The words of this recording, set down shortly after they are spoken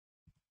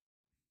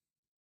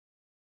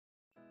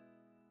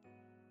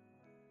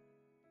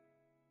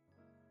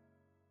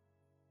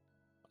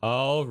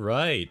All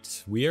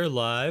right, we are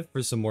live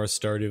for some more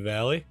Stardew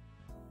Valley,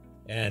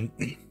 and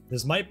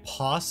this might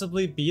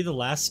possibly be the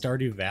last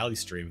Stardew Valley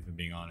stream, if I'm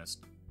being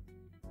honest,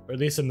 or at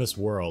least in this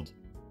world.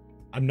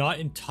 I'm not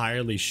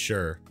entirely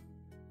sure.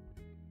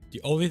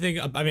 The only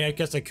thing, I mean, I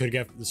guess I could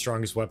get the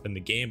strongest weapon in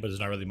the game, but there's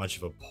not really much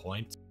of a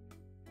point.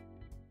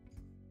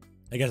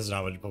 I guess there's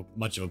not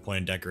much of a point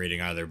in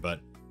decorating either,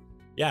 but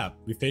yeah,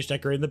 we finished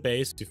decorating the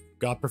base. We've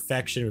got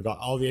perfection. We've got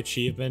all the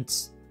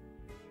achievements.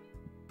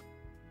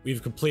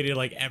 We've completed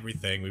like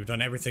everything. We've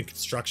done everything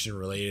construction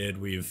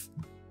related. We've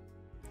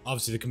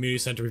obviously the community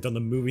center. We've done the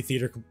movie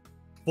theater,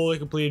 fully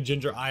completed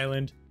Ginger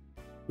Island.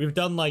 We've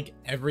done like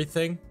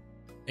everything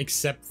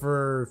except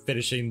for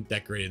finishing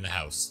decorating the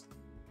house.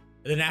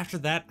 And then after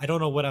that, I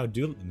don't know what I would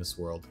do in this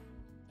world.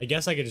 I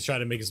guess I could just try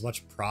to make as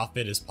much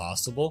profit as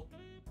possible.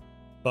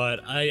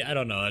 But I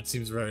don't know. It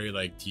seems very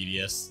like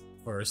tedious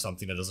for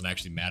something that doesn't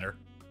actually matter.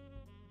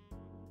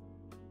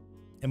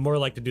 And more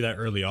like to do that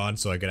early on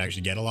so I could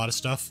actually get a lot of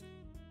stuff.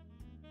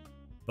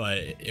 But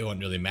it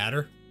wouldn't really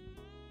matter.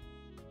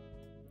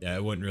 Yeah,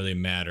 it wouldn't really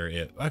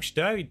matter.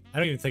 Actually, I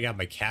don't even think I have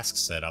my cask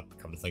set up,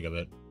 come to think of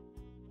it.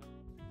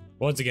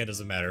 Once again, it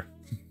doesn't matter.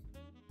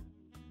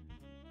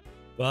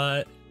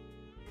 But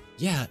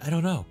yeah, I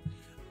don't know.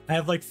 I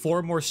have like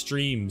 4 more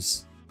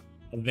streams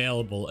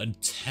available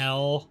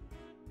until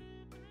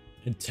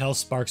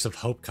Sparks of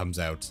Hope comes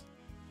out.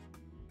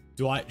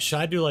 Should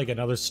I do like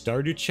another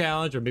Stardew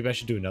challenge, or maybe I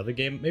should do another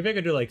game? Maybe I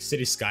could do like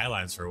City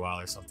Skylines for a while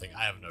or something.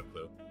 I have no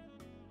clue.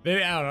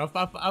 Maybe, I don't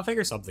know, I'll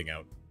figure something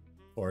out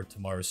for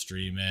tomorrow's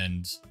stream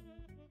and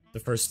the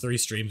first 3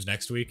 streams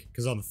next week.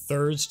 Because on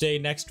Thursday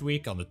next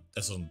week,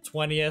 that's on the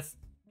 20th,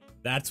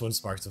 that's when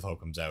Sparks of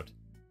Hope comes out.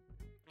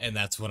 And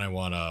that's when I'm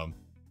gonna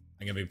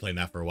be playing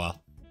that for a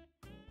while.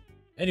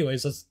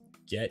 Anyways, let's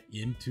get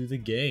into the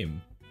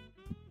game.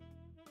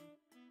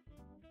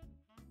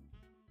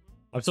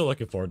 I'm still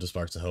looking forward to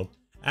Sparks of Hope.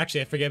 Actually,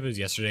 I forget if it was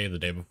yesterday or the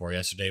day before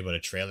yesterday, but a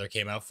trailer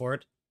came out for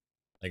it.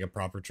 Like a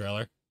proper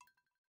trailer.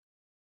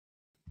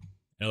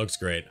 It looks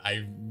great.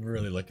 I'm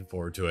really looking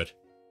forward to it.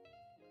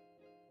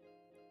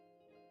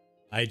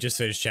 I just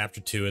finished chapter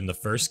 2 in the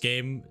first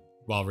game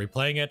while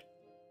replaying it.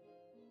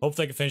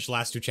 Hopefully I can finish the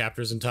last 2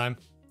 chapters in time.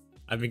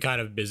 I've been kind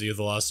of busy with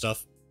a lot of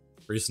stuff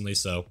recently,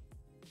 so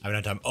I haven't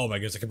had time. Oh my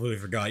goodness, I completely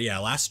forgot. Yeah,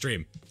 last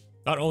stream.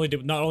 Not only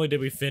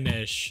did we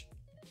finish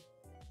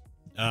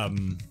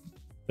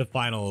the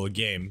final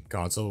game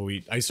console,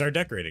 I started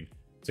decorating.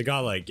 So I got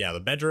like, yeah, the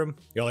bedroom,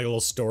 got like a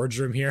little storage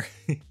room here.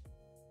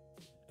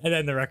 And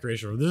then the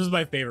recreational room. This is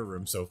my favorite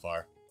room so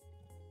far.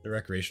 The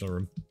recreational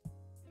room.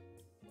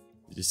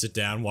 You just sit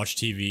down, watch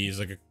TV. There's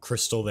like a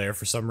crystal there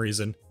for some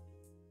reason.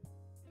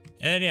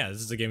 And yeah,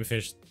 this is the game we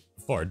finished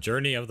before.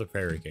 Journey of the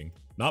Prairie King.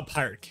 Not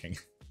Pirate King.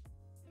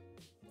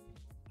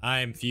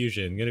 I'm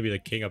Fusion. Gonna be the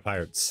king of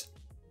pirates.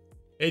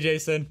 Hey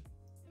Jason.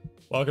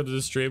 Welcome to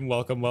the stream.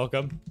 Welcome,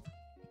 welcome.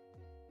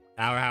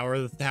 How are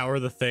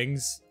the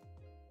things?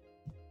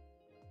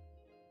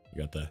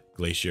 You got the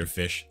glacier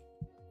fish.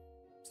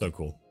 So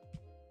cool.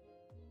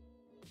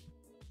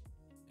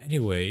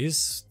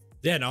 Anyways,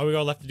 yeah, all we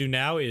got left to do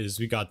now is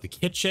we got the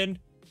kitchen,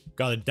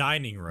 got a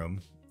dining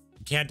room.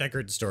 You can't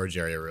decorate the storage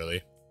area, really.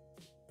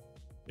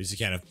 At least you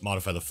can't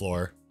modify the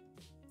floor.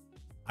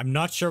 I'm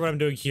not sure what I'm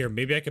doing here.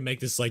 Maybe I can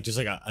make this like just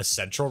like a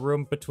central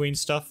room between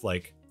stuff,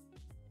 like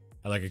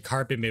a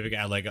carpet, maybe I can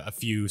add like a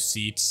few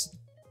seats,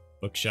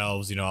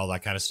 bookshelves, you know, all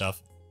that kind of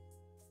stuff.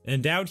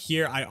 And down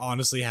here, I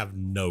honestly have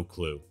no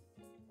clue.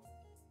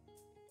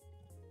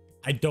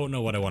 I don't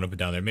know what I want to put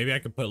down there. Maybe I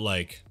could put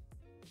like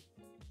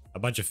a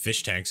bunch of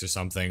fish tanks or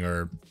something,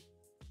 or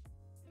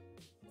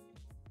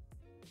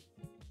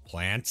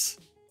plants.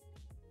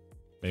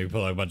 Maybe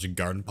put like a bunch of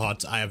garden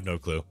pots. I have no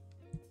clue.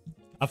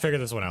 I'll figure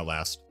this one out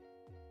last.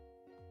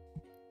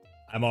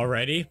 I'm all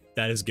ready.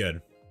 That is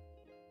good.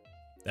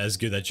 That is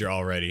good that you're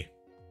all ready.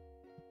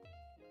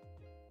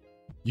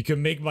 You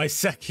can make my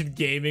second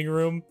gaming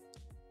room.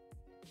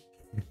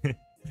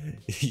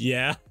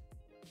 Yeah.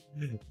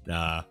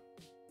 Nah,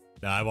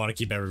 I want to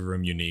keep every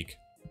room unique.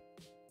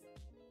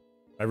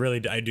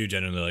 I do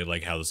genuinely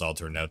like how this all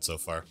turned out so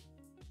far.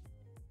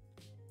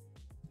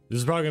 This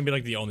is probably gonna be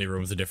like the only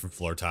room with a different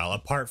floor tile,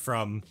 apart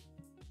from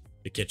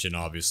the kitchen,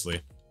 obviously.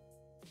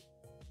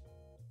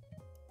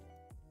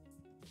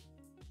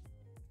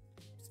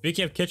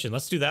 Speaking of kitchen,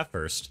 let's do that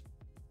first.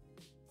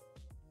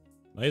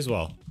 Might as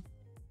well.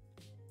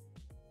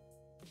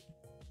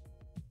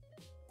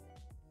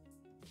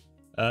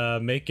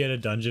 Make it a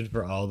dungeon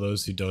for all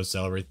those who don't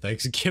celebrate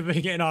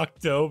Thanksgiving in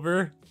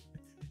October.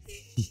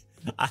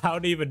 How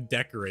would I even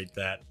decorate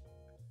that?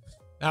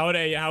 How would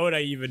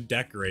I even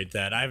decorate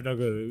that? I have no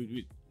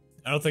clue.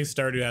 I don't think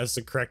Stardew has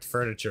the correct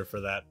furniture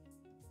for that.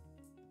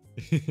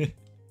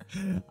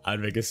 I'd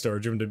make a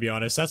storage room, to be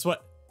honest. That's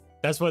what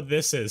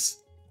this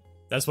is.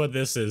 That's what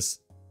this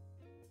is.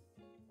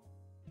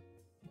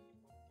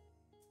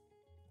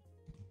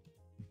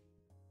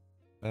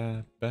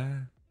 Alright,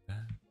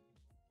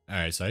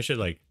 so I should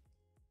like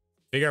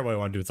figure out what I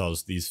want to do with all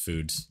these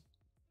foods.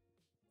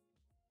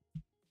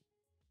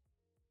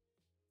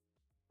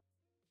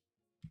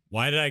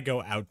 Why did I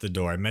go out the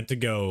door? I meant to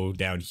go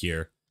down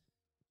here.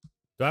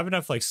 Do I have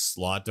enough, like,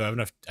 slot? Do I have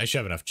enough? I should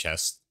have enough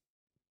chests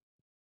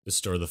to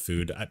store the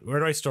food. Where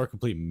do I store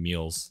complete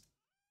meals?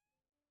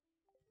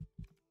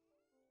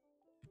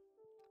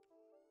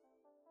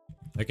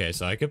 Okay,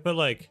 so I could put,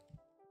 like,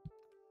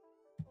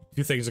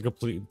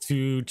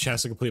 two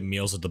chests of complete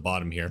meals at the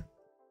bottom here.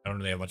 I don't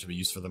really have much of a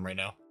use for them right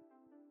now.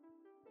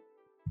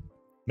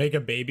 Make a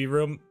baby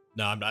room?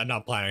 No, I'm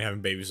not planning on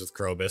having babies with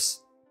Krobus.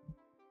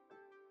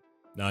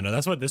 No,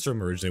 that's what this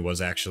room originally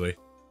was, actually.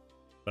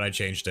 But I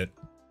changed it.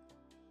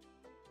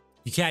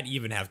 You can't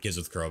even have kids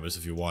with Krobus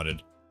if you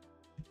wanted.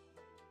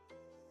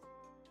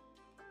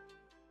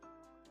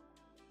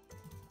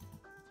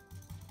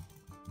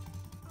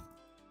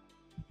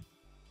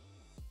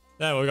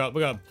 Yeah, we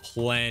got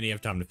plenty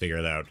of time to figure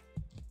it out.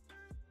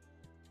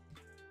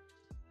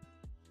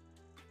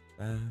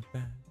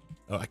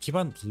 Oh, I keep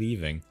on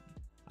leaving.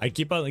 I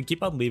keep on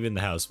leaving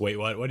the house. Wait,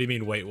 what? What do you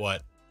mean, wait,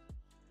 what?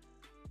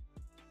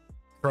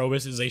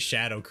 Krobus is a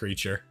shadow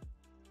creature.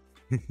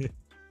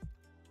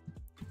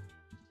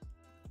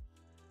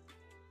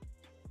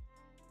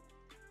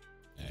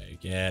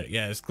 Yeah,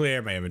 let's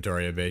clear my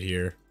inventory a bit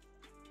here.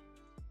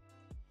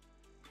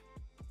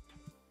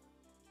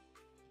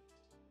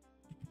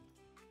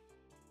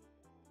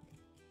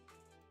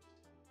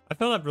 I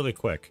filled up really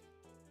quick.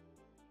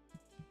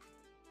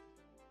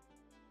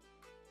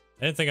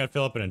 I didn't think I'd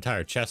fill up an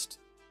entire chest,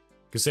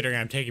 considering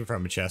I'm taking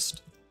from a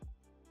chest.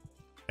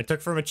 I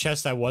took from a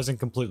chest that wasn't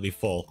completely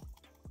full,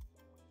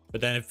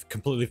 but then it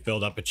completely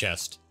filled up a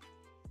chest.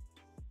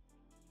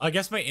 I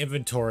guess my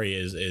inventory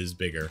is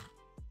bigger.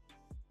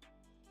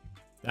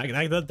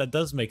 That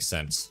does make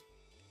sense.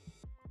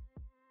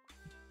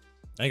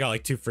 I got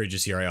like 2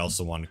 fridges here I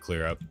also want to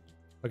clear up.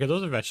 Okay,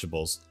 those are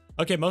vegetables.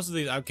 Okay, most of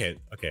these, okay.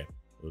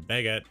 The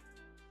baguette.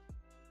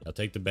 I'll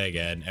take the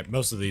baguette. And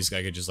most of these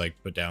I could just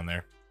like put down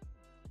there.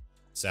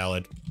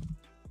 Salad.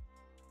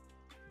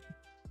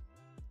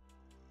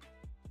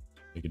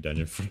 Make a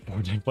dungeon for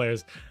 14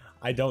 players.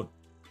 I don't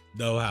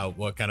know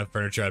what kind of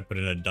furniture I'd put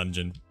in a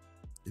dungeon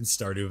in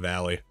Stardew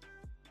Valley.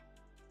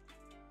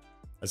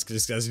 That's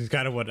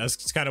kind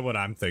of what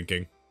I'm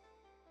thinking.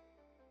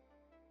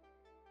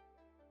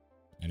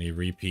 Any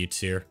repeats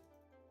here?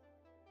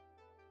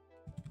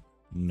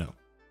 No.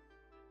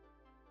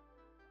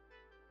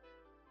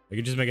 I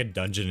could just make a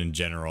dungeon in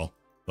general,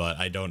 but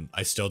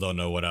I still don't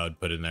know what I would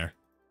put in there.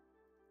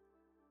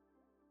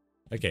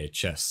 Okay,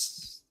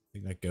 chests. I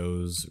think that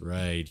goes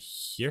right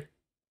here.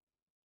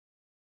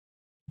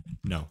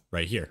 No,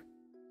 right here.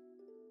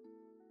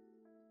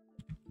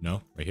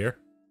 No, right here.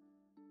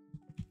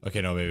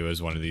 Okay, no, maybe it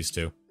was one of these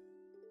two.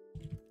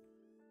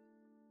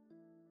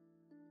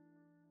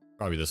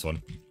 Probably this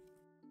one.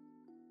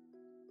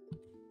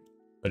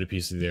 Put a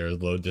PC there,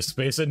 load disk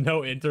space and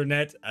no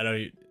internet.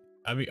 I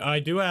mean, I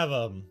do have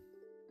I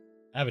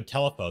have a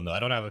telephone though. I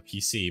don't have a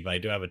PC, but I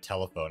do have a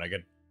telephone. I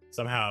could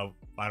somehow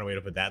find a way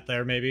to put that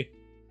there, maybe.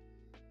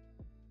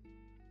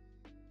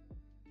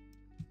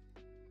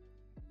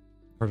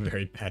 Or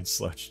very bad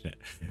slow internet.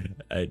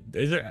 I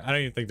don't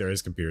even think there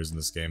is computers in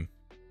this game.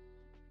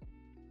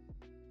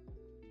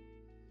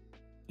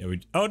 Yeah,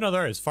 oh no,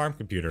 there is farm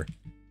computer.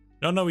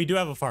 No, we do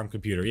have a farm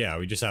computer. Yeah,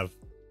 we just have.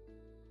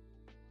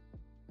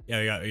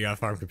 Yeah, we got a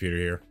farm computer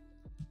here.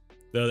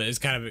 Though it's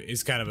kind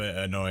of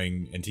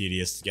annoying and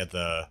tedious to get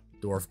the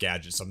dwarf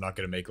gadget, so I'm not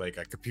gonna make like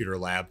a computer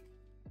lab.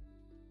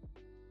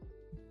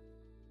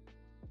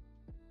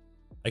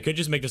 I could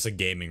just make this a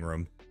gaming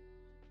room.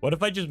 What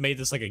if I just made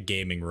this like a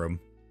gaming room?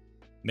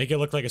 Make it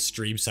look like a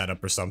stream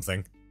setup or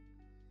something.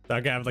 So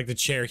I could have like the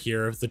chair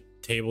here, the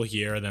table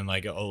here, and then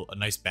like a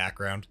nice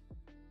background.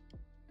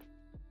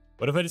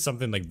 What if I did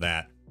something like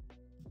that?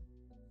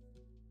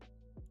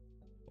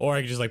 Or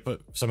I could just like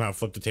somehow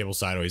flip the table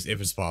sideways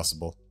if it's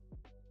possible.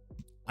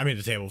 I mean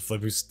the table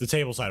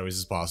sideways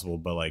is possible,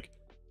 but like,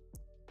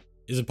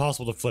 is it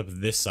possible to flip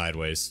this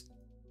sideways?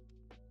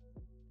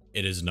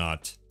 It is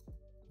not.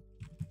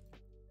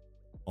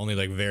 Only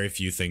like very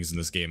few things in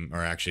this game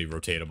are actually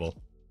rotatable.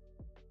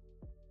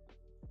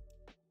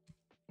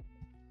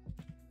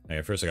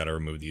 Okay, first I gotta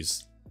remove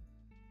these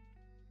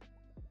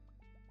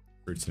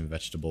fruits and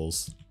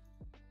vegetables.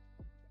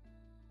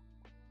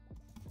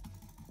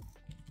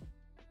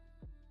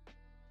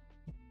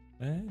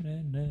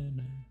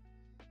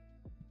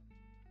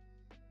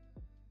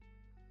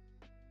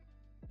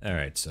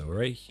 Alright, so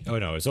oh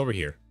no, it's over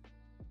here.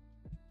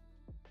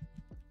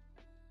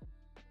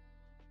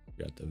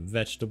 Got the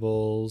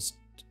vegetables.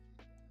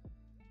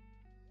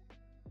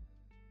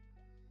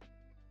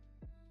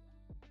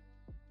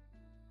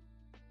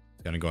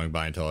 It's kind of going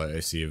by until I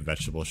see a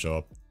vegetable show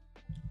up.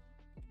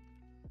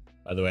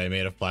 By the way, I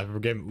made a flat paper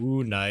game.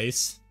 Ooh,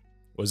 nice.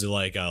 Was it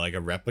like a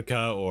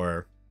replica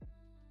or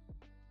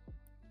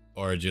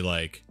did you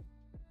like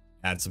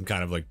add some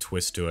kind of like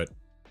twist to it?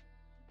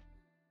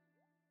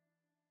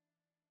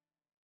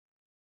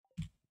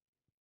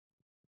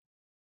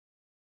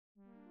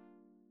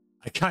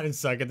 I kind of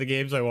suck at the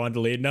games I want to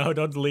delete. No,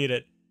 don't delete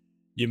it.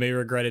 You may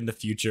regret it in the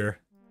future.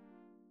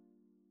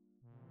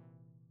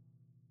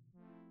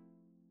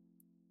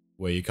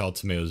 Wait, you call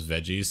tomatoes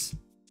veggies?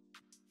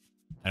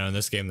 I know in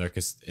this game they're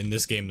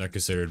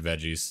considered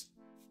veggies.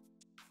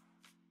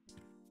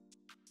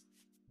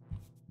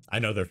 I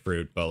know they're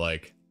fruit, but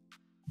like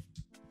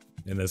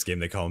in this game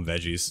they call them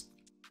veggies.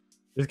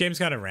 This game's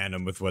kind of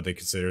random with what they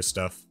consider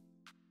stuff.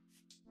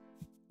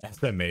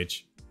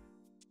 SMH.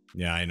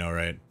 Yeah, I know,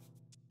 right?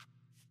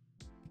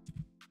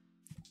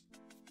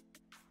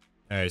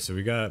 Alright, so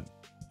we got...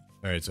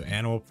 Alright, so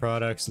animal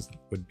products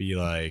would be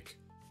like...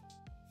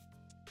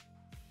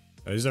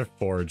 Oh, these are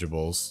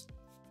forageables.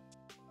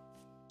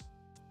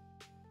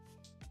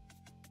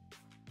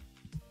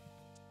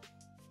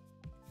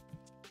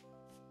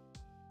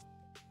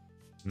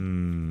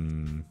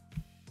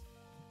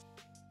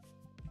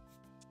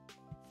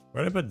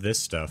 Where did I put this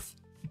stuff?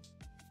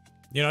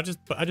 You know, I just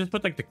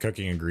put like the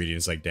cooking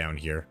ingredients like down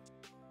here.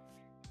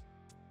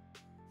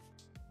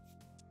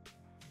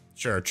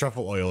 Sure,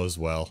 truffle oil as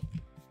well.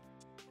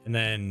 And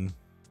then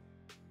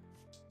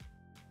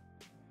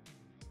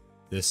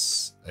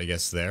this, I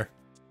guess, there.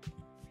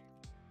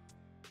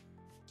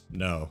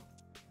 No.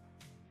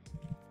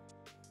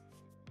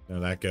 No,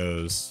 that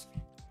goes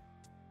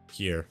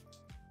here.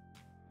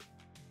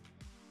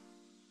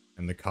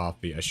 And the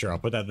coffee. Sure, I'll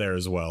put that there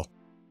as well.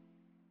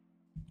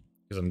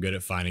 Because I'm good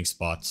at finding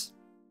spots.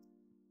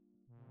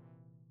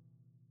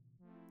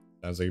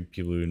 Sounds like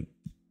people who...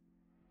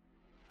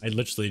 I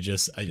literally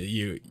just...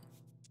 you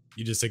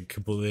just like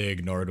completely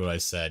ignored what I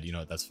said. You know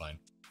what? That's fine.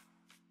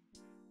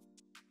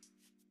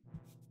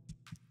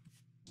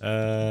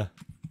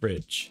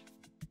 Fridge.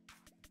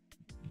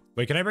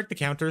 Wait, can I break the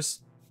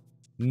counters?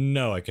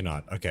 No, I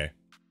cannot. Okay.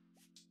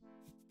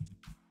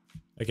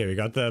 Okay, we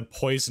got the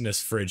poisonous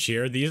fridge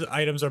here. These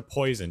items are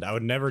poisoned. I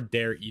would never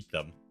dare eat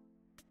them.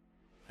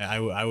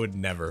 I would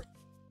never.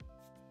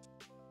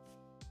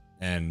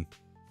 And...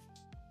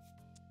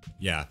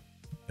 yeah.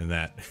 And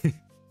that.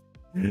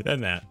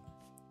 And that.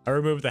 I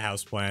removed the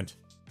houseplant.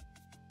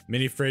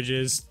 Mini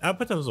fridges. I'll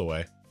put those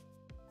away.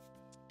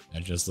 I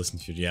just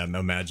listened to you. Yeah,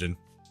 imagine.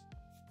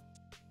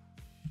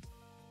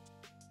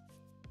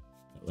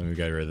 Let me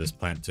get rid of this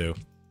plant too.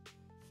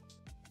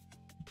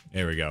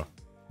 There we go.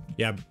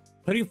 Yeah,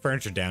 putting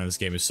furniture down in this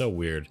game is so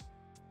weird.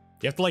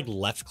 You have to like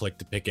left click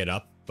to pick it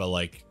up, but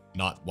like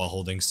not while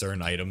holding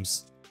certain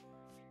items.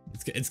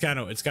 It's kind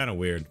of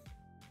weird.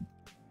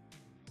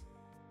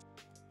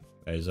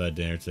 I just had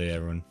dinner today,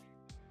 everyone.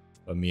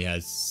 But me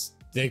has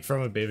steak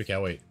from a baby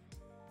cow. Wait.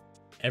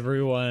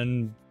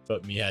 Everyone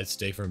but me had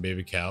steak from a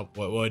baby cow.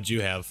 What'd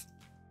you have?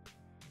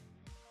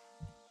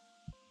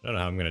 I don't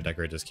know how I'm gonna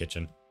decorate this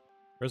kitchen.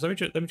 First, let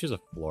me choose a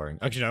flooring.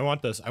 Actually, no, I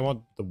want this. I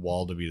want the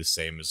wall to be the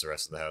same as the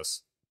rest of the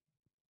house.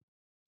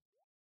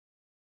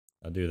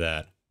 I'll do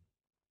that.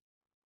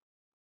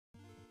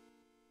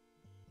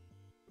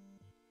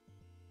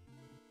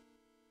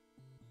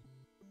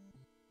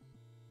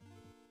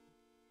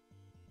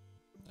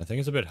 I think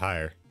it's a bit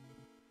higher.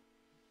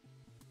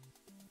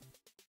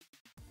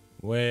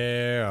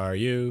 Where are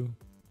you?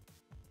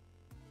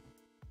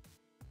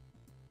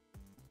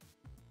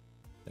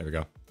 There we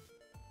go.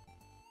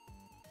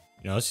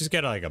 You know, let's just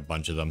get like a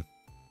bunch of them.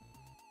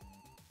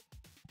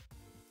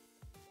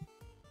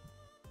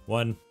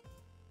 1,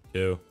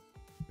 2,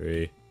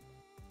 3,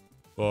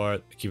 4.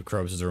 Keep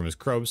Krobus' room as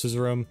Krobus'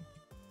 room.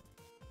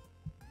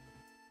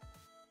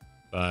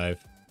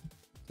 5,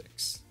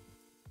 6.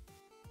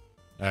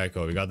 Alright,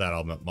 cool. We got that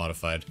all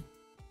modified.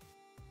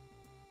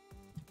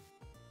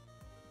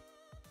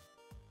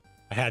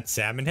 I had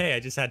salmon. Hey,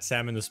 I just had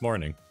salmon this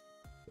morning.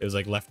 It was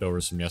like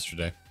leftovers from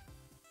yesterday.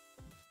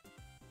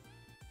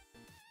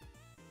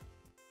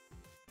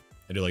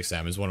 I do like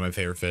salmon. It's one of my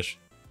favorite fish.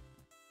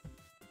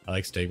 I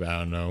like steak, but I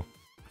don't know.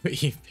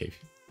 Eat, baby.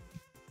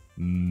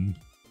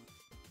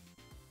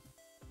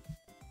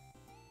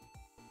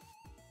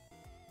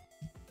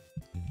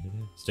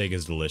 Steak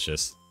is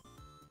delicious.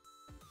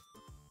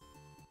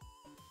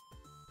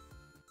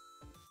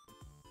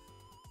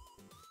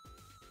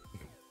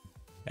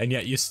 And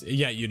yet,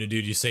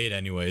 dude, you say it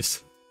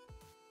anyways.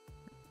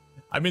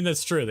 I mean,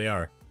 that's true. They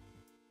are.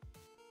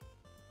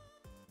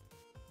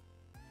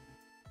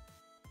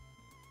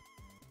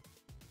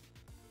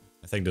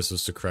 I think this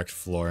was the correct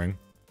flooring.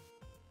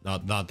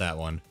 Not that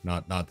one.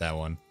 Not that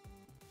one.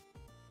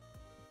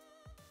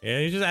 Yeah,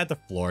 you just add the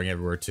flooring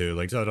everywhere too,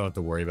 like so I don't have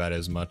to worry about it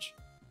as much.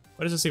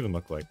 What does this even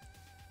look like?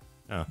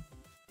 Oh,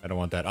 I don't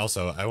want that.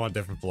 Also, I want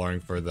different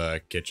flooring for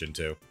the kitchen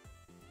too.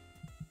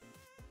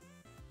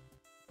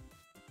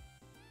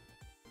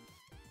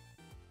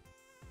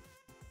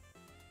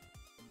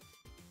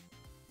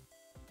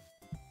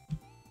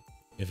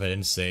 If I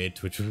didn't say it,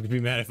 Twitch would be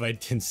mad if I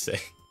didn't say.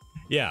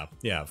 Yeah,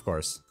 of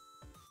course.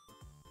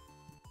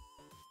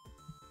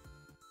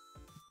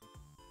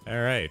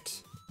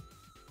 Alright.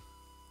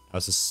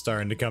 House is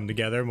starting to come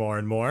together more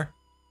and more.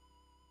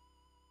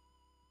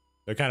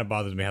 It kind of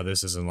bothers me how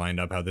this isn't lined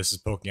up, how this is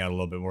poking out a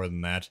little bit more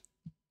than that.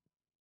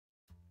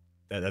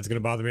 That's gonna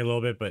bother me a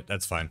little bit, but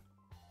that's fine.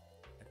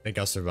 I think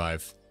I'll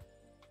survive.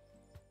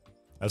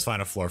 Let's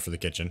find a floor for the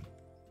kitchen.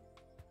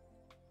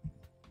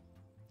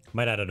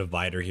 Might add a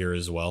divider here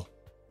as well.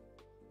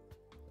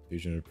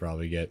 Fusion would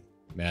probably get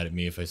mad at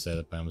me if I said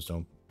that pineapples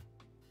don't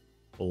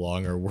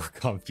belong or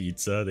work on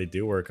pizza. They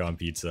do work on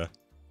pizza,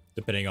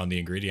 depending on the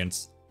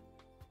ingredients.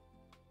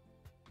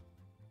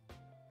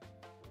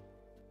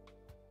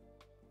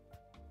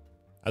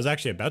 I was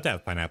actually about to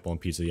have pineapple on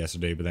pizza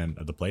yesterday, but then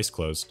the place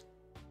closed.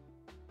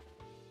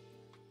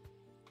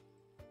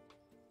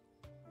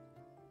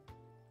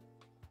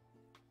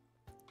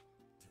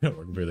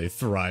 Don't really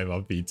thrive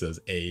on pizzas.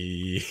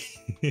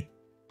 Ayy.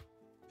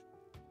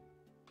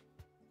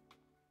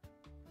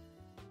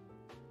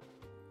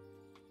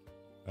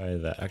 Try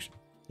that. Actually,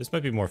 this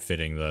might be more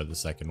fitting, the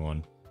second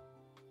one.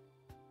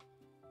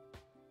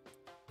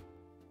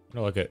 I'm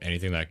gonna look at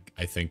anything that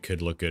I think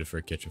could look good for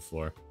a kitchen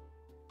floor.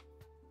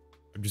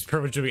 I'm just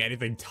pretty much doing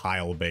anything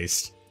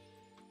tile-based.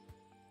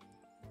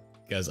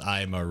 Because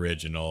I'm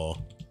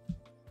original.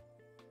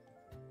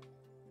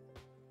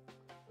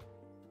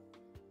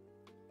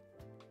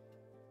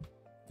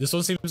 This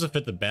one seems to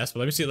fit the best, but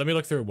let me see. Let me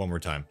look through it one more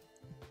time.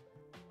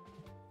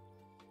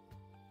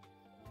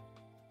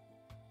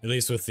 At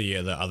least with the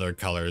other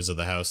colors of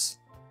the house.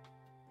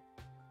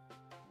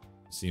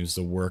 Seems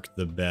to work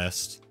the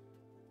best.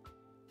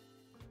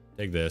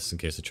 Take this in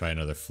case I try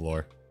another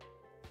floor.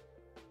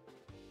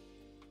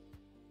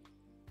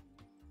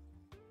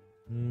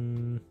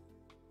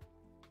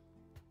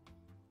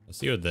 I'll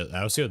see what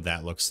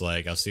that looks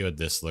like. I'll see what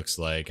this looks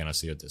like, and I'll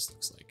see what this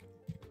looks like.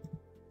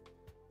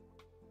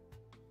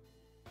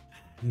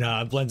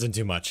 Nah, it blends in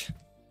too much.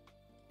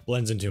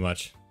 Blends in too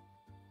much.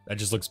 That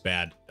just looks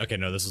bad. Okay,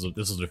 no, this will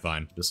do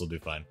fine. This will do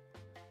fine.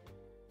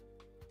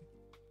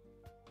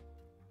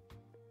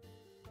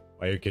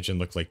 Why your kitchen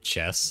looks like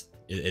chess?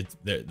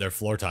 They're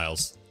floor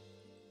tiles.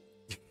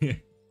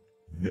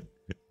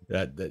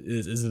 that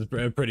is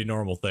a pretty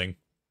normal thing.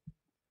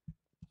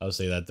 I'll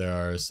say that there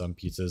are some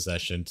pizzas that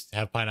shouldn't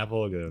have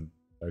pineapple.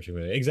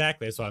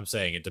 Exactly, that's what I'm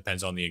saying. It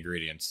depends on the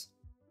ingredients.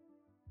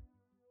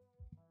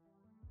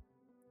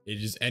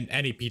 And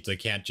any pizza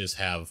can't just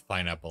have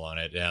pineapple on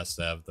it. It has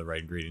to have the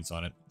right ingredients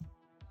on it.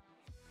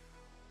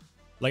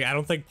 Like, I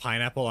don't think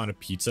pineapple on a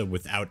pizza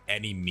without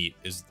any meat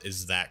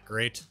is that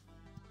great.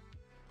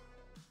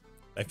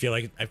 I feel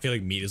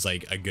like meat is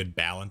like a good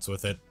balance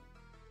with it.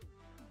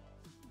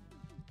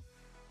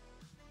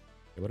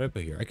 Okay, what do I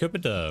put here? I could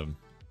put I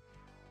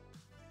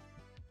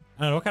don't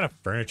know, what kind of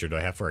furniture do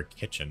I have for a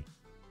kitchen?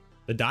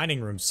 The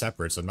dining room's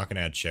separate, so I'm not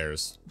gonna add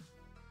chairs.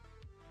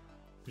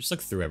 Just look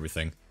through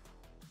everything.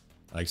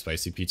 I like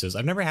spicy pizzas.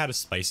 I've never had a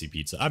spicy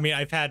pizza. I mean,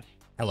 I've had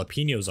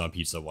jalapenos on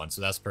pizza once,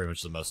 so that's pretty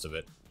much the most of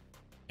it.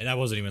 And that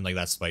wasn't even like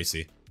that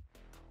spicy.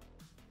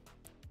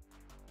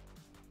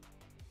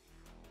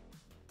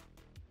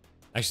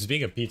 Actually,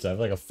 speaking of pizza, I have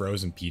like a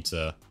frozen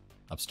pizza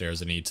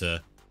upstairs I need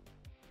to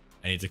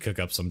cook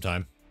up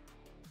sometime.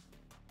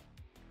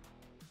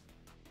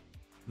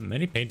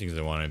 Many paintings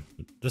I wanted.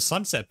 The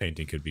sunset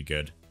painting could be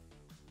good.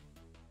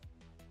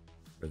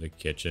 For the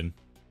kitchen.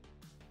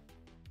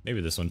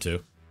 Maybe this one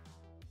too.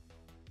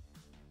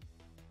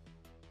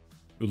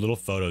 Ooh, little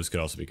photos could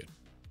also be good.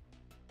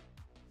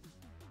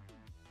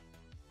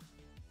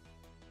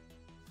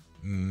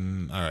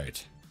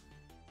 Alright.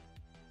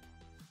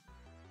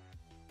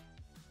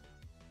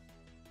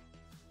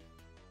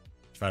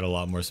 Tried a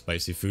lot more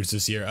spicy foods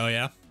this year. Oh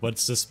yeah?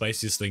 What's the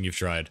spiciest thing you've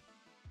tried?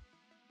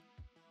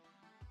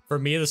 For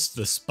me, the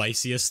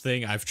spiciest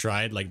thing I've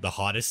tried, like the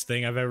hottest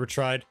thing I've ever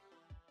tried,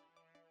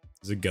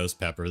 is a ghost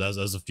pepper. That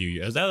was a few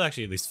years. That was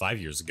actually at least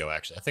 5 years ago,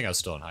 actually. I think I was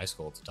still in high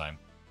school at the time.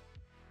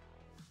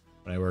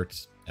 When I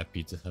worked at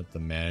Pizza Hut, the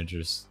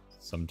managers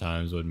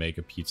sometimes would make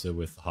a pizza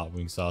with hot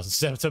wing sauce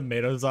instead of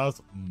tomato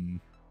sauce.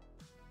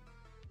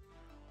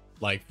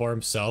 Like for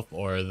himself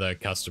or the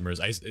customers.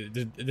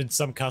 Did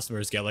some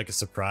customers get like a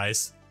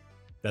surprise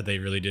that they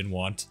really didn't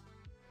want?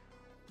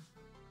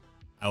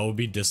 I will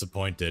be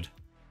disappointed.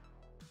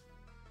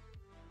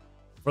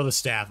 For the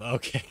staff,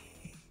 okay.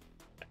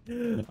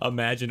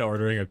 Imagine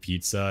ordering a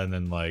pizza and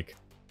then like...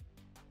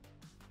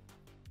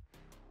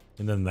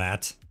 And then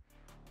that.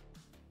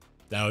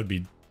 That would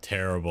be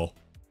terrible.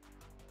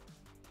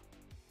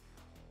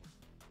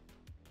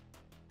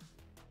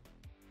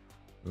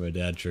 My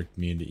dad tricked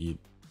me into eat.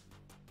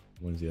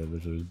 When's the other?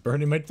 It was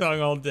burning my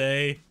tongue all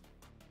day.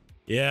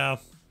 Yeah.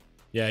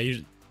 Yeah,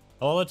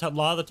 a lot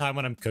of the time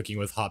when I'm cooking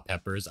with hot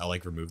peppers, I'll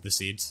like remove the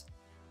seeds.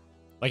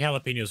 Like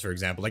jalapenos, for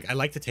example. Like, I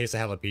like the taste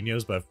of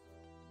jalapenos, but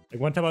like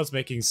one time I was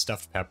making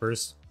stuffed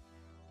peppers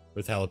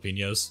with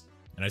jalapenos,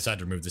 and I decided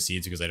to remove the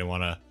seeds because I didn't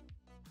want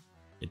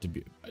it to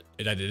be.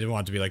 I didn't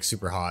want it to be like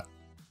super hot.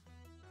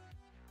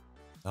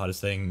 The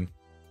hottest thing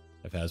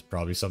I've had is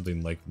probably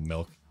something like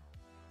milk.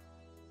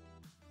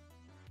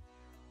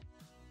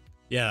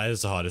 Yeah, it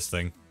is the hottest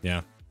thing.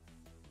 Yeah.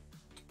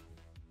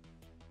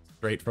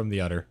 Straight from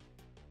the udder.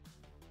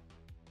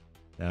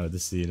 Now with the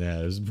seed, yeah,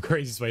 it was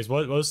crazy spice.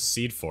 What was the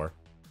seed for?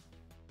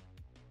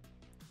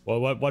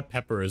 What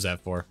pepper is that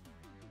for?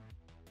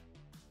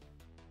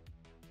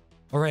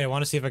 Alright, I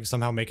want to see if I can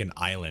somehow make an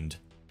island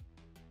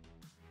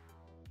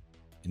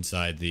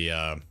inside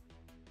the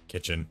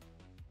kitchen.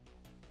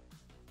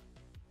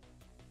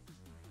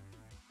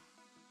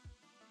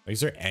 Like, is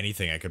there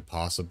anything I could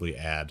possibly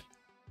add?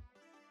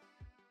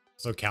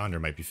 So calendar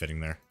might be fitting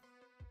there.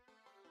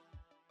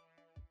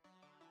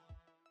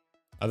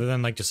 Other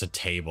than like just a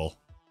table.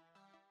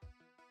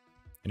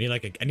 I need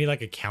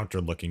like a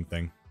counter looking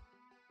thing.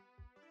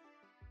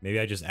 Maybe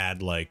I just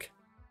add like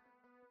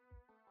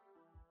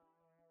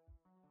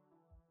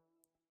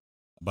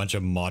a bunch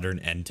of modern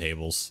end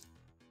tables.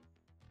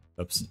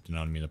 Oops, did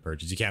not mean to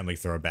purchase. You can't like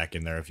throw it back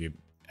in there if you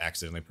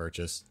accidentally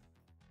purchase.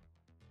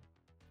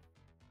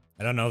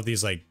 I don't know if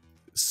these like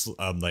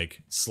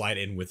slide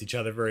in with each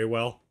other very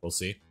well. We'll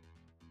see.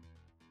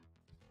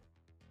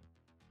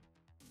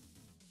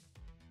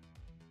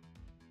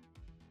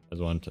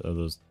 There's one of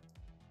those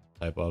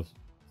type of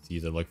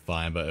seeds that look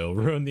fine, but it'll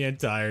ruin the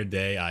entire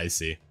day. I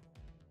see.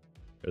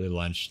 Early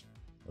lunch.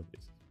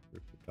 We're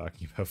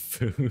talking about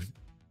food.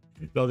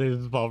 No, this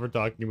is Paul for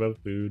talking about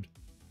food.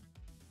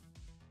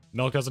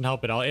 Milk doesn't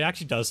help at all. It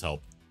actually does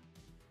help.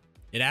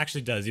 It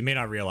actually does. You may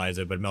not realize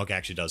it, but milk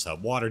actually does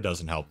help. Water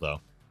doesn't help,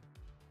 though.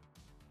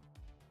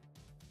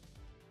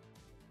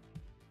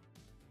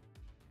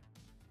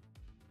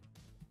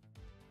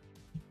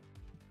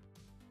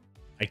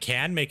 I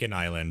can make an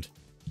island.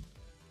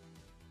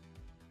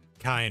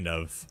 Kind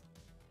of.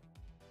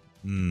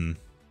 It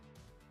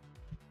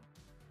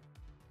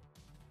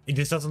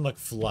just doesn't look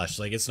flush.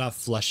 Like, it's not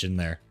flush in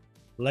there.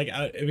 Like,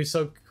 it'd be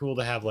so cool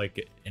to have,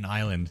 like, an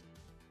island.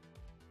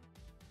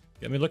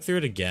 Let me look through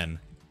it again.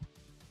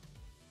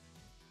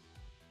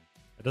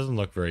 It doesn't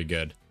look very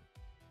good.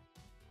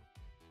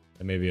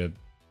 And maybe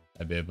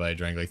a bit, but I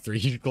drank, like,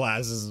 3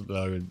 glasses,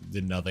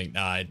 did nothing.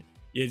 Nah,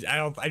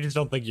 I just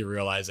don't think you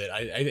realize it.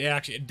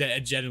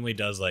 It genuinely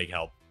does, like,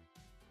 help.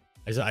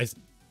 I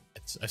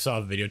saw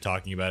a video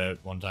talking about it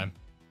one time.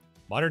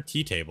 Modern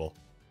tea table.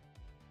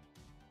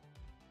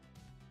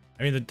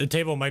 I mean, the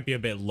table might be a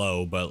bit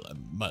low, but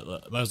might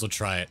as well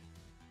try it.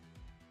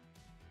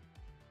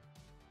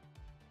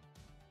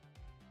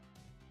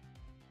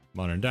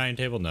 Modern dining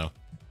table? No.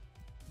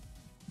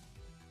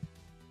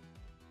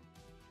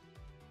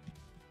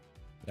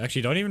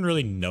 Actually, don't even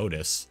really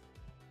notice.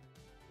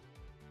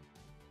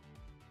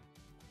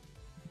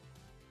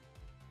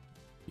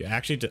 You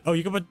actually oh,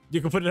 you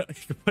can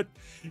put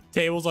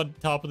tables on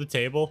top of the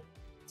table.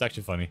 It's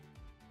actually funny.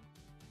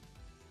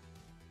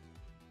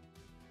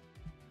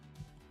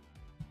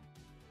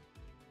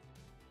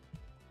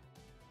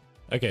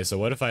 Okay, so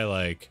what if I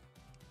like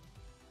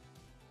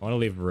want to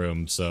leave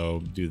room,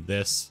 so do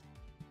this.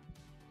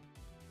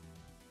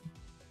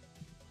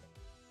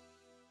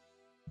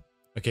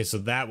 Okay, so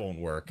that won't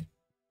work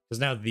because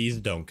now these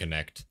don't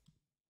connect.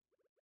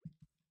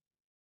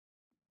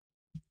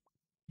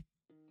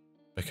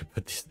 I could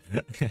put this.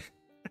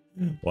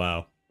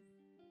 Wow.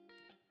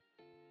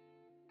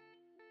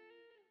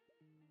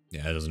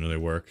 Yeah, it doesn't really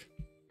work.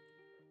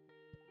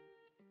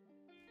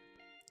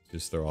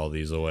 Just throw all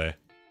these away.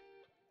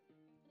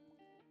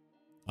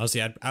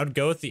 Honestly, I would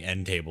go with the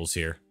end tables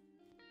here.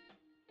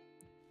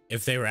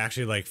 If they were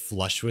actually like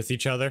flush with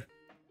each other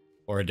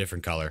or a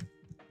different color.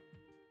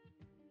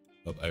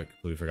 Oh, I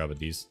completely forgot about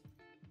these.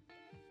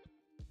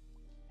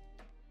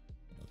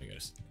 I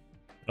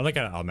don't think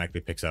it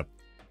automatically picks up.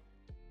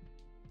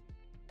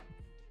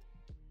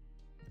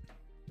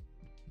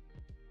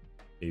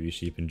 Baby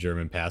sheep and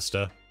German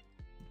pasta.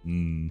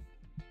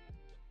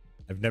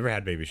 I've never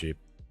had baby sheep.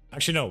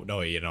 Actually,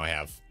 no, you know I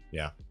have.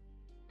 Yeah.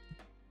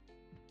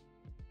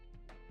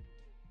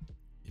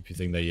 If you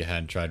think that you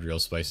hadn't tried real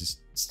spicy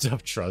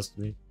stuff, trust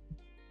me.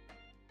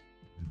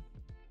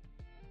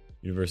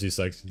 University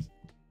sucks.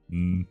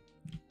 I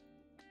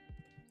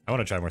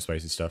want to try more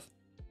spicy stuff.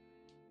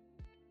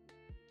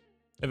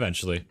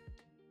 Eventually.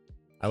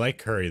 I like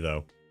curry,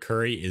 though.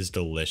 Curry is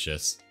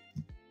delicious.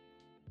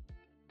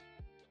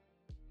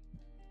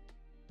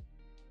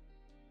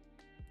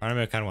 I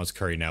kind of wants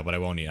curry now, but I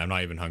won't eat. I'm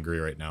not even hungry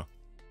right now.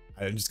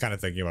 I'm just kind of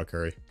thinking about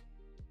curry.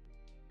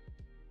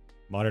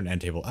 Modern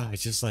end table. Ah,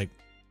 it's just like...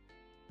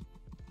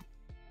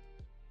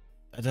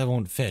 that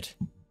won't fit.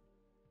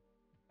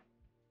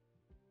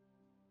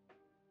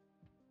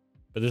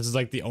 But this is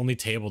like the only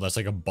table that's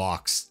like a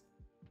box.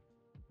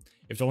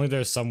 If only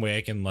there's some way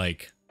I can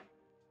like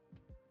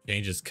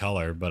change its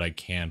color, but I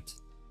can't.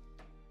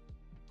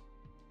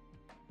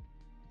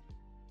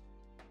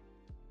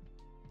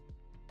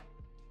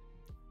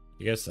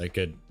 I guess I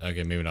could.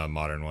 Okay, maybe not a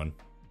modern one.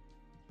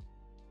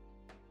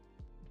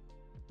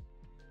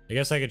 I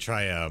guess I could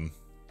try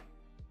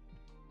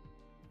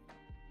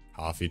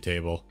coffee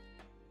table.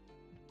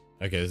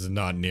 Okay, this is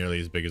not nearly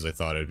as big as I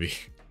thought it would be.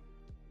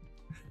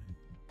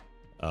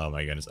 Oh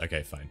my goodness.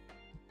 Okay, fine.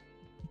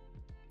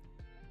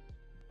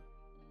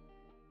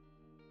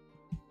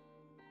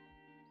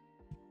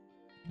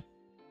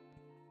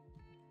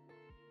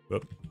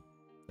 Whoop.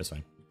 That's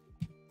fine.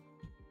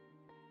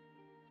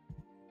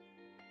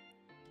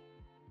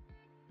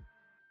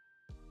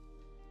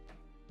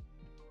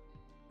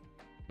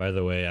 By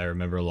the way, I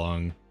remember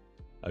long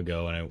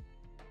ago when I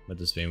went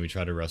to Spain, we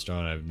tried a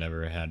restaurant. I've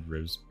never had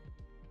ribs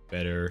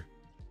better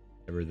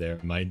ever there.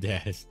 My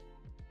dad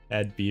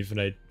had beef and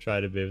I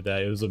tried a bit of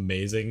that. It was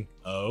amazing.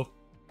 Oh,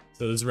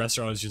 So this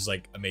restaurant is just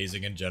like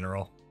amazing in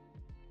general.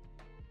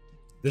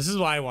 This is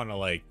why I want to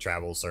like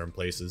travel certain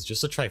places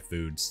just to try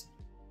foods.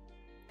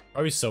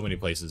 Probably so many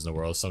places in the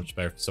world, so much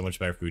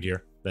better food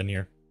here than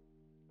here.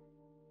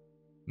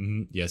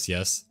 Yes,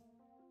 yes.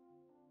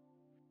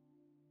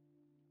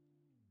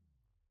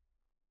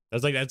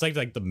 That's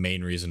like the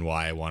main reason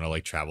why I want to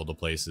like travel to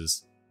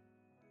places.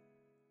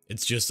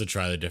 It's just to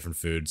try the different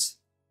foods.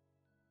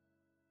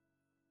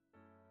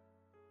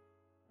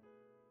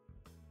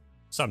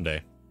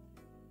 Someday.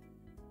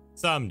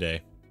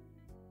 Someday.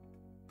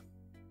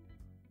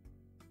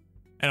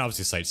 And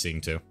obviously sightseeing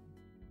too.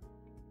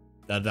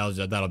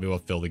 That'll be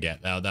what fill the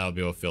gap. That'll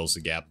be what fills the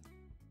gap.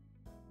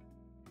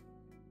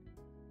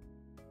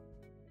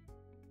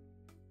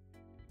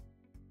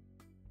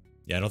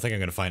 Yeah, I don't think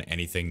I'm gonna find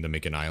anything to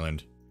make an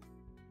island.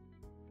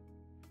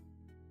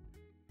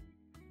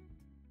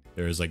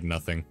 There is like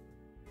nothing.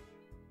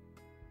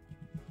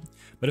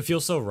 But it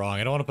feels so wrong.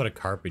 I don't want to put a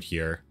carpet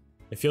here.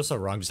 It feels so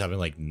wrong just having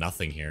like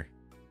nothing here.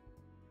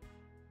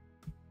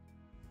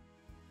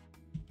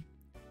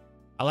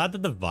 I'll add the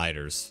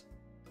dividers.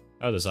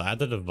 Oh, I'll add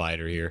the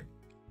divider here.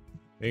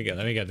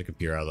 Let me get the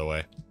computer out of the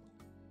way.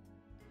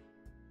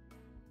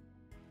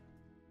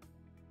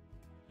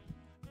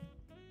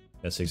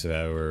 That's 6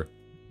 hour.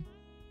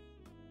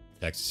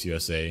 Texas,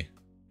 USA.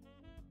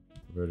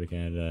 Alberta,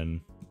 Canada,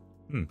 and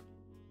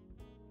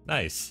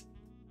nice.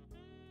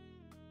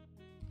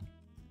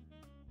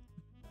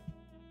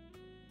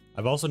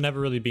 I've also never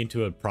really been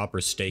to a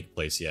proper steak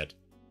place yet.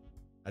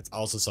 That's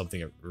also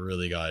something I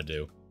really gotta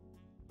do.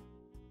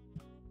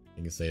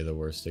 I can say the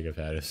worst steak I've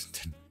had is...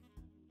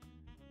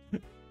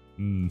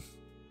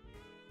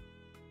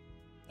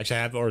 Actually,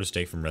 I have ordered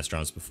steak from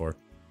restaurants before.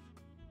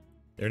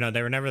 They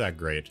were never that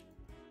great.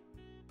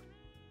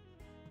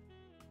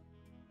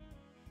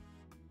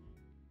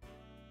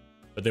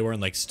 But they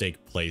weren't like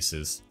steak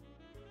places.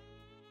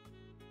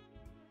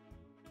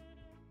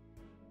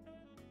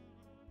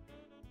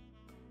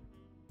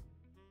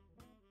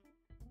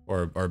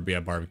 Or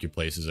yeah, barbecue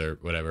places or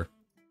whatever.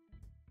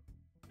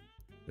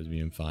 Because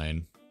medium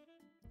fine.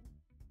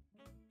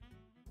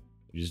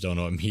 You just don't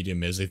know what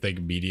medium is. They think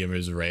medium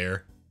is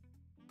rare.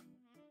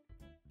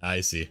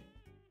 I see.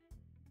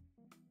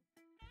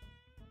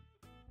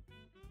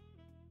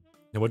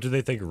 And what do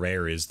they think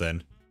rare is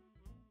then?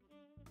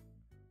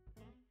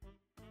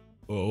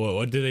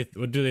 What do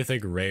they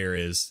think rare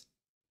is?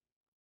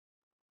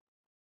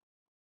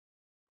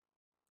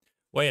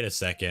 Wait a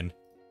second.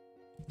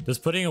 Does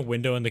putting a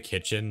window in the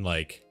kitchen,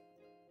 like...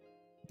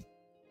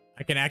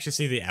 I can actually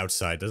see the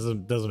outside.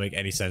 Doesn't make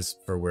any sense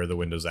for where the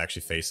window's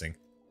actually facing.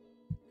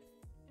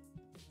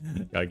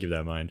 Gotta keep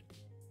that in mind.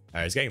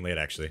 Alright, it's getting late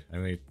actually.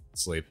 I'm gonna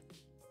sleep.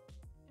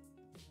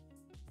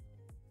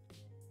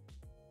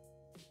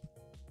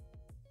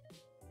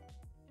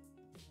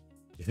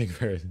 You think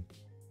where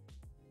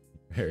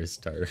is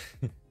starter?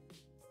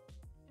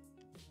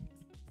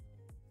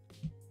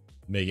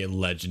 Make it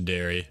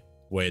legendary.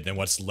 Wait, then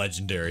what's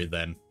legendary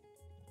then?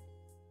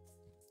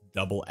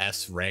 Double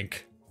S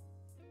rank.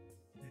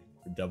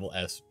 Double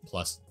S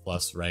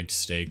plus ranked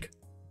steak.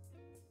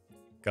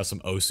 Got some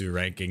Osu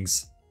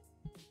rankings.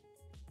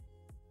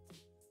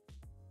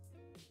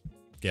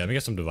 Yeah, let me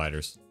get some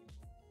dividers.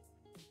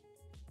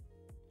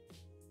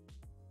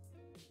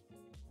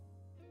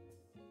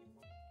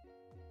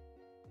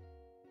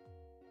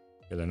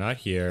 Okay, they're not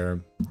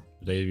here. Would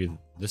they be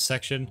this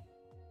section?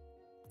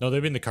 No, they'd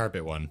be in the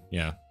carpet one.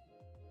 Yeah.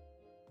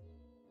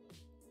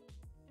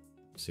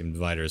 Same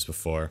dividers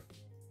before.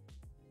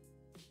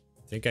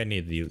 I think I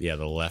need the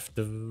the left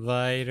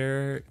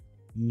divider.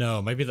 No,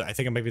 it might be I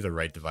think it might be the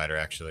right divider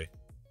actually.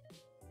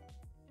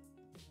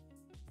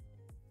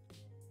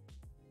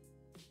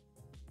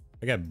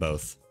 I got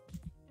both.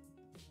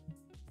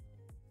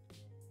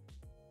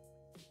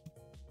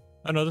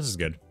 Oh no, this is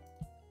good.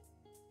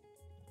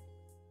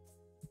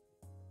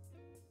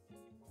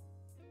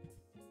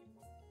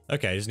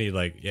 Okay, I just need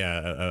like,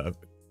 yeah, a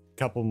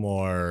couple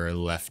more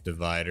left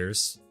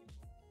dividers.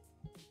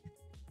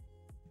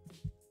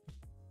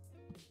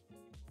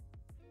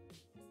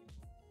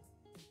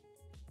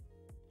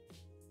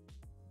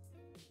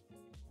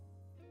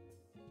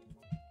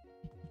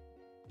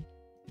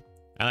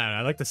 I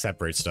like to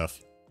separate stuff.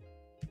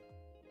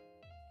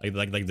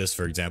 Like this,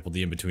 for example,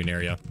 the in-between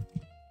area.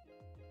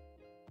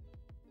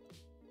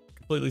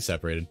 Completely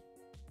separated.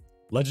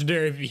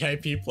 Legendary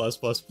VIP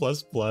plus.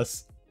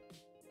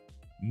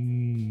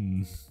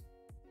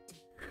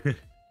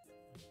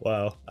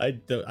 Wow. I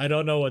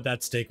don't know what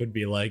that steak would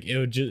be like.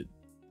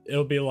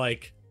 It'll be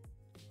like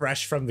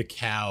fresh from the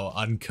cow,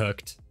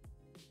 uncooked.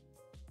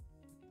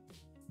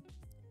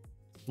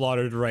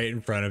 Slaughtered right in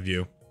front of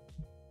you.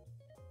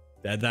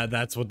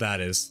 That's what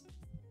that is.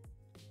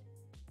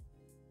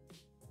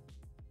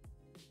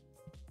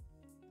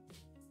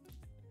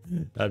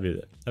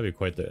 That'd be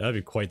quite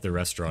the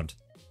restaurant.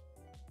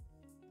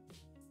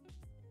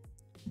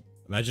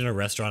 Imagine a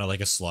restaurant at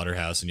like a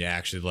slaughterhouse and you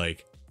actually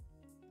like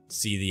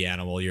see the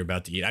animal you're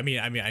about to eat. I mean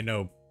I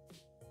know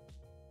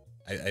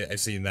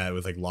I've seen that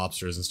with like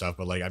lobsters and stuff,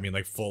 but like I mean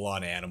like full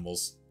on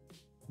animals.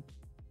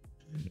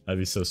 That'd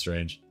be so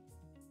strange.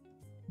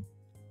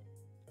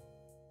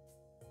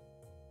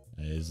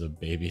 That is a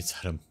baby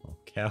inside a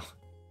cow.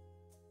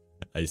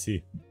 I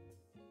see.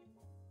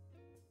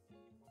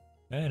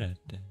 And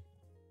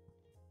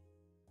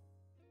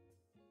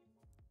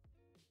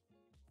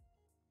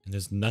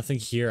there's nothing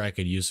here I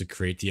could use to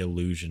create the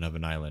illusion of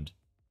an island.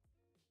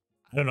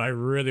 I don't know, I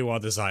really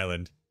want this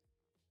island.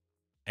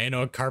 I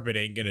know a carpet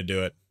ain't gonna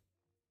do it.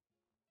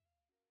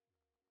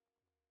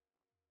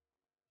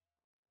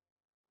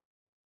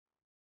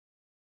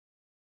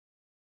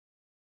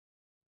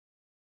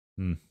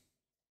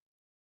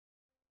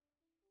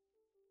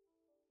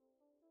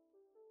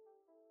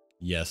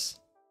 Yes.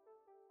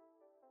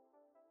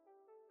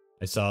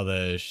 I saw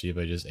the sheep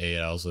I just ate.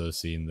 I also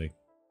seen the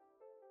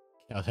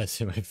cow that's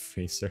in my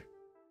freezer.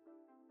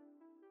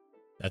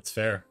 That's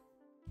fair.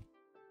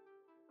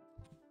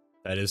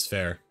 That is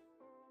fair.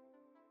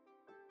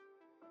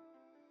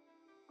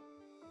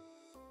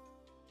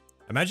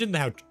 Imagine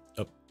how...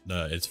 Oh,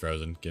 no, it's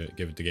frozen. Give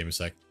it the game a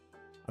sec.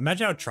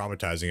 Imagine how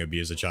traumatizing it would be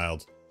as a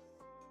child.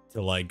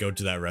 To, like, go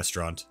to that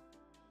restaurant.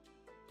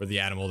 Where the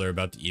animal they're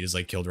about to eat is,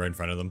 like, killed right in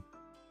front of them.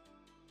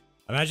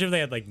 Imagine if they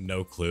had, like,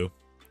 no clue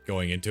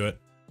going into it.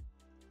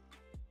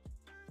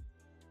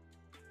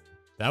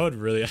 That would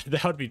really...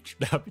 That would be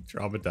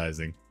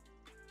traumatizing.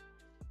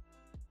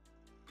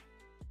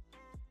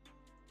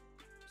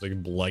 It's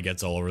like blood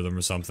gets all over them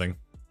or something.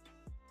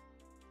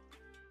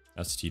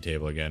 That's the tea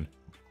table again.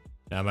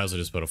 Now I might as well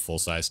just put a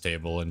full-size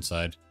table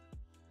inside.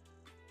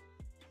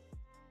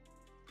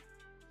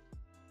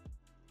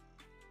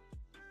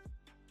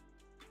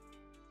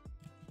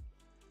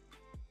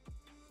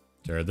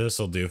 Sure,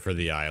 this'll do for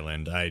the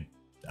island. I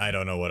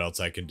don't know what else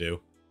I could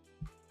do.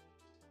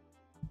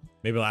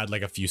 Maybe I'll add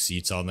like a few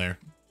seats on there.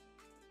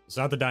 It's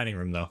not the dining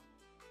room though.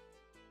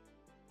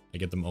 I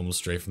get them almost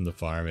straight from the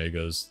farm. It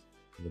goes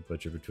to the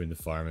butcher between the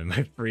farm and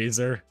my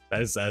freezer.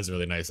 That's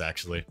really nice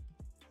actually.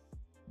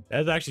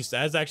 That's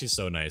actually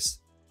so nice.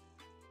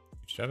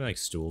 Should have like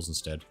stools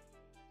instead.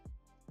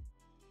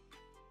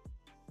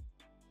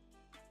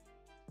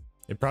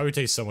 It probably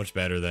tastes so much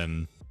better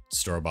than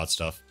store-bought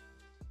stuff.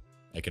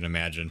 I can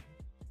imagine.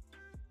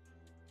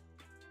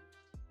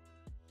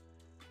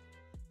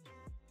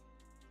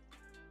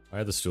 Why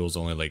are the stools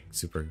only like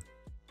super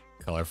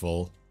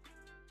colorful?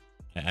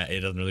 It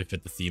doesn't really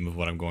fit the theme of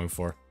what I'm going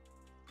for.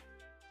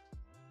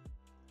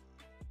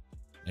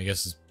 I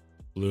guess it's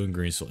blue and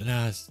green. So,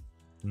 nah, it's,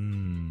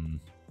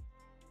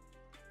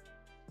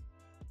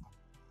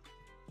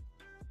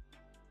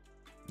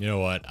 You know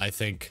what? I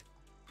think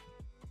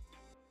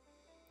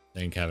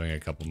having a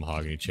couple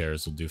mahogany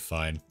chairs will do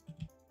fine.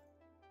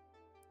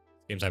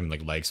 Game's having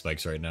like lag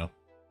spikes right now.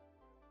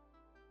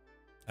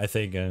 I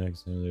think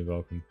next time they're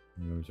welcome.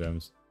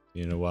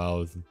 In a while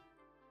with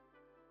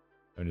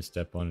having to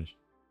step on it.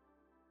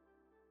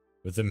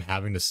 With them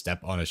having to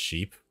step on a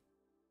sheep?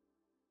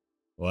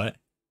 What?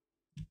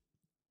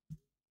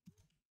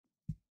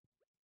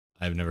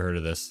 I've never heard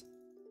of this.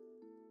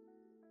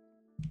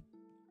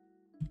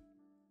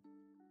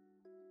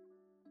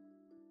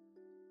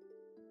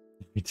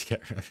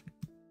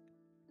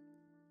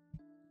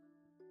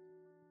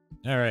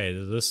 Alright,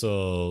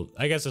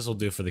 I guess this will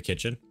do for the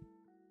kitchen.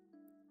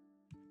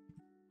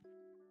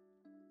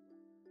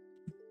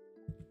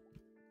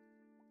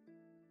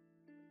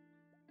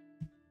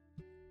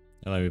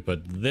 And let me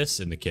put this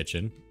in the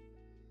kitchen.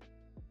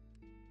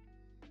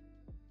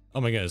 Oh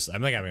my goodness,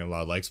 I'm like having a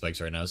lot of lag spikes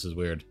right now. This is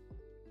weird.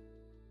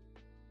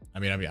 I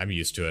mean, I'm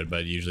used to it,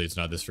 but usually it's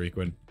not this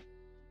frequent.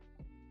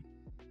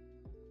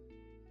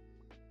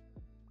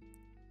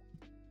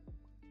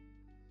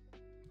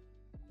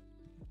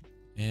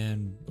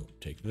 And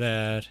take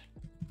that.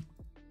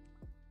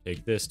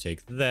 Take this,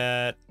 take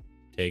that.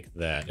 Take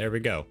that. There we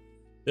go.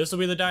 This will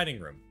be the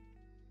dining room.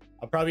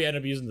 I'll probably end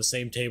up using the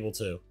same table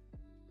too.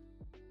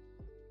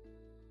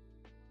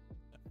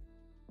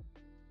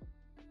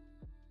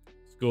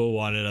 School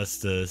wanted us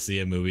to see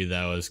a movie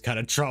that was kind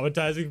of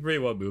traumatizing for me.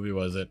 What movie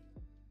was it?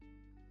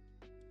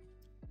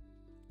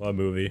 What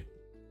movie?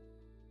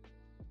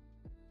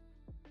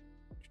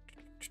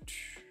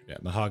 Yeah,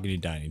 mahogany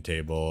dining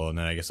table, and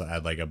then I guess I'll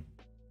add like a...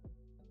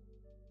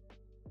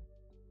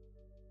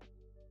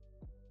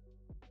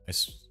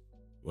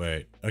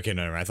 Wait, okay,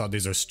 no, I thought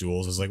these are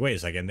stools. I was like, wait a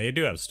second, they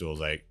do have stools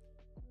like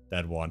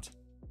that want.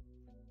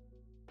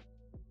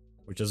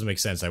 Which doesn't make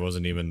sense, I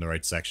wasn't even in the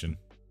right section.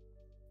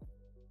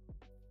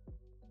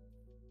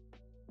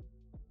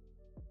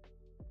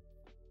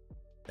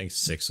 I think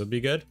 6 would be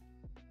good.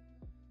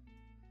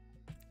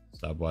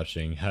 Stop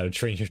watching How to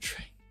Train Your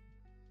Dragon.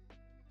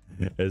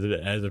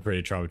 It's a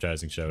pretty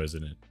traumatizing show,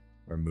 isn't it?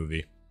 Or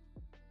movie.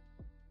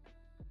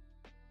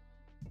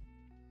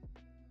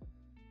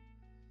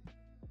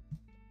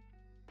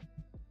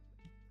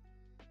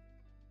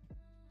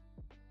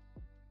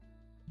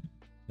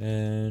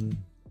 And...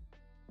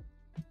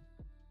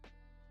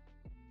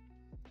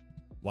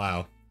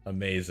 wow,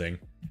 amazing.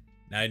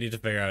 Now I need to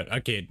figure out...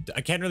 okay, I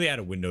can't really add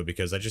a window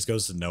because that just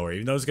goes to nowhere,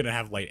 even though it's gonna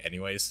have light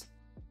anyways.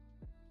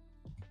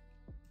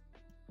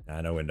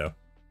 No window.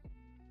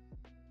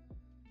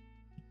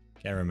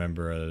 Can't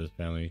remember his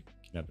family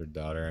kidnapped their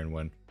daughter and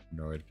went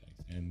Norway to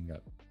Pakistan,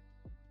 got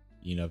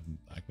eaten up and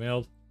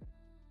blackmailed.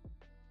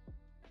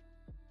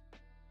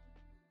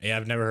 Yeah,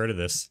 I've never heard of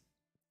this.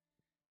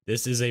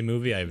 This is a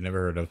movie I've never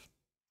heard of.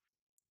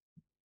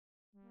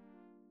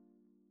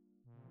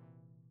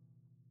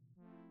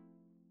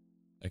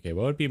 Okay,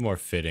 what would be more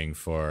fitting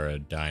for a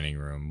dining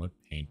room? What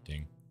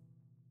painting?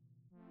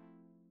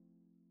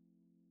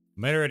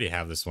 Might already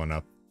have this one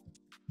up.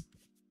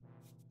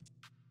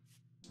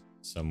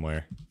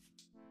 Somewhere.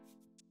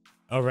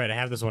 Oh, right, I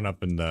have this one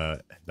up in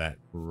that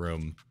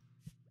room.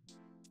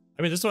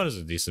 I mean, this one is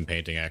a decent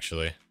painting,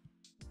 actually.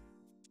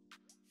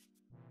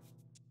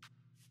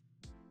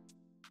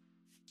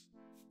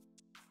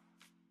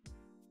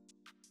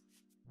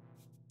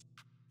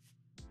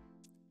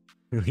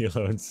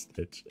 Lilo and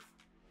Stitch.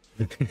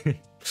 I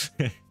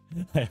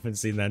haven't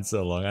seen that in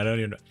so long. I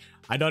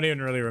don't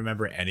even really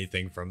remember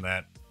anything from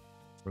that,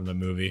 from the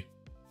movie.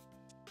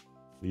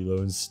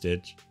 Lilo and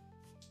Stitch.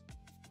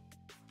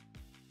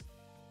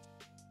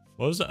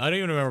 What was I don't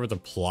even remember what the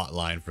plot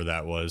line for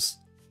that was.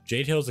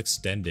 Jade Hills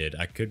Extended.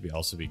 I could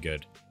also be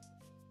good.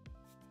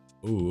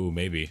 Ooh,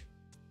 maybe.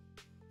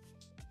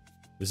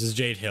 This is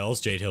Jade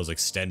Hills. Jade Hills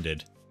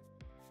Extended.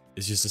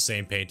 It's just the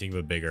same painting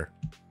but bigger.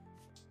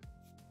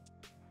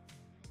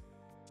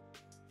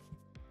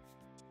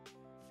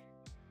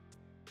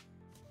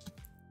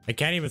 I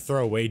can't even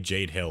throw away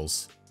Jade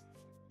Hills.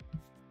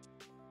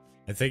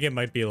 I think it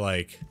might be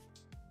like...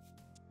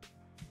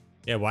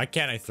 Yeah, why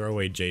can't I throw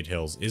away Jade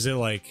Hills? Is it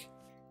like...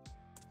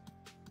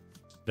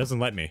 It doesn't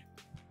let me.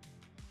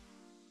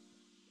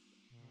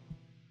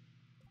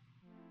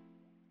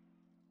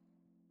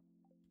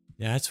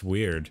 Yeah, that's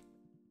weird.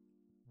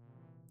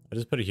 I'll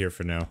just put it here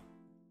for now.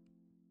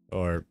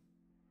 Or...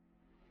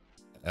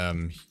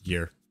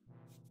 here.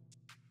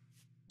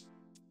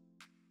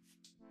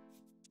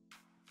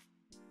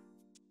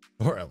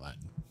 Or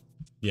Aladdin.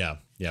 Yeah,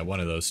 one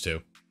of those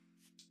two.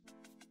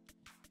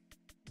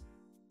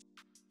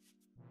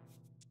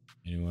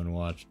 Anyone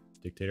watch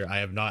Dictator? I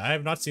have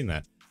not seen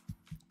that.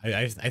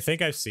 I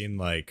think I've seen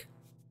like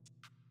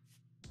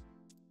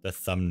the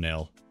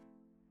thumbnail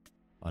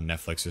on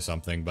Netflix or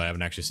something, but I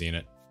haven't actually seen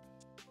it.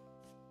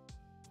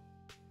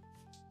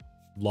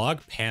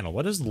 Log panel.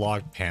 What does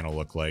log panel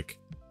look like?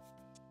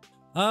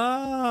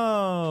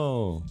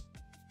 Oh.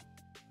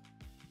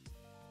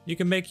 You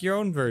can make your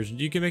own version.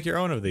 You can make your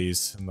own of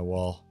these in the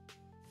wall.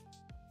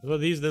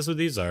 That's what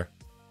these are.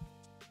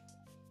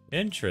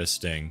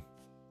 Interesting.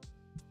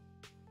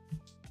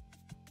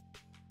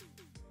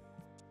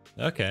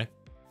 Okay.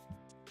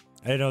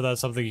 I didn't know that's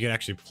something you can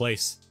actually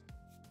place.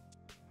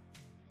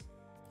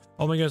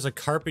 Oh my gosh, a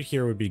carpet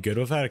here would be good.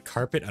 What if I had a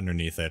carpet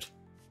underneath it?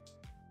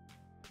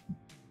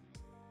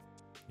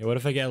 Yeah, what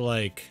if I get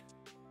like...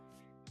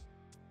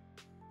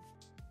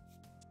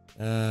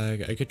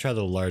 I could try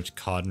the large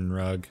cotton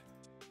rug.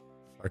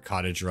 Or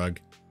cottage rug.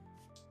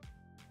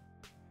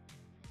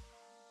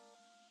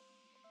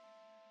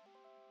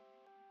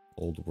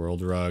 Old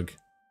world rug.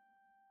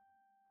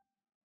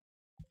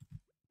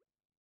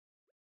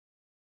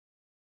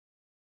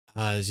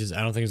 It's just,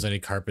 I don't think there's any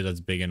carpet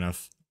that's big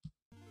enough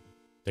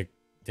to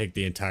take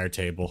the entire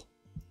table.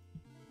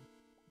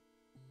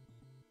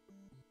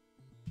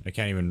 I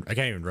can't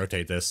even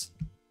rotate this.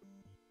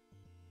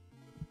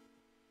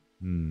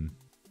 You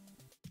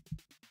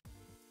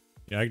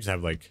know, I could just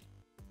have like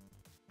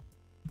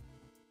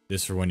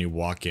this for when you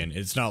walk in.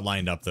 It's not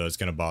lined up though, it's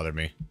gonna bother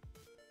me.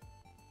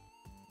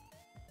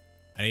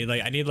 I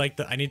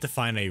need to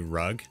find a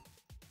rug.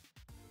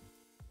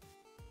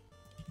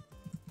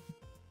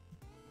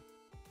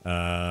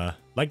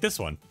 Like this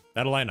one.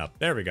 That'll line up.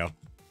 There we go.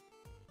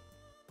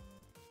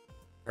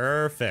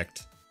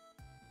 Perfect.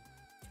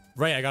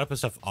 Right, I gotta put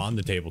stuff on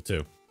the table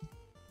too.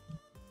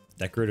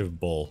 Decorative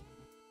bowl.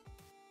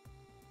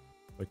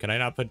 Wait, can I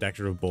not put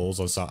decorative bowls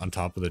on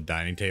top of the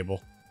dining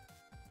table?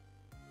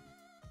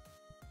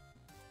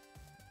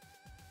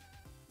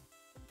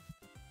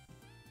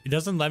 It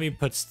doesn't let me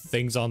put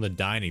things on the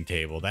dining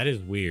table. That is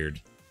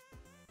weird.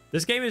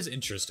 This game is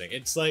interesting.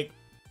 It's like...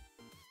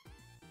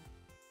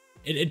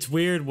 It's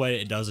weird what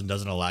it does and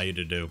doesn't allow you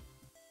to do.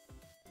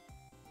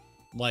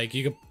 Like,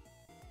 you could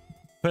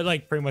put,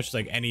 like, pretty much,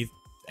 like,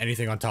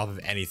 anything on top of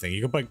anything. You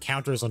can put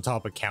counters on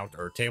top of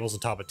or tables on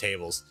top of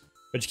tables.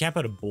 But you can't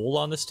put a bowl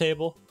on this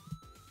table?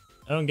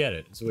 I don't get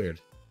it. It's weird.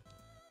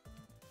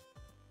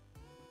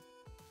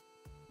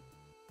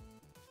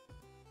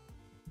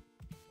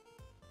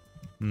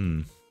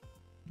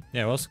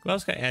 Yeah, what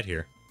else can I add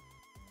here?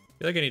 I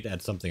feel like I need to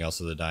add something else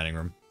to the dining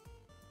room.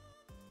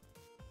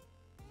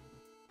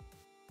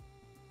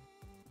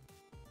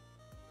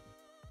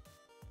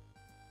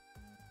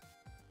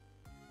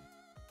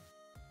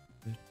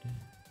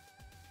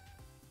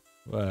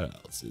 What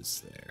else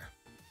is there?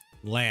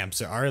 Lamps.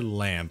 There are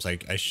lamps. I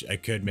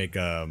could make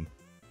I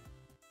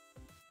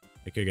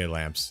could get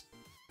lamps.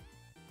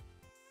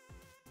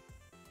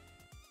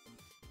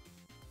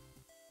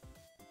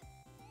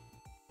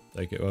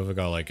 Like, what if I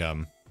got like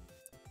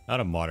not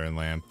a modern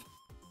lamp?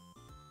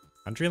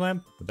 Country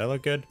lamp? Would that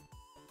look good?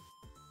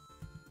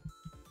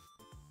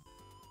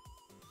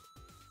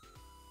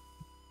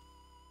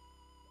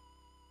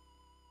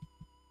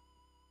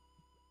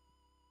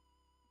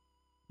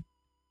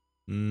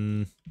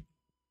 Maybe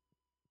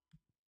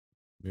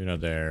not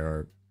there,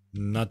 or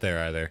not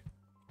there either.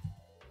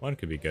 One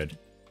could be good.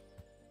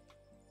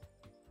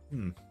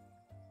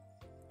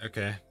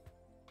 Okay.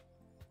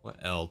 What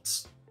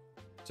else?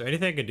 Is there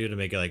anything I could do to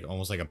make it like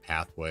almost like a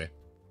pathway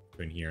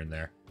between here and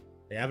there?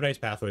 The Avenite's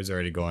pathway is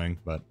already going,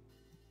 but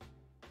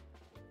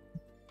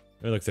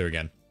let me look through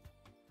again.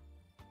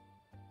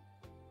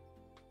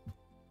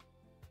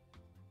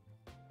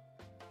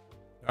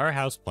 There are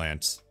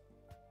houseplants.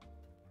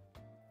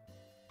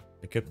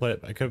 I could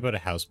put a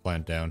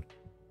houseplant down.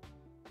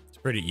 It's a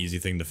pretty easy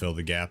thing to fill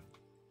the gap.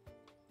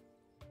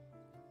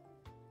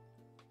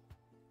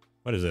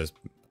 What is this?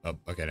 Oh,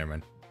 okay, never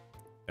mind.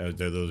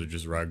 Those are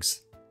just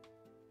rugs.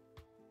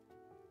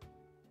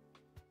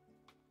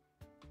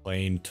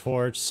 Plain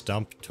torch,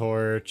 stump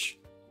torch.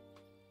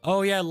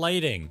 Oh yeah,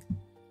 lighting.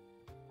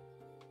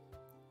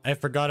 I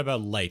forgot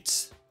about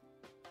lights.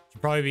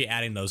 Should probably be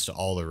adding those to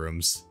all the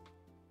rooms.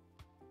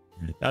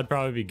 That'd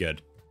probably be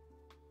good.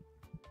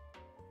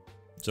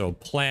 So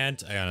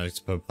plant, I gotta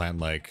put a plant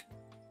like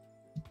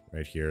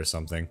right here or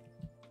something.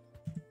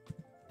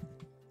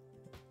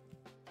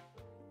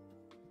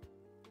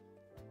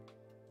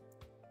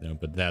 Then I'll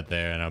put that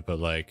there, and I'll put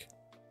like,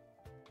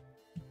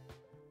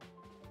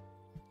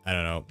 I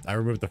don't know. I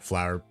removed the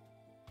flower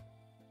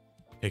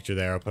picture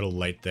there. I'll put a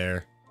light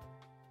there.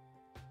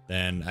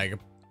 Then I could,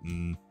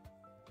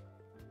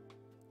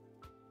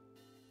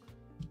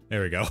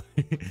 there we go.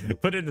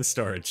 Put it in the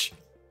storage.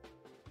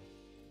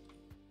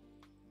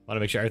 Want to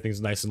make sure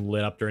everything's nice and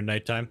lit up during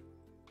nighttime.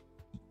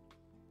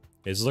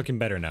 It's looking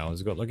better now.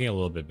 It's looking a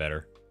little bit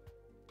better.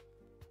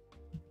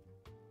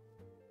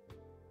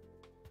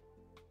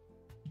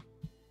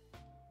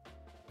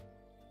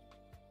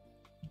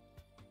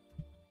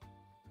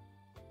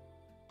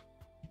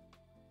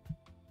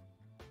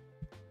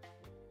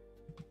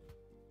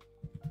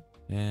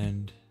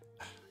 And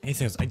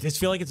anything else? I just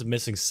feel like it's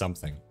missing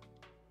something.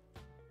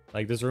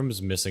 Like this room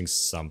is missing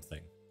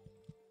something.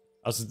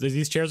 Also,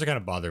 these chairs are kind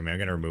of bothering me. I'm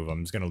gonna remove them.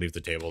 I'm just gonna leave the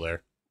table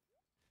there.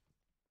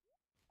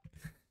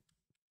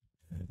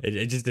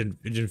 It just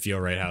didn't feel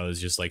right how it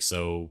was just like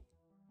so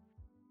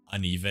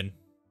uneven.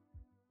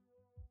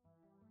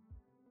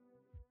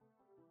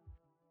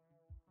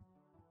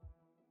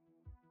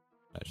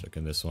 Let's look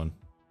in this one.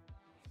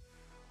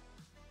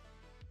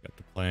 Got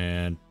the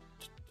plant.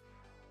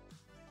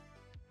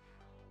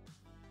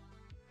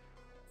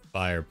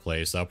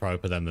 Fireplace. I'll probably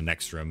put that in the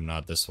next room,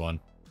 not this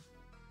one.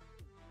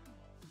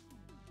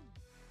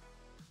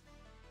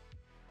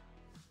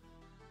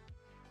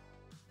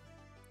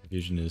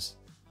 Vision is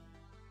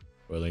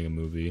spoiling a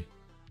movie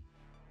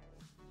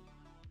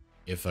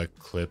if a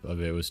clip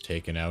of it was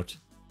taken out.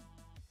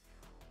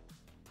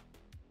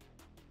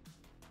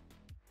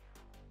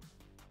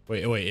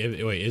 Wait,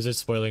 is it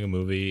spoiling a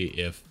movie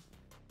if...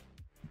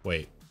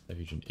 Wait,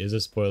 is it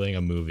spoiling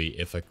a movie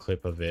if a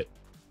clip of it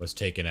was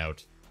taken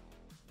out?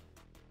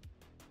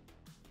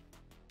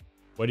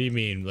 What do you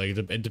mean? Like,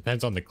 it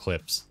depends on the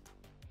clips.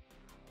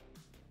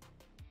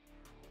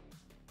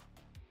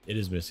 It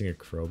is missing a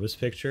Krobus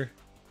picture?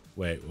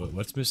 Wait,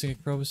 what's missing a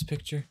Krobus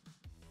picture?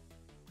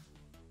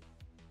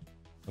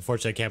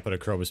 Unfortunately, I can't put a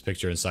Krobus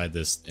picture inside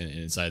this,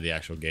 inside the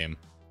actual game.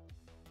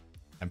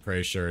 I'm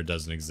pretty sure it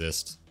doesn't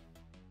exist.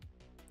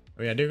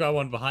 Oh yeah, I do got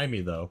one behind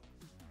me, though.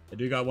 I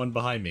do got one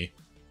behind me.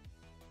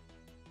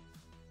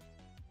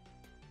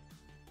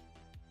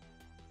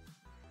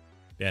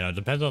 Yeah, no, it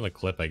depends on the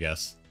clip, I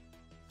guess.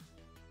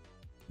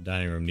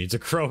 Dining room needs a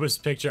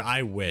Krobus picture.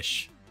 I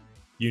wish.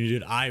 You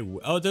dude,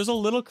 oh, there's a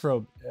little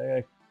Krobus.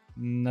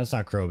 That's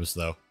not Krobus,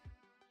 though.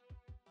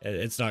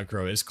 It's not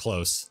Krobus. It's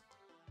close.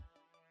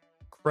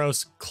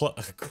 Gross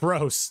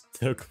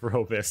to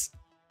Krobus.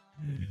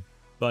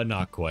 But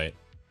not quite.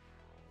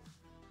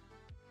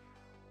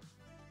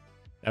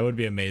 That would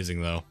be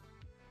amazing, though.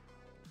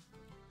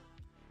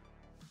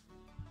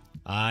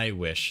 I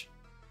wish.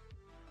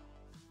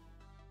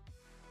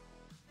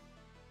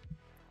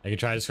 I could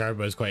try to describe it,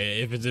 but it's quite...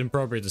 If it's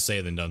inappropriate to say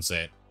it, then don't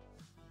say it.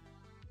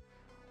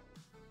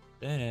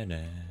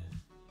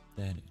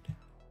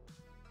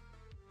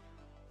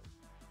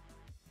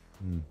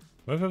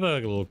 What if I put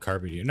like a little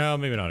carpet here? No,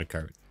 maybe not a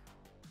carpet.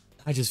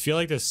 I just feel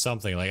like there's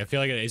something. Like, I feel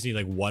like I just need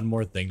like one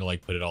more thing to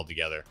like put it all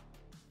together.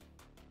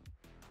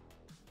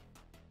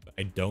 But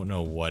I don't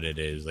know what it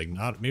is. Like,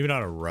 maybe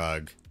not a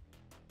rug.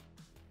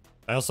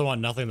 I also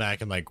want nothing that I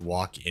can like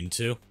walk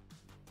into.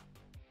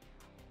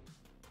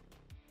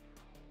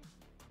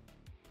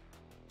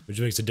 Which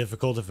makes it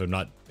difficult if I'm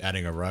not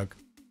adding a rug.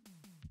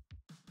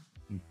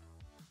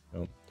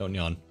 No, don't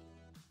yawn.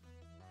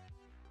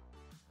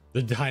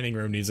 The dining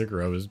room needs a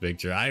Krobus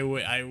picture. I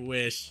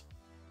wish.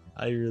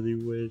 I really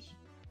wish.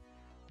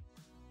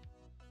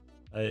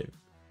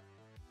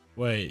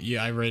 Wait,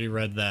 yeah, I already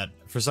read that.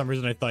 For some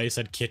reason, I thought you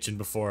said kitchen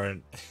before,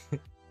 and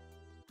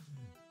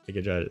I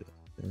could try to...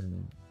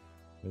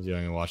 I was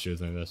young and watched it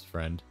with my best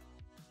friend.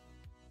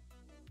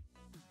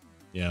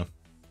 Yeah.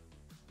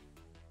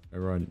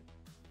 Everyone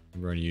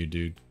you,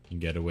 dude, can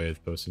get away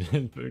with posting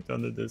it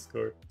on the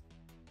Discord.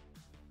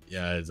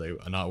 Yeah, it's like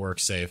not work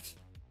safe.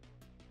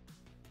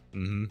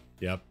 Mm-hmm.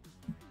 Yep.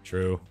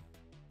 True.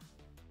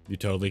 You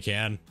totally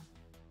can.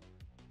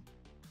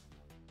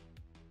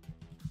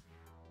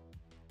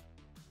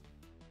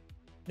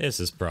 This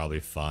is probably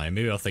fine.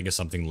 Maybe I'll think of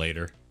something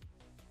later.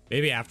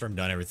 Maybe after I'm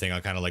done everything,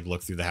 I'll kind of like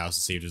look through the house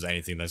and see if there's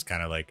anything that's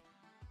kind of like...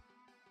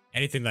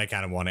 anything that I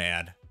kind of want to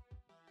add.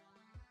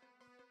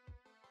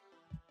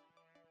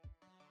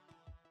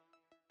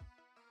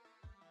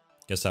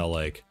 Guess I'll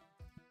like...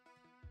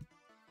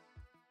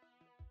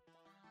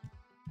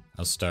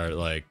 I'll start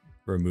like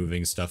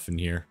removing stuff in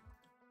here.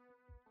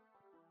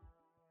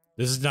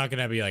 This is not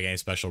gonna be like any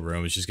special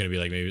room. It's just gonna be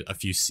like maybe a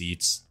few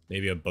seats,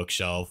 maybe a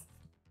bookshelf.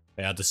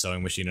 I got the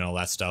sewing machine and all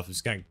that stuff.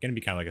 It's gonna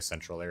be kind of like a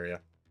central area.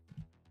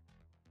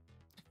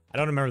 I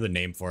don't remember the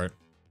name for it.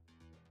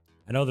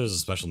 I know there's a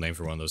special name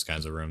for one of those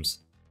kinds of rooms.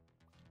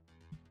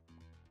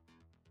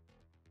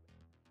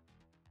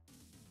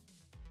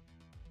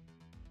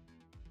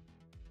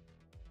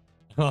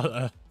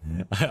 I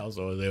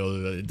also was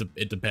able to,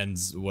 it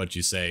depends what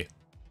you say.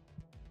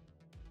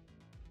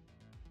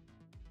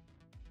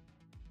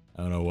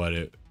 I don't know what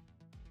it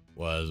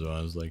was when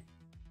I was like,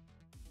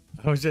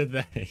 I was at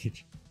that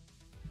age.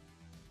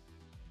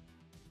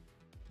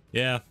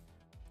 Yeah.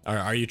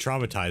 Are you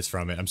traumatized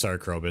from it? I'm sorry,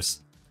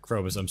 Krobus.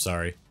 Krobus, I'm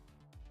sorry.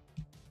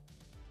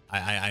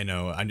 I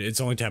know. It's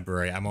only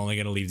temporary. I'm only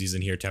going to leave these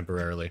in here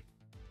temporarily.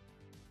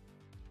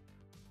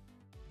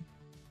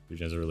 Which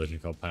has a religion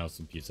called Pineapples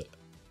and Pizza.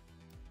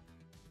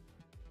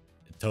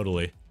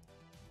 Totally.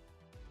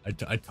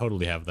 I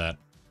totally have that.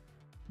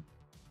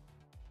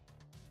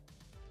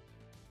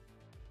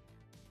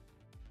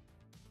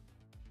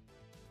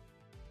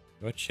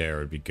 What chair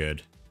would be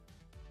good?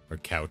 Or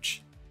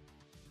couch?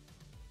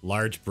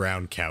 Large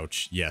brown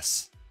couch.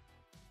 Yes.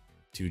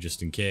 2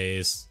 just in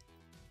case.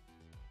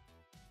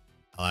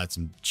 I'll add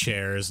some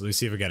chairs. Let me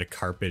see if I got a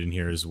carpet in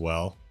here as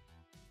well.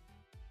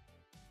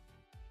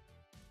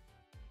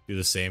 Do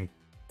the same.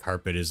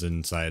 Carpet is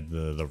inside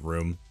the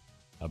room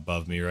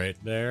above me right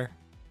there.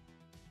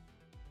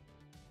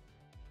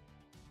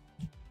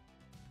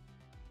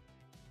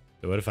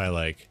 So what if I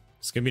like...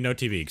 It's gonna be no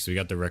TV because we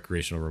got the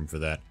recreational room for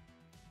that.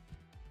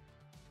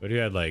 What do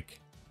you add like...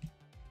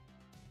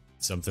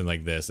 something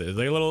like this? It's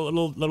like a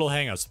little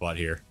hangout spot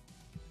here.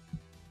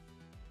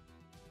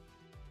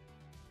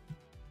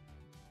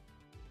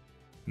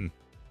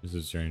 This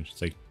is strange.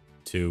 It's like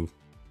 2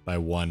 by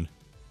 1.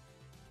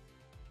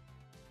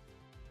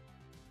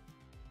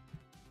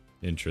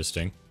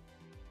 Interesting.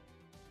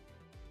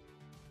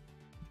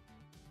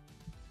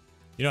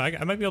 You know,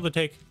 I might be able to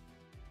take...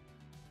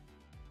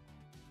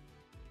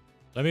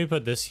 Let me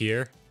put this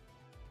here.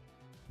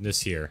 This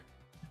here.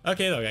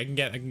 Okay, look, I can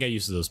get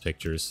used to those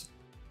pictures.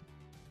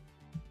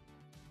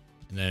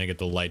 And then I get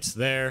the lights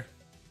there.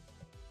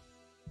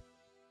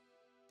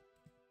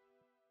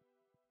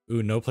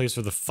 Ooh, no place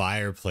for the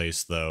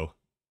fireplace though.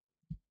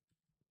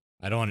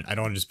 I don't want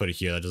to just put it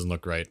here. That doesn't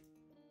look right.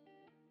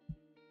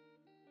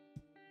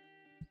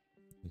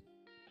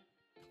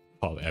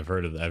 Oh, I've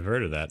heard of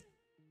that.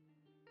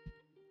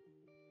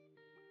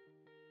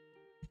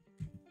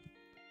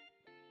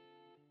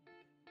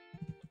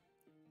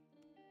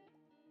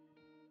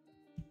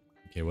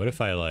 Okay, what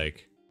if I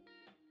like...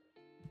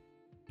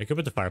 I could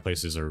put the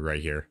fireplaces are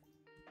right here.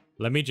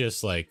 Let me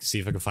just like see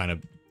if I can find a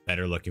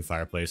better looking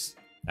fireplace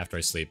after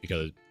I sleep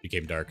because it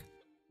became dark.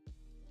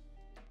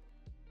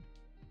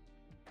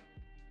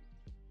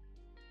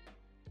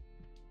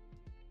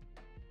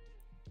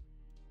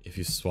 If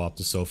you swap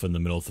the sofa in the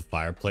middle of the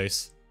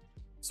fireplace.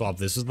 Swap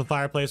this as the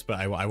fireplace, but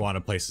I want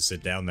a place to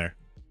sit down there.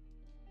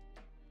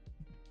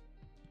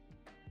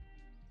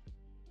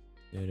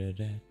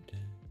 And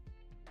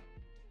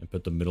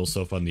put the middle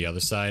sofa on the other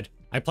side.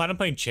 I plan on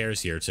putting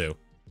chairs here too.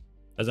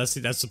 That's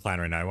the plan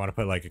right now. I want to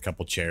put like a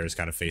couple chairs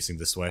kind of facing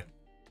this way.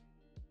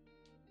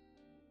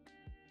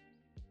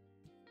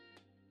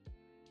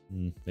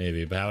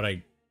 Maybe, but how would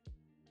I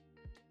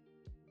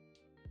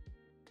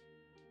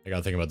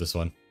gotta think about this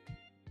one.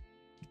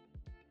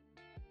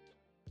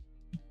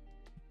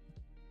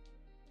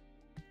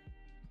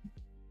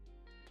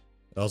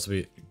 It'd also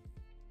be...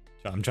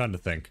 I'm trying to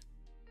think.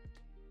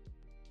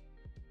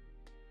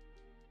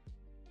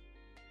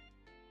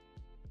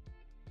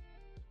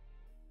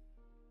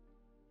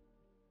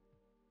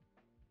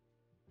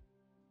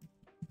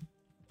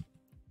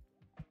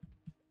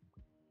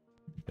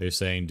 They're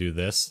saying do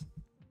this.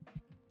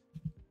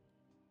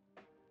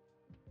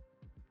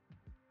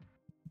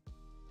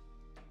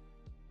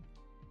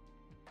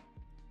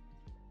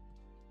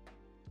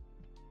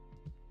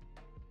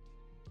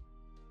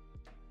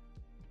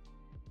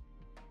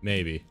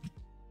 Maybe.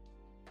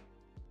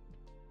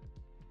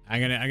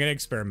 I'm gonna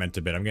experiment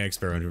a bit.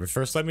 But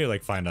first let me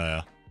like find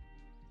a...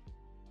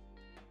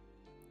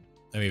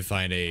 Let me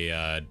find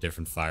a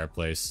different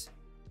fireplace.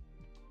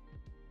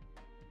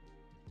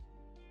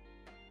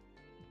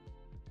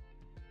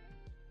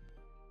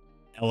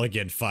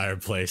 Elegant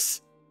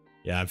fireplace.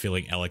 Yeah, I'm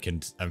feeling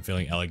elegant. I'm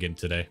feeling elegant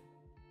today.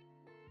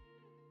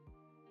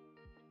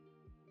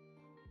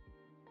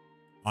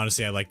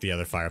 Honestly, I like the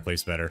other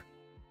fireplace better.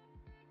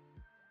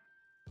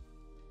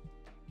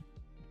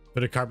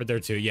 Put a carpet there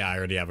too. Yeah, I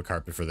already have a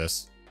carpet for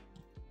this.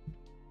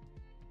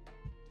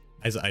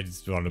 I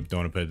just don't want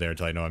to put it there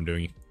until I know I'm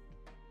doing.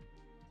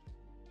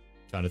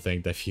 Trying to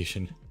think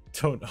diffusion.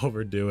 Don't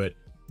overdo it.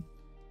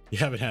 You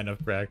haven't had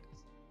enough practice.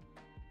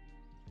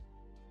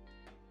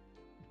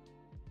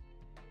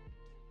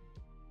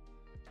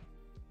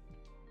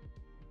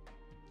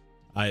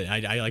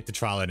 I like the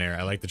trial and error.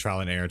 I like the trial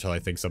and error until I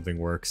think something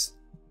works.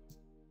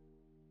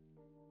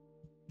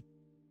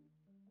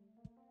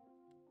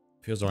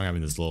 Feels wrong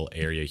having this little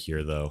area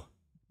here though.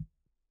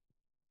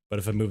 But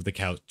if I move the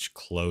couch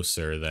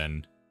closer,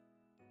 then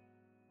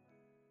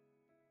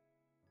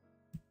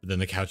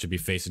the couch should be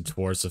facing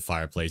towards the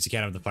fireplace. You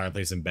can't have the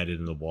fireplace embedded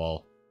in the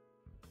wall.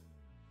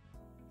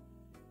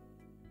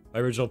 My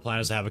original plan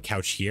is to have a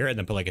couch here and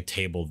then put like a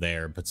table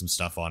there and put some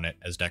stuff on it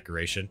as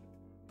decoration.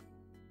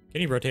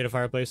 Can you rotate a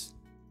fireplace?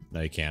 No,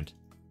 you can't.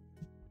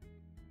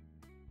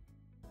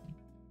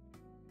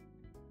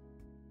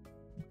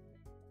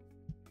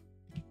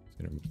 Just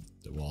gonna remove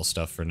the wall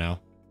stuff for now.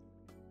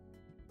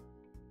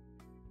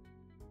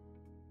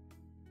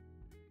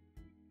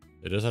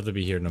 It does have to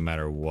be here no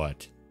matter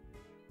what.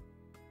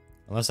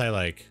 Unless I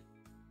like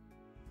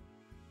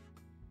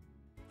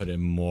put it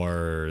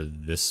more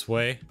this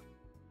way.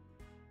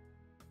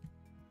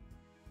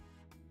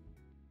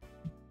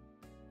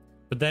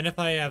 But then if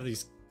I have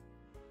these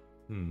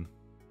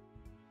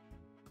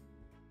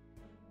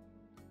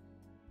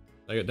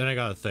then I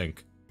gotta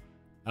think.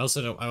 I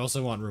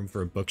also want room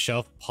for a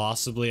bookshelf,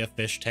 possibly a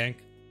fish tank.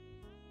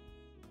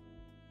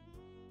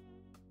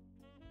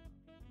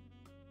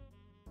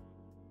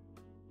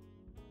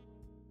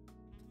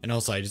 And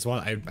also I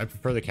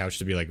prefer the couch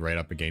to be like right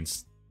up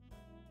against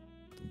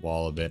the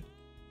wall a bit.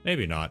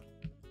 Maybe not.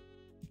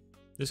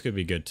 This could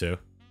be good too.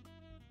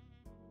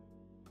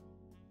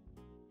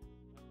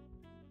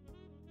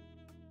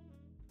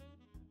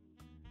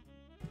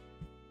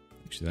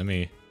 Actually, let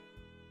me...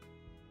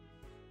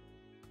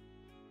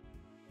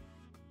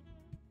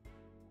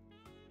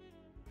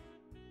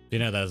 You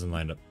know, that doesn't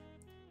line up.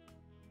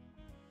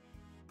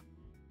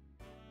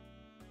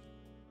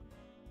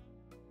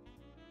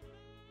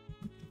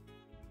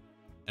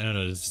 I don't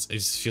know, it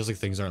just feels like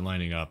things aren't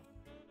lining up.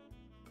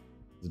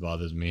 It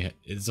bothers me.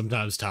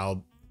 Sometimes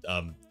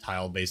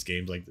tile-based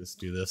games like this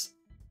do this.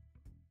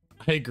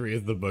 I agree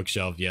with the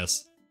bookshelf,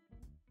 yes.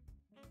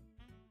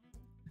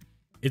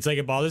 It's like,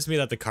 it bothers me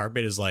that the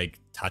carpet is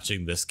like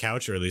touching this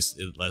couch, or at least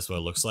that's what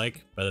it looks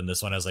like. But then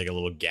this one has like a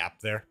little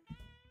gap there.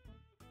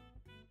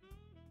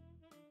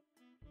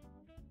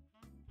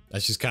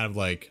 That's just kind of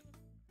like...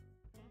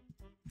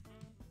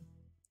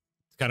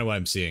 It's kind of what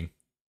I'm seeing.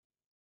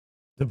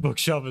 The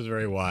bookshelf is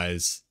very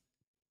wise.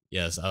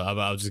 Yes,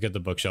 I'll just get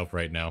the bookshelf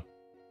right now.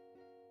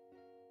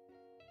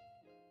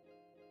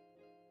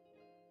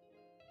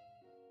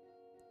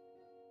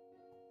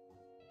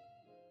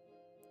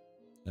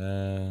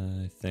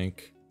 I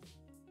think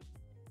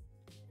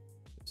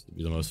this would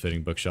be the most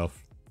fitting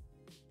bookshelf.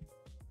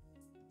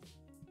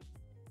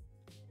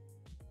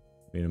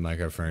 I mean, a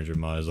Minecraft furniture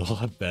mod is a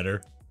lot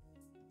better.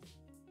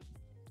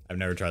 I've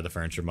never tried the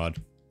furniture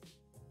mod.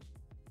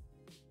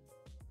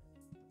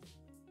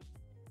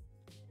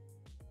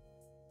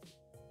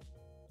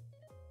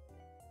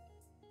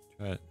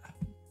 Try it.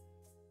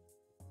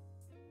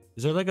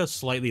 Is there like a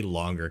slightly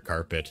longer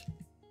carpet?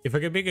 If I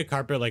could make a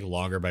carpet like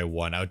longer by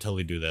 1, I would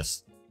totally do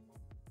this.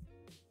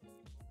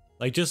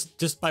 Like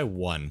just by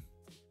 1.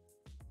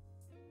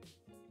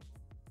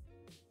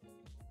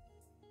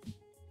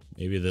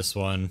 Maybe this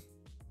one.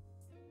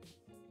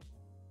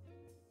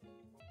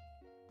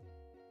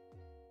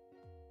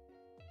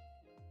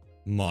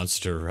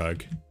 Monster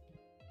rug.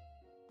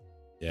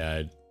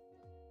 Yeah.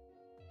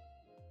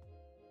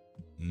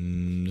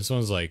 This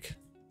one's like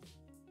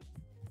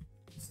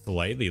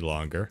slightly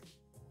longer.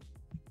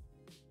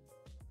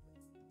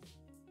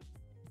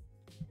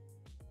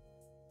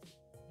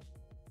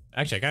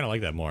 Actually, I kind of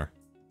like that more.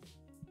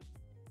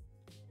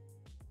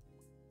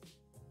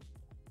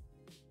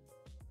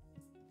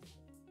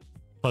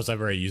 Plus,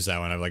 I've already used that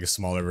one. I have like a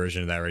smaller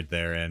version of that right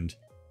there, and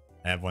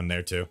I have one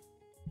there too.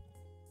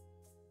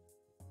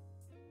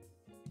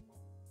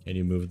 Can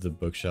you move the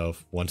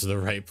bookshelf one to the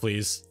right,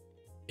 please?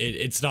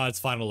 It's not its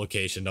final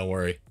location. Don't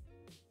worry.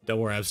 Don't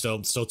worry. I'm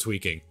still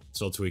tweaking.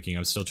 Still tweaking.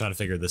 I'm still trying to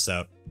figure this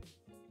out.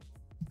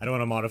 I don't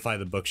want to modify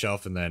the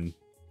bookshelf and then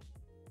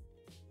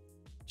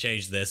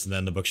change this, and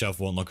then the bookshelf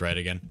won't look right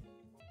again.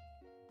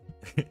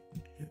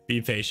 Be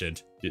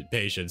patient.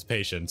 Patience.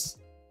 Patience.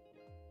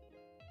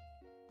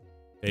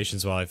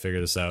 Patience while I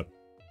figure this out.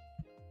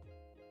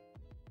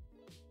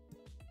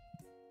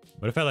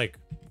 What if I like...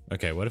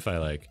 Okay, what if I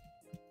like...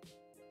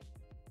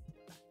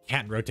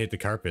 Can't rotate the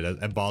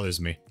carpet? That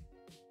bothers me.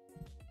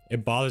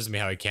 It bothers me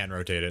how I can't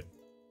rotate it.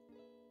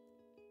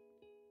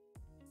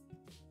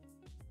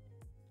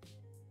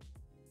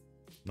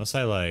 Unless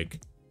I like...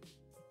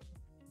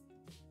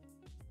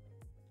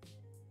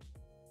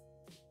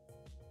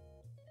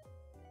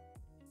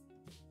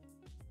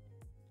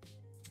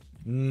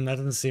 that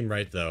doesn't seem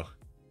right though.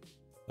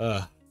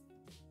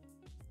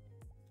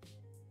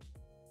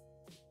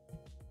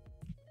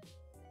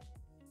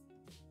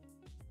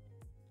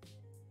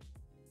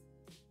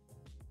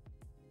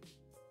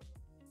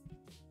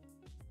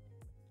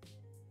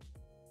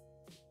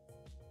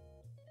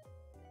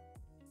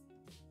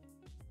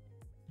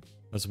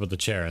 Let's put the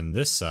chair on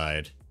this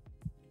side.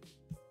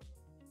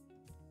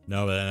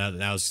 No, but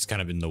now it's just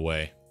kind of in the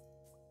way.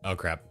 Oh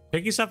crap.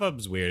 Picking stuff up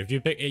is weird. If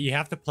you pick, you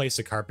have to place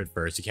the carpet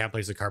first. You can't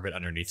place the carpet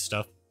underneath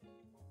stuff.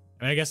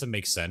 I mean, I guess it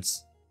makes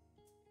sense.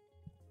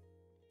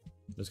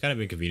 It's kind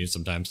of inconvenient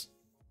sometimes.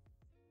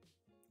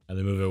 And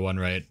then move it one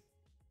right.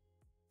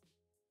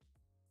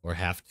 Or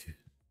have to.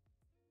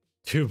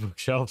 Two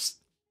bookshelves.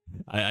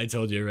 I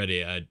told you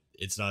already,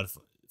 it's not a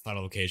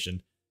final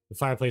location. The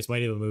fireplace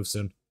might even move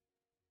soon.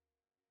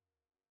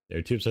 There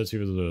are two types of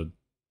people,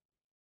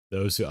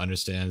 those who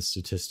understand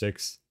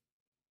statistics.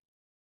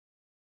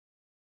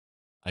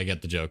 I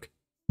get the joke.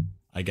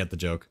 I get the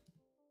joke.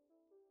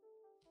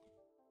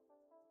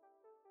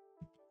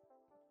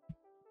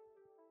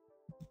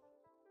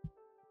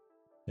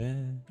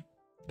 Okay,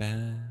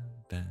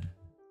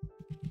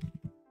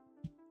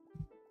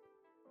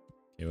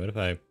 what if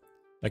I...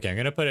 Okay, I'm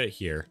gonna put it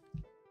here.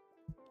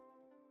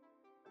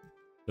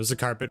 Does the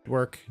carpet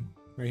work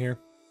right here?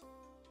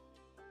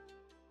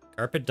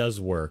 Carpet does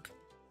work.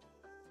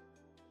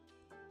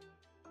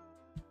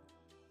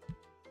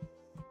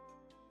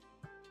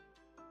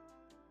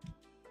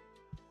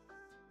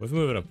 Let's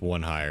move it up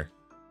one higher.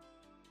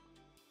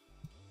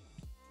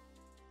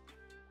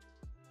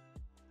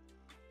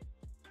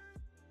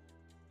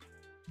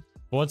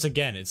 Once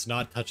again, it's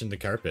not touching the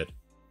carpet.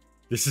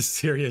 This is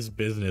serious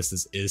business.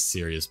 This is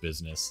serious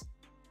business.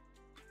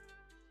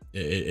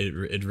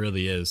 It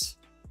really is.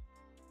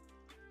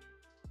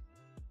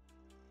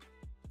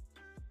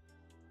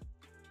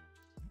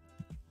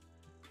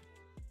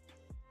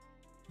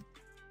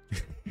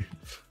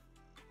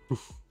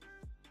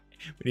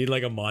 We need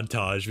like a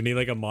montage. We need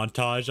like a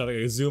montage. I'm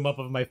like zoom up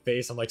of my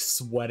face. I'm like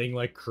sweating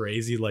like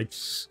crazy, like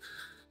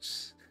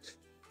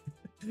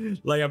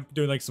like I'm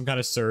doing like some kind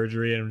of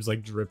surgery and I'm just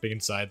like dripping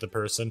inside the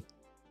person.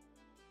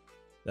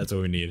 That's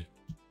what we need.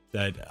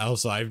 That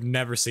also, I've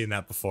never seen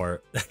that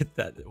before.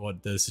 That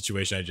what the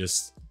situation I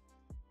just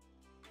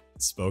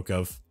spoke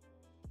of.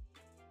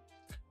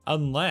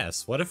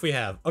 Unless, what if we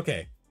have,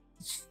 okay,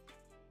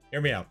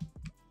 hear me out.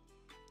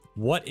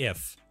 What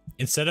if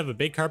instead of a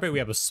big carpet, we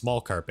have a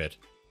small carpet?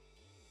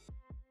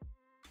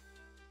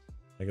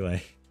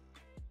 Like,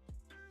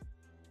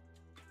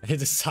 I hit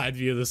the side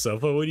view of the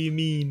sofa. What do you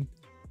mean?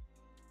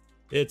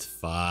 It's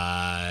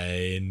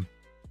fine.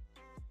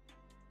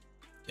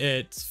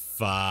 It's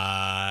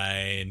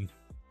fine.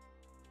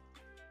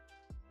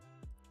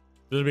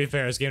 To be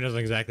fair, this game doesn't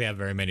exactly have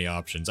very many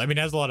options. I mean,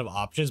 it has a lot of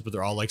options, but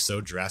they're all like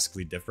so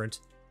drastically different.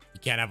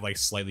 You can't have like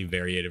slightly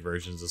variated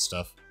versions of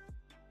stuff.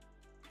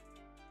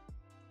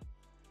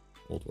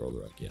 Old world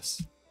rug,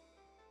 yes.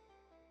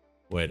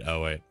 Wait,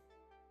 oh wait.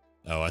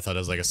 Oh, I thought it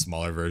was like a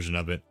smaller version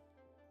of it.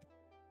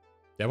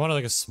 Yeah, I wanted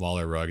like a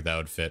smaller rug that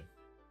would fit.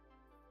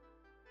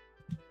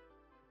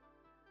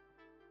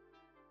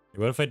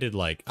 What if I did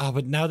like... Oh,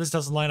 but now this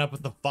doesn't line up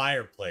with the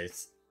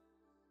fireplace.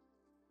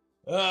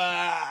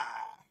 Ah!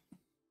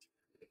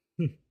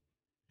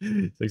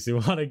 It's like, so you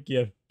want to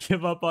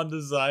give up on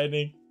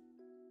designing?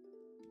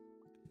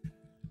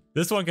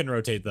 This one can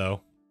rotate,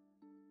 though.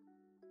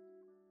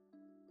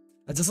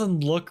 That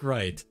doesn't look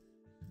right.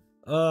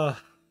 What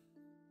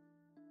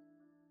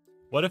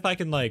if I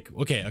can, like...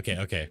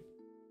 Okay.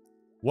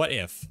 What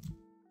if...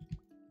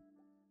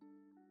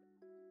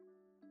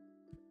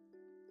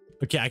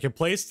 Okay, I can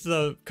place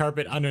the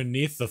carpet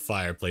underneath the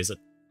fireplace. It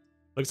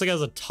looks like it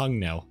has a tongue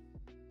now.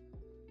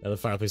 The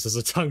fireplace has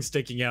a tongue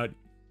sticking out.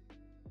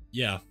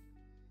 Yeah.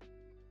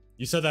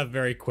 You said that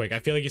very quick. I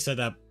feel like you said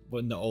that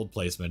in the old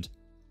placement.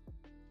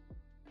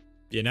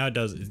 Yeah, now it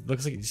does. It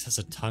looks like it just has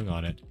a tongue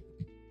on it.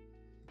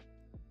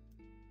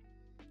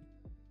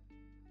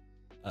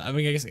 I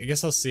mean, I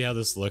guess I'll see how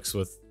this looks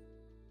with...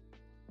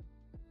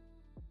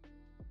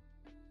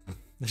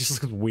 That just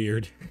looks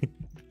weird.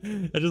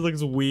 That just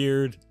looks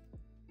weird.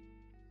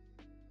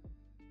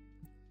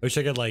 I wish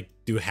I could, like,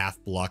 do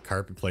half-block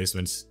carpet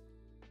placements.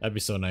 That'd be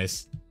so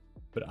nice.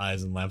 Put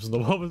eyes and lamps on the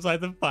wall beside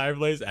the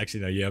fireplace.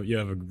 Actually, no, you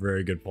have a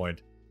very good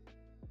point.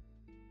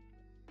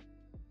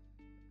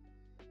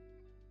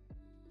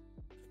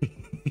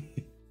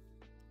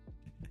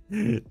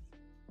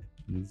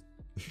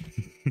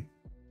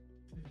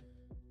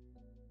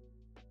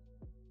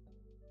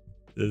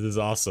 This is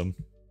awesome.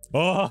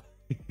 Oh!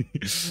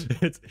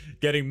 It's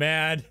getting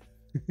mad.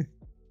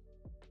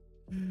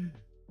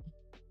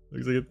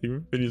 Looks like a thing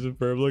for Phineas and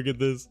Ferb. Look at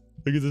this.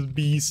 Look at this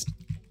beast.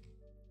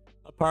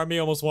 A part of me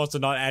almost wants to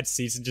not add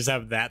seats and just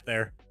have that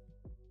there.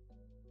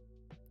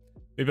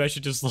 Maybe I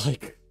should just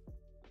like...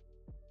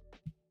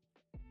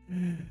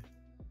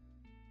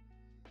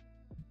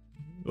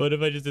 What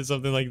if I just did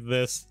something like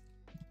this?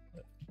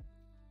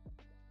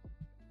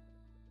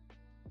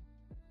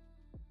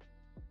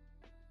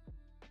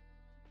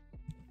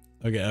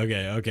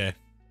 Okay.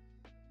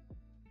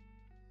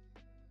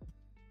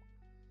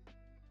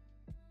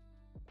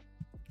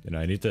 You know,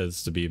 I need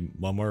this to be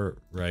one more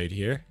right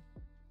here.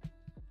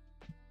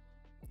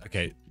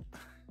 Okay.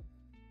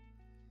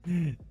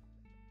 You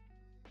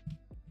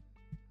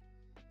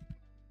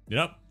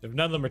know, if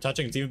none of them are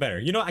touching, it's even better.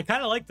 You know, I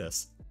kind of like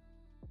this.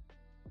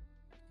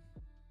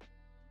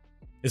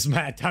 It's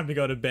mad time to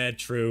go to bed,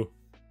 true.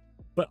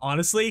 But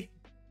honestly,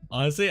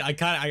 I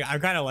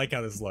kind of like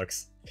how this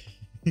looks.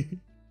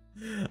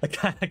 I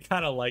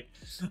kind of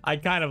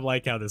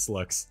like how this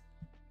looks.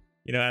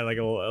 You know, I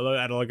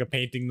like a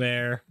painting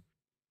there.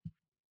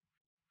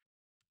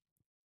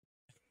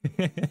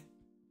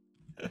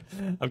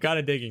 I'm kind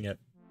of digging it.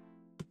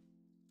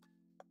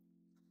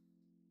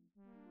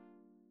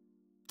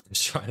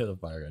 Shrine of the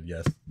Fire God,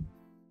 yes.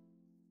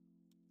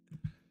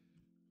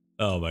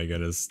 Oh my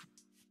goodness.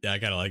 Yeah, I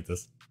kind of like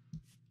this.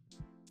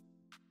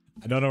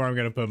 I don't know where I'm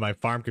going to put my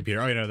farm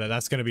computer. Oh, you know,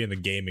 that's going to be in the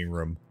gaming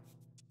room.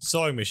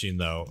 Sewing machine,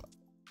 though.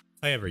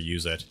 If I ever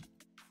use it. I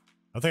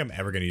don't think I'm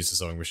ever going to use the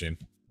sewing machine.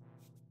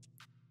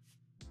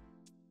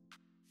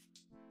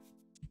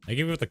 I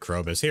give it with the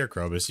Krobus. Here,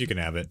 Krobus, you can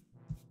have it.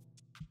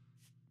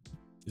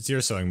 It's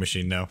your sewing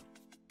machine now.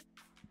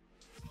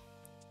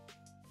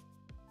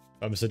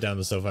 I'm gonna sit down on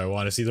the sofa. I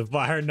want to see the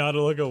fire, not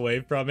to look away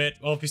from it.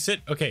 Well, if you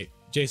sit... Okay,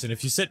 Jason,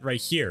 if you sit right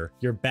here,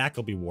 your back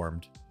will be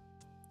warmed.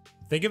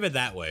 Think of it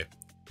that way.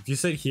 If you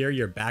sit here,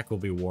 your back will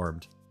be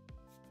warmed.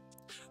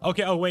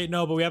 Okay, oh wait,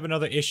 no, but we have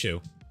another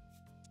issue.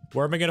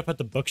 Where am I gonna put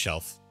the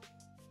bookshelf?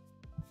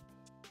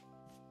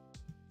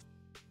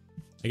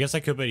 I guess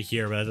I could put it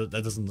here, but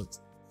that doesn't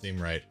seem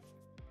right.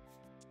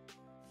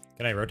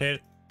 Can I rotate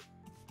it?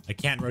 I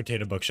can't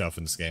rotate a bookshelf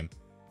in this game.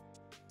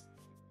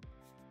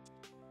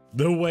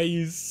 The way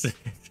you sit.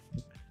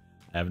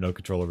 I have no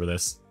control over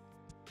this.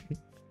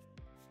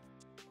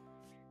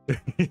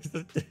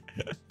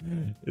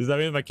 Does that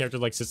mean my character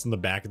like sits in the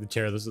back of the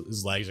chair?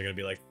 His legs are gonna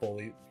be like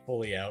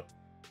fully out.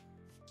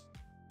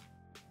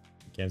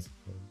 I can't.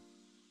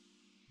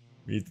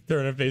 We need to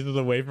turn our faces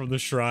away from the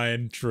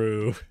shrine.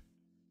 True.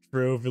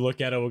 True. If we look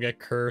at it, we'll get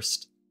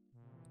cursed.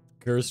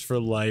 Cursed for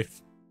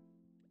life.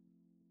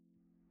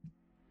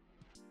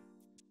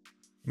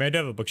 I mean, I do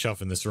have a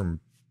bookshelf in this room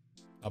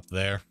up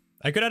there.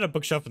 I could add a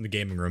bookshelf in the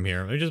gaming room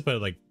here. Maybe just put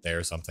it like there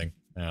or something.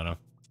 I don't know.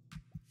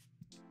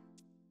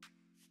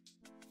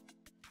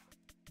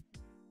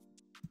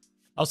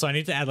 Also, I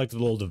need to add like the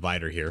little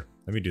divider here.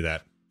 Let me do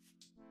that.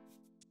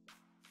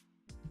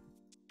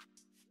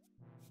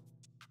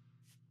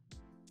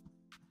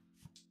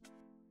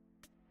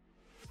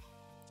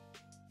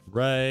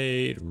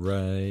 Right,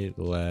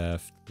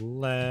 left.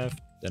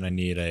 Then I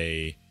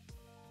need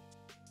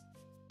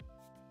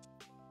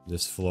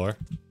this floor.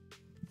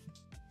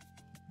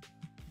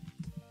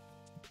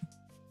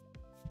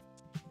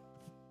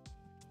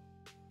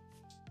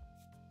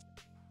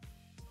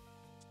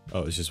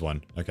 Oh, it's just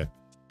one. Okay.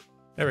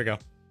 There we go.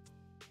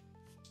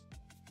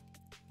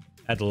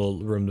 Had the little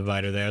room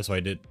divider there, so I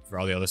did for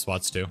all the other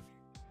spots too.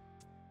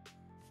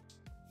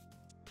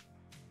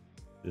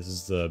 This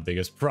is the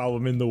biggest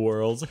problem in the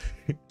world.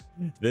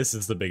 This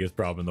is the biggest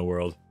problem in the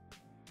world.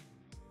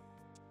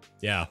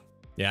 Yeah.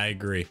 Yeah, I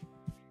agree.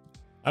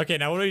 Okay,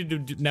 now what do we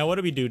do? Now what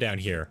do we do down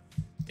here?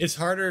 It's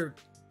hard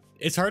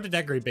to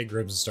decorate big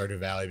rooms in Stardew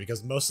Valley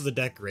because most of the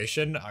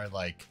decoration are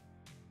like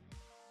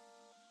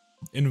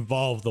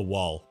involve the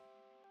wall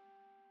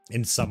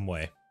in some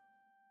way.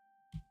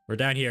 We're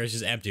down here, it's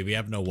just empty. We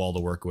have no wall to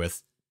work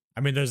with.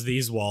 I mean, there's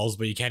these walls,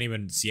 but you can't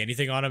even see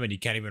anything on them, and you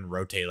can't even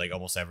rotate like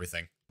almost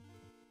everything.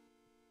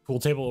 Pool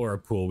table or a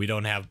pool. We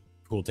don't have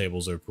pool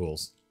tables or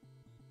pools.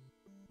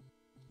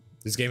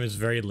 This game is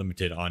very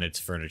limited on its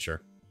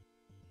furniture.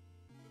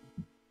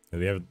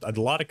 We have a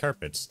lot of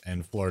carpets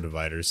and floor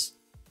dividers.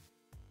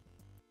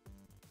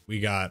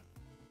 We got...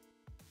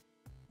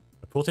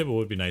 A pool table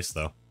would be nice,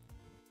 though.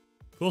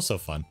 Pool's so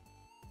fun.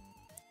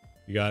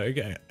 You got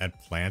to add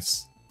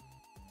plants.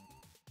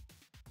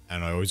 I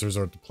don't know, I always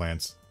resort to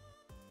plants.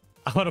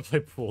 I want to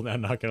play pool now,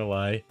 I'm not gonna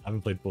lie. I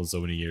haven't played pool in so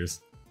many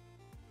years.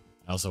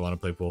 I also want to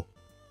play pool.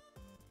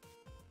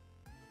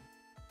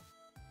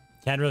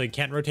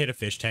 Can't rotate a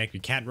fish tank. We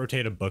can't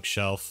rotate a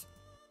bookshelf.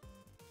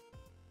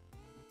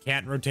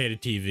 Can't rotate a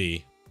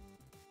TV.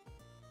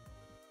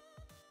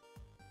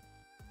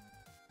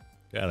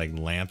 Got like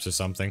lamps or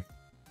something.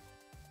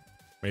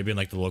 Maybe in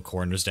like the little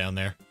corners down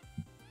there.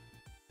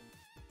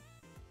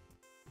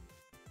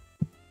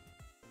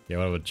 Yeah,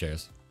 what about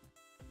chairs?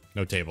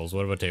 No tables.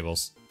 What about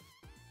tables?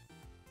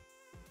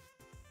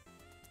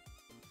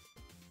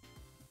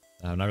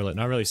 I'm not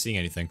really seeing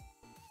anything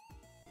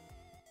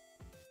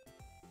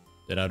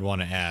that I'd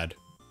want to add.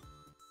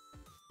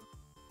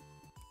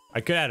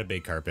 I could add a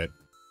big carpet.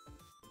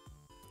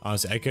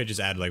 Honestly, I could just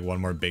add like one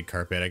more big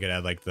carpet. I could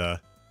add like the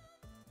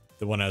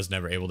one I was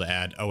never able to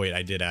add. Oh wait,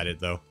 I did add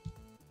it though.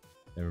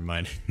 Never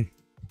mind. Get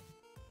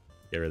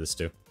rid of this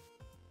too.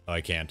 Oh,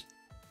 I can't.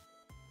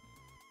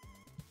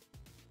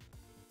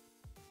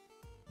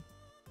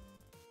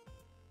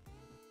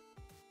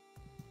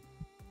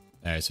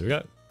 Alright, so we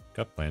got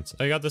plants.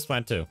 Oh, I got this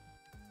plant too.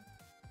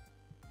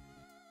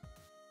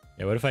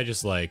 Yeah, what if I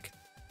just like...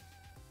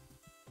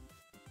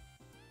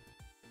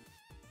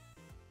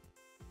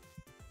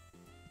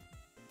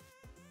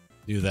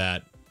 do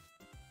that?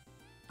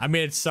 I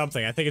mean, it's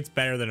something. I think it's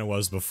better than it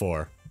was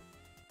before.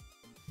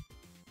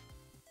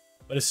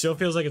 But it still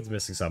feels like it's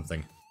missing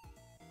something.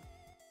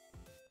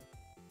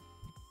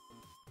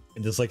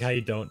 And just like how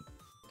you don't...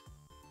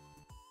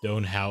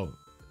 Don't have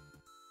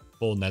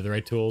full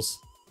netherite tools.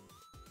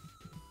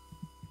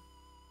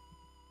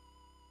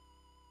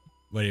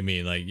 What do you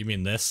mean? Like, you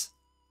mean this?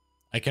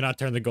 I cannot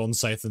turn the golden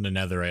scythe into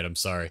netherite, I'm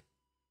sorry.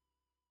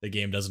 The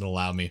game doesn't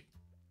allow me.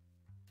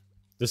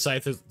 The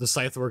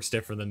scythe works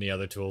different than the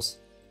other tools.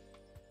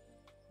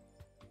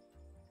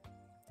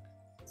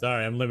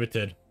 Sorry, I'm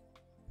limited.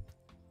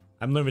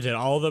 I'm limited.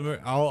 All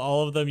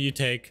of them you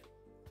take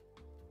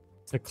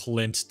to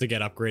Clint to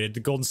get upgraded. The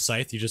golden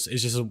scythe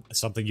it's just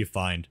something you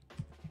find.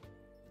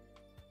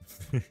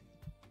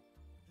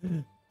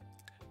 Don't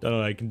know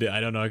what I can do. I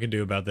don't know what I can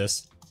do about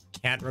this.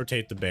 Can't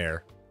rotate the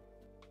bear.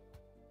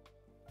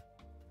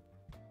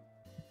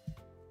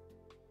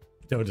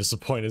 Don't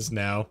disappoint us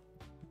now.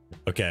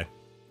 Okay.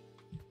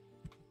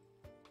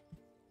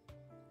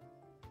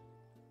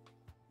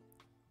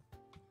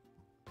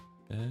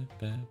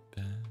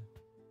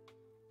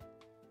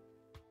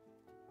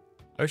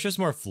 I wish there's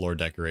more floor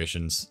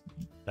decorations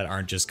that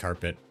aren't just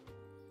carpet.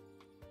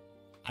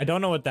 I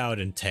don't know what that would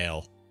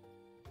entail,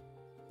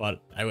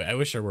 but I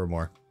wish there were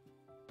more.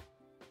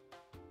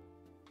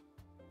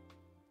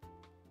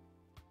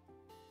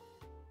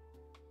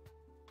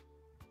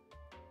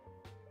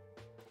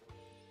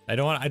 I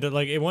don't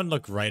like, it wouldn't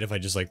look right if I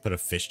just like put a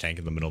fish tank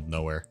in the middle of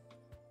nowhere.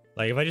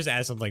 Like if I just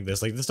add something like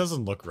this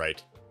doesn't look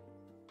right.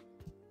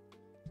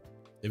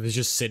 It was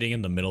just sitting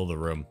in the middle of the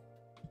room.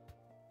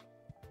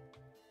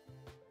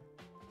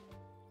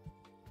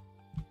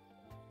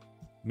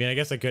 I mean, I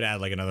guess I could add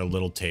like another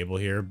little table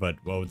here, but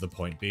what would the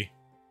point be?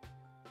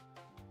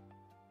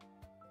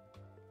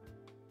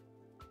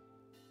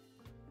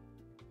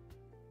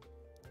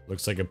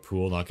 Looks like a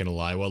pool, not gonna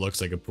lie. What looks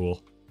like a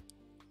pool?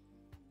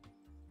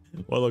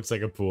 What looks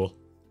like a pool?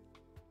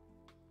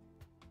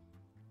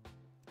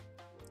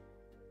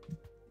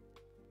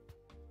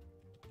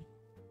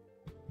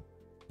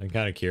 I'm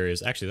kind of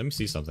curious. Actually, let me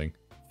see something.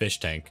 Fish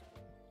tank.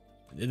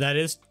 That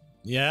is,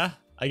 yeah.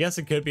 I guess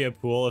it could be a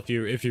pool if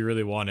you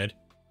really wanted.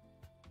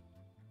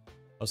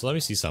 Oh, so let me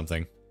see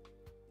something.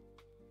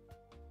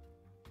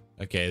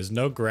 Okay, there's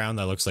no ground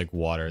that looks like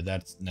water.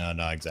 That's no,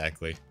 not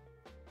exactly.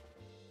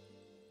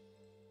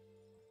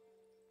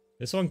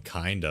 This one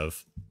kind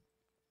of.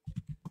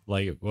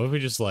 Like, what if we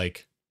just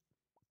like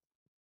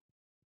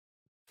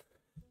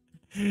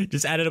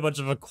just added a bunch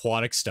of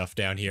aquatic stuff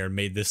down here and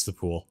made this the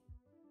pool?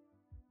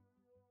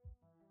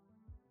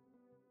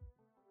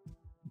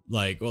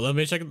 Like, well, let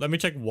me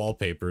check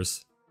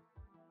wallpapers.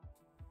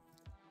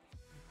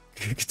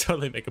 Could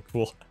totally make a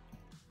pool.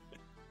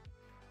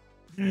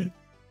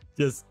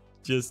 just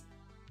is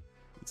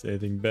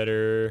anything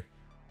better?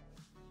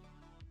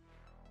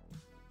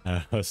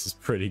 This is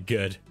pretty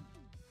good.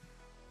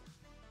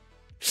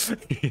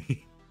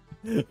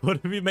 What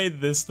if we made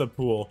this the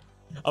pool?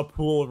 A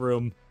pool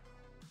room.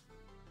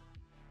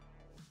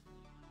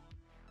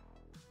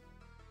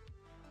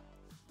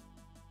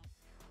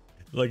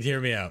 Like, hear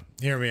me out.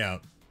 Hear me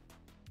out.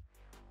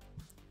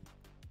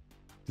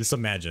 Just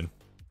imagine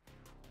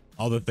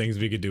all the things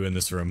we could do in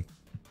this room.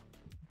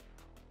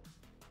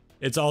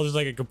 It's all just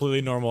like a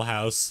completely normal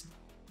house.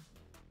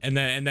 And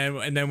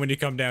then when you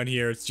come down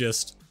here, it's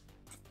just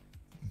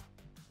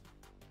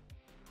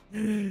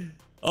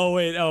oh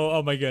wait,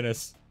 oh my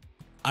goodness.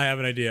 I have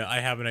an idea. I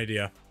have an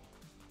idea.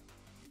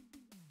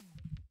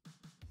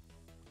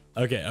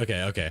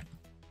 Okay.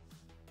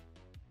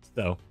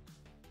 So,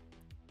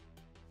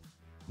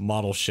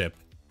 model ship.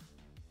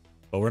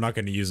 But we're not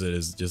going to use it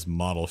as just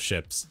model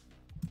ships.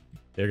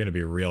 They're going to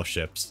be real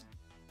ships.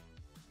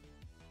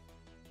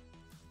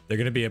 They're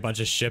going to be a bunch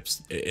of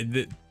ships.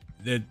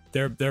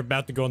 They're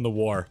about to go into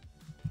war.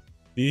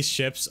 These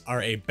ships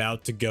are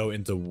about to go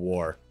into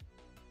war.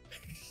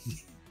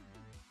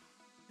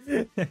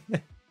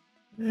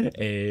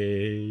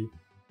 Hey,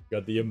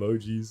 got the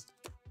emojis.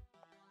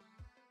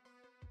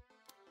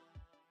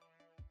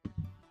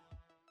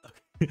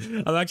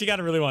 I'm actually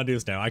kind of really want to do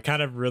this now. I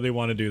kind of really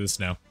want to do this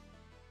now.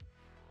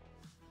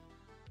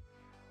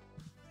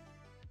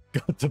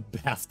 Got the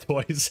bath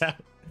toys out.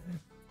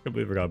 I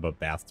completely forgot about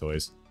bath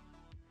toys.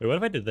 Wait, what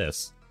if I did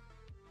this?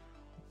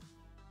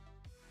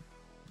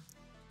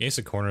 Against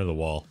the corner of the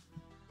wall.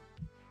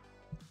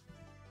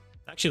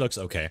 Actually looks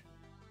okay.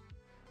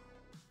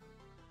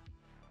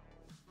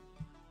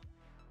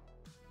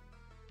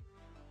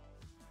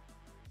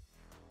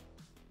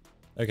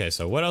 Okay,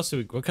 so what else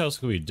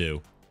can we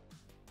do?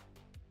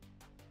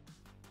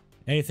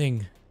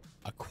 Anything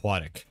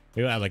aquatic.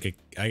 Maybe I like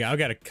I've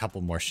got a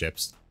couple more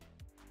ships.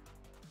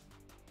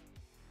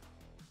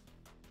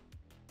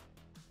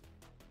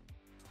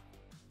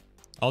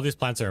 All these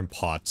plants are in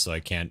pots, so I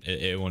can't,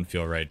 it wouldn't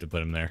feel right to put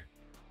them there.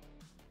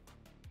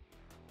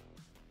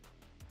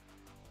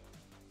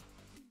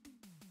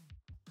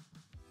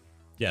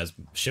 Yeah,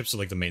 ships are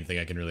like the main thing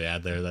I can really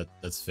add there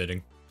that's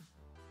fitting.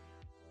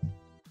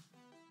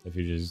 If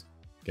you're just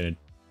gonna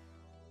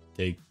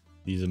take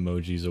these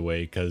emojis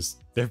away because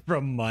they're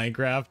from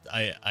Minecraft,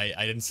 I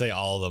didn't say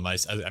all of them.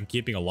 I'm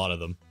keeping a lot of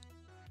them.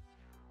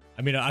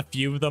 I mean, a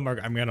few of them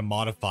I'm gonna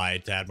modify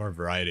to add more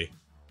variety.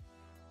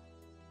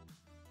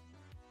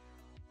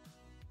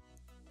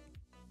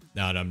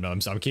 No.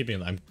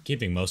 I'm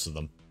keeping most of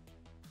them.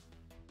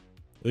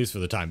 At least for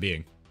the time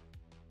being.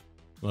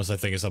 Unless I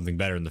think of something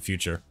better in the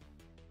future.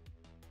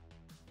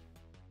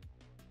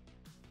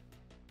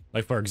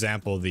 Like, for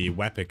example, the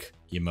Wepic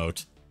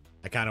emote.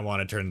 I kind of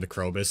want to turn the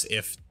Krobus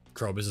if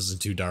Krobus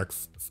isn't too dark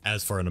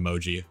as for an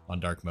emoji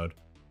on dark mode.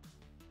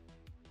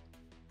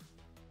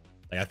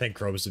 Like, I think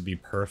Krobus would be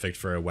perfect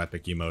for a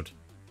Wepic emote.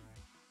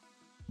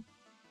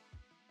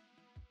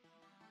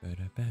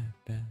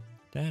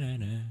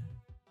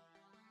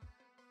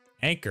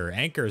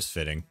 Anchor is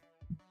fitting.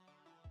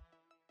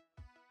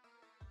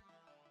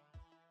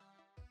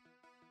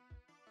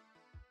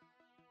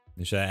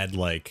 Should I add,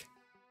 like,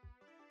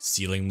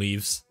 ceiling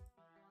leaves?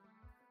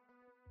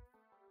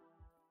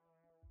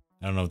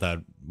 I don't know if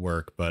that'd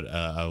work, but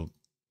I'll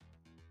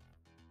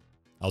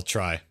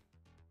try.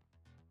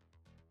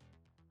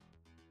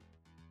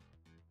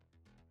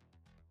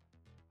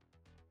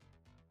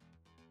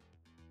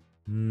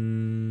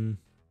 Seems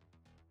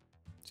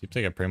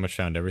like I pretty much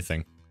found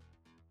everything.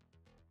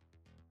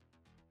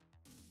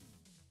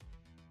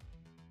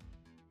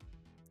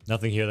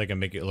 Nothing here that can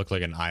make it look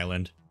like an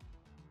island.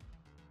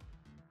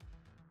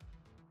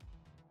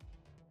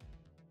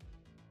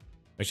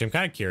 Actually, I'm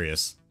kind of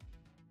curious.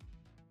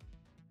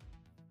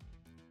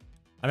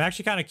 I'm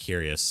actually kind of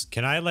curious.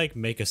 Can I, like,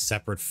 make a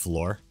separate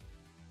floor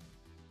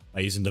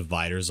by using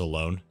dividers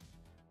alone?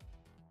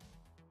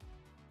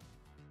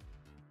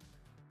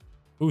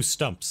 Ooh,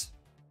 stumps.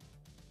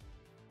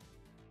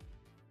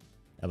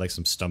 I like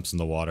some stumps in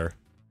the water.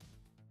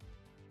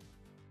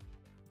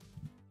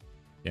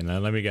 And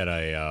then let me get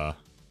a,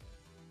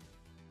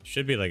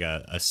 should be like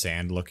a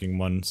sand-looking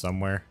one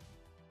somewhere.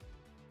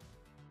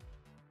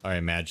 I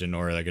imagine,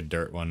 or like a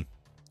dirt one.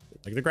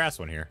 Like the grass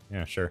one here.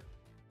 Yeah, sure.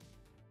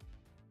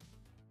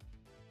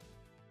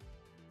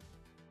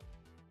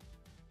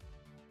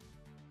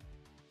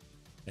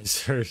 You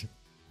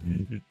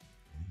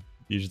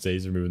should say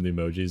he's removing the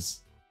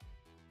emojis.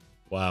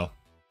 Wow.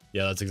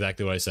 Yeah, that's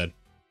exactly what I said.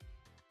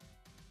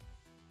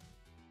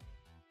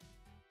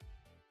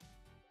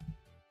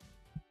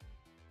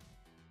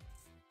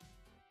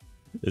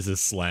 This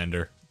is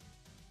slander.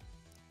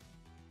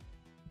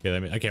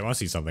 Okay, I want to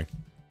see something.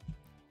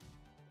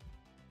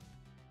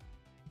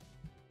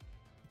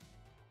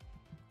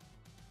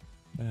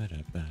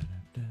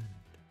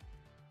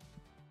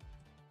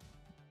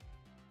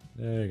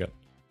 There you go.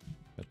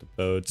 Got the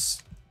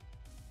boats.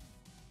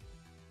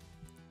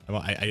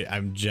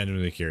 I'm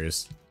genuinely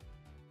curious.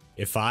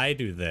 If I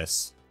do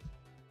this,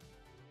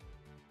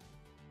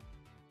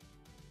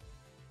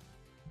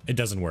 it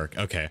doesn't work.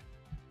 Okay.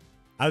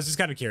 I was just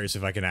kind of curious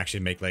if I can actually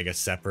make like a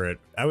separate.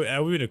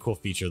 That would be a cool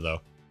feature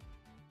though.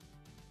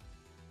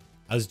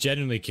 I was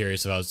genuinely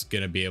curious if I was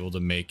gonna be able to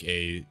make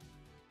a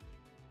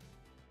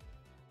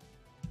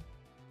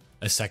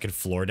second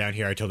floor down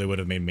here. I totally would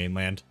have made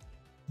mainland.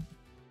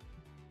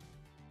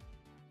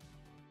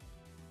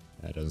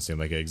 That doesn't seem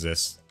like it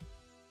exists.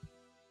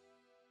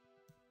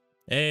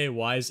 Hey,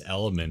 wise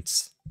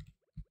elements.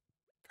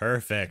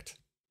 Perfect.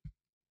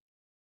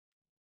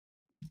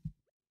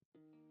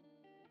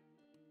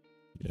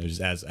 Yeah,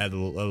 just add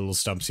little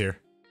stumps here.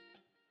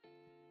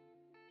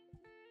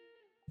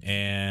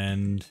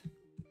 And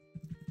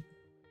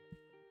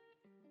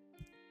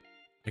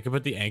I could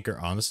put the anchor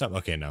on the stump.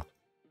 Okay, no.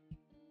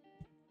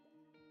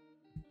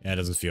 Yeah, it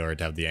doesn't feel right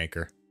to have the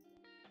anchor.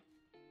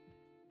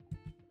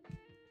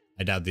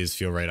 I doubt these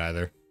feel right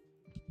either.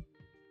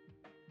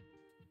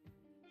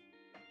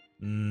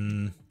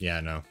 Yeah,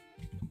 no.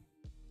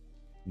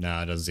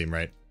 No, it doesn't seem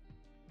right.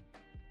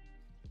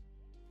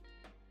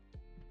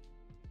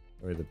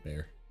 Throw away the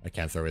bear. I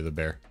can't throw away the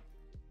bear.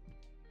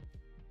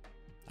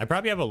 I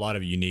probably have a lot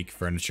of unique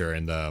furniture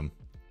in the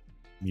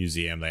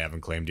museum they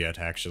haven't claimed yet,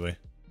 actually.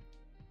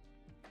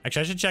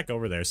 Actually, I should check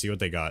over there, see what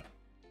they got.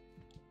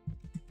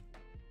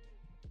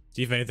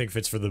 See if anything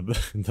fits for the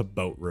the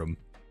boat room.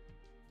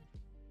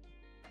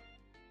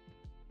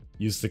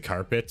 Use the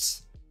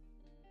carpets.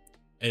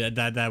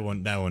 That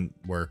won't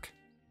work.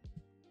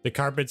 The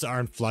carpets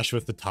aren't flush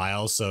with the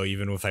tiles, so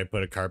even if I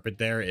put a carpet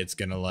there, it's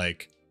gonna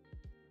like...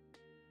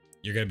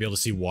 You're gonna be able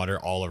to see water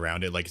all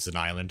around it like it's an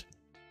island.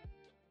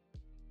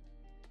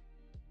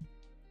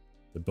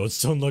 The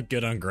boats don't look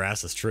good on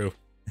grass, that's true.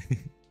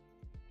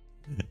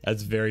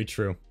 That's very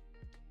true.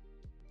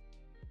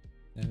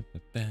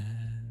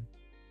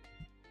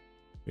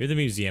 Maybe the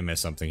museum has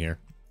something here.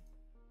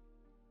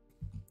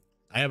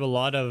 I have a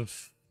lot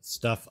of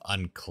stuff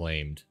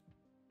unclaimed.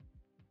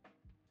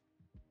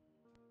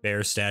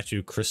 Bear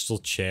statue, crystal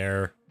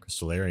chair,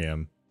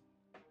 crystallarium.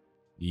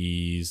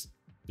 These...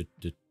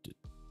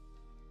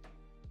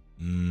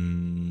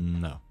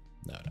 No,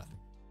 nothing.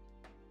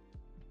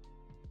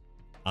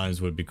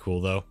 Islands would be cool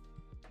though.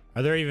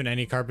 Are there even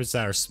any carpets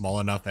that are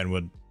small enough and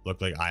would look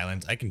like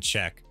islands? I can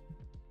check.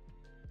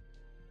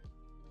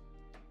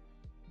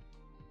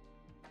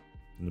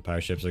 And the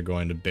pirate ships are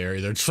going to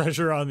bury their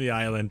treasure on the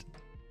island.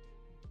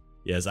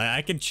 Yes,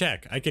 I can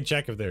check. I can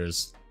check if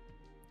there's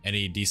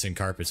any decent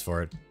carpets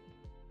for it.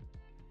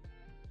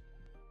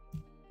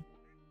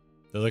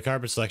 Though the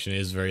carpet selection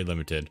is very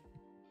limited.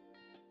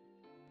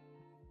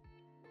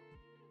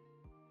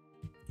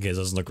 Okay, this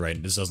doesn't look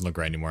right. This doesn't look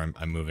right anymore.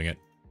 I'm moving it.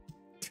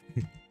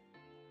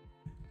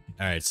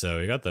 Alright, so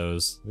we got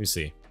those. Let me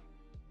see.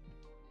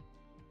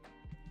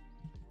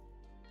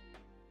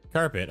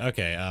 Carpet,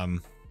 okay,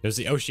 there's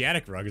the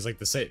oceanic rug. It's like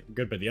the same,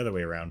 good, but the other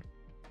way around.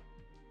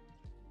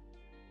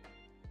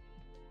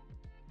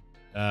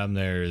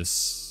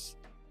 There's...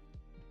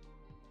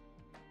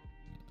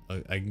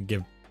 I can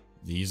give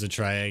these a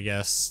try, I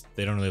guess.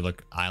 They don't really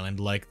look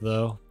island-like,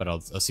 though, but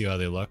I'll see how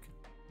they look.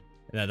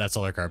 And that's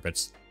all our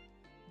carpets.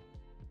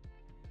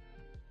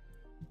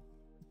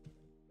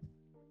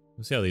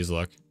 Let's see how these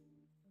look.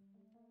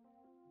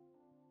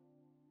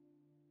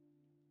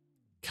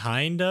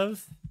 Kind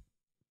of.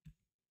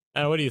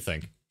 What do you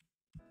think?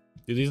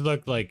 Do these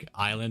look like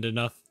island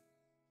enough?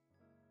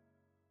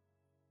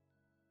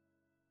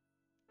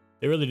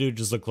 They really do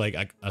just look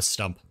like a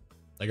stump.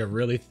 Like a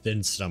really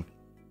thin stump.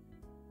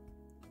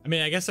 I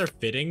mean, I guess they're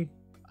fitting,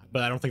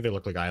 but I don't think they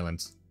look like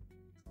islands.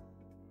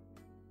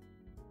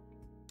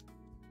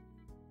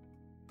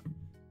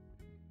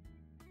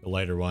 The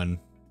lighter one.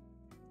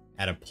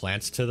 Add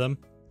plants to them.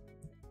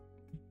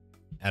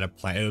 Add a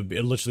plant.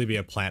 It'd literally be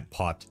a plant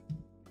pot.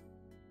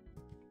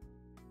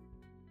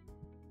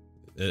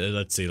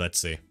 Let's see, let's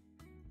see.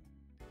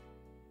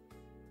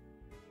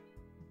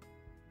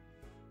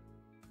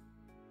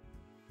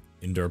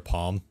 Indoor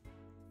palm.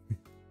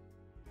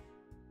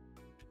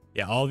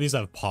 Yeah, all of these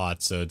have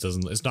pots, so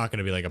it's not going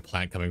to be like a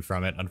plant coming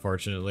from it,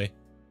 unfortunately.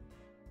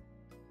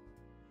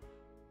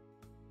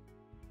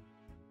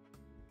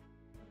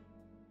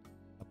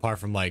 Apart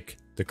from like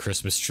the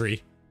Christmas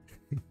tree.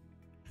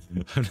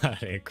 I'm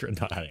not adding a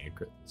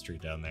Christmas tree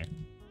down there.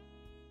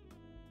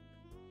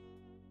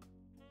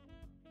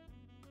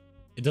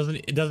 It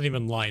doesn't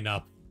even line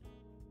up.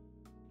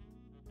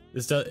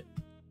 The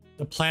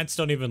plants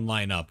don't even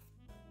line up.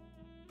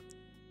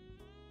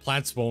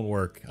 Plants won't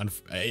work.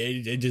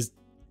 It just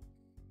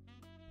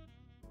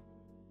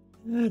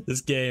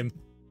this game,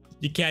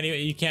 you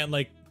can't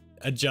like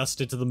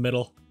adjust it to the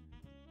middle.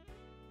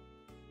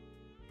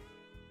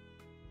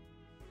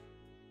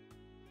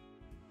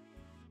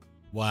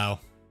 Wow.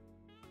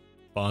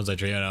 Bonsai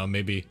tree, I don't know,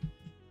 maybe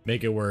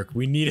make it work.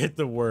 We need it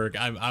to work.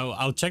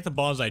 I'll check the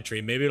bonsai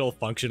tree. Maybe it'll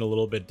function a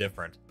little bit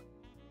different.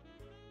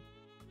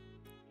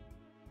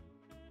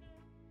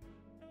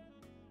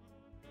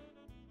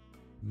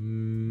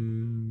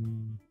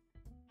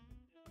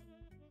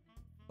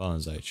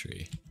 Bonsai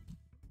tree.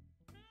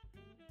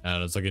 I don't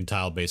know, it's looking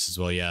tile based as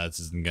well. Yeah, this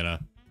isn't gonna.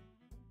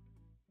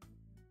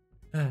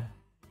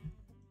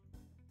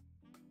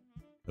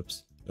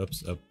 Oops.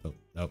 Oops. Oh, oh,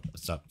 oh,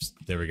 stop.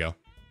 There we go.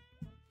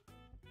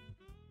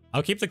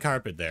 I'll keep the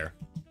carpet there.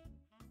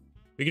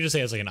 We could just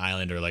say it's like an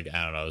island or like,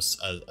 I don't know,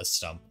 a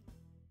stump.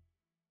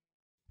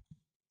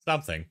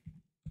 Something.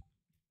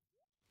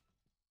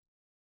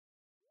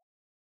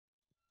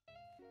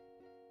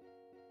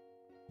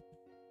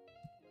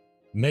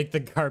 Make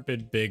the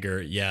carpet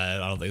bigger. Yeah,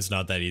 I don't think it's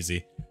not that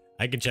easy.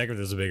 I can check if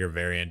there's a bigger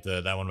variant.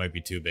 That one might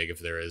be too big if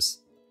there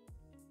is.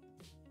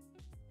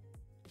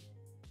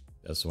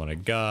 That's the one I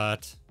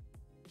got.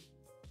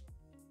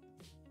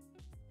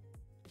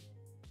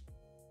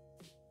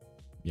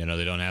 You know,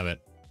 they don't have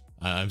it.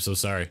 I'm so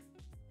sorry.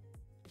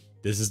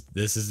 This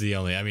is the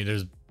only, I mean,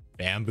 there's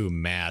bamboo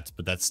mat,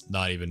 but that's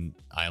not even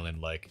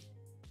island-like.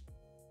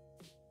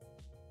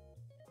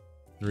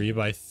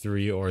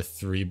 3x3 or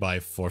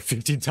 3x4.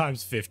 15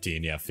 times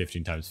 15. Yeah,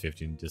 15 times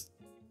 15. Just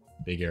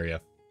big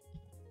area.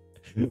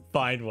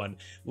 Find one.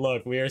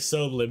 Look, we are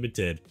so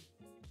limited.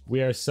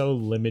 We are so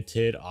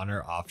limited on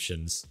our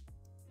options.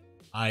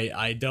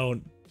 I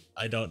don't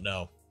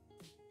know.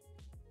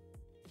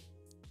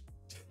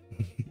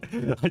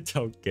 I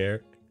don't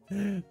care.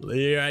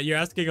 You're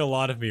asking a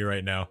lot of me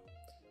right now.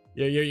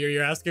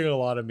 You're asking a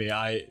lot of me.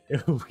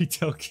 We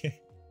don't care.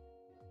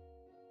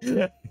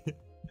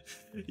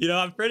 You know,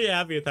 I'm pretty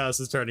happy with how this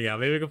is turning out.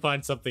 Maybe we can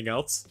find something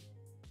else.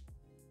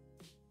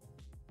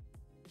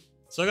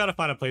 So I gotta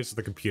find a place for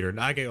the computer.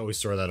 I can always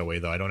store that away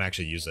though. I don't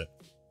actually use it.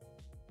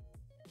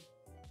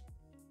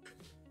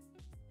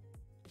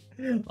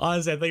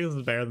 Honestly, I think this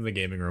is better than the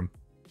gaming room.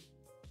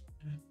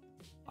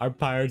 Our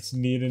pirates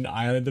need an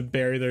island to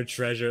bury their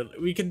treasure.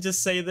 We can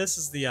just say this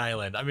is the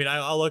island. I mean,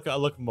 I'll look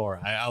more.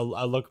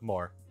 I'll look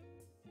more.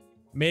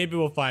 Maybe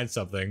we'll find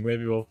something.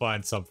 Maybe we'll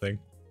find something.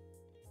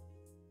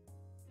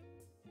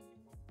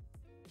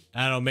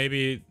 I don't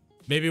know.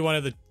 Maybe one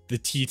of the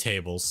tea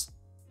tables.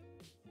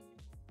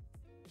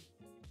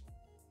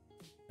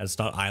 That's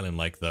not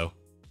island-like though.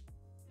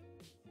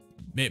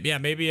 Maybe, yeah,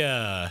 maybe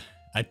a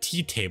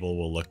tea table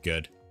will look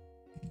good.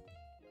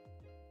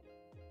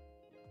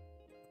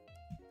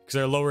 Because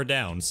they're lower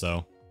down,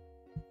 so.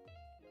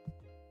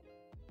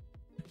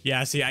 Yeah,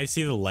 I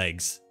see the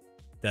legs.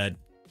 That.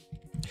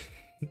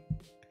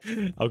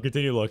 I'll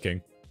continue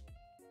looking.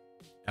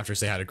 After I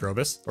say hi to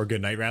Krobus. Or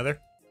good night, rather.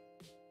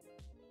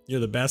 You're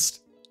the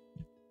best.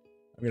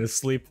 I'm gonna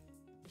sleep.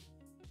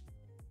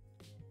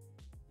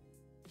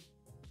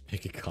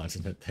 Make a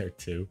continent there,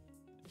 too.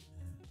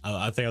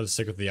 I think I'll just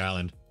stick with the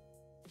island.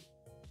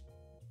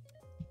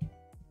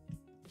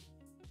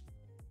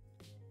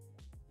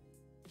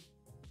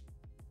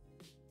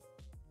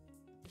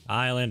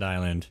 Island,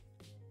 island.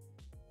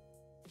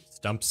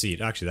 Stump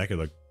seat. Actually,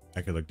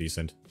 that could look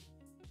decent.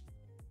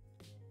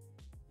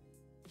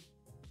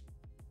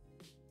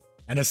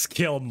 And a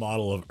scale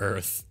model of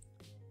Earth.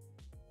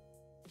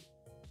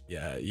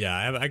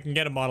 Yeah, I can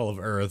get a model of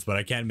Earth, but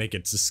I can't make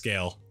it to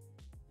scale.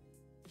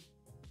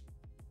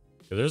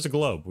 So there's a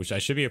globe, which I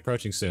should be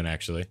approaching soon,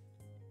 actually.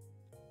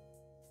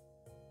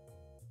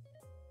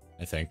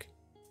 I think.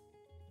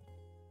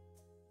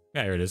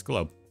 Yeah, here it is,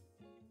 globe.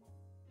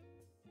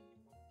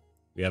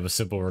 We have a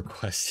simple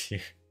request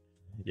here.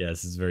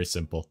 Yes, it's very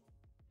simple.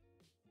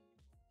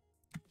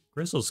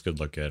 Crystals could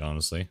look good,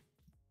 honestly.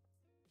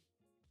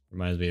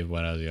 Reminds me of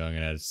when I was young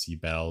and I had sea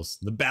battles.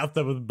 The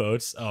bathtub with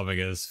boats. Oh my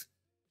goodness.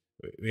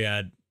 We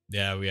had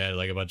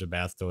like a bunch of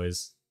bath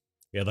toys.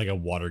 We had like a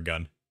water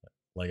gun.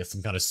 Like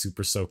some kind of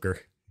super soaker.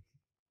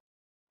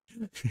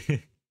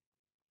 It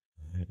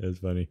was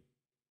funny.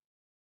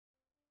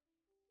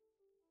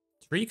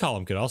 Tree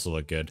column could also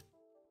look good.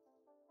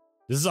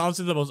 This is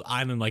honestly the most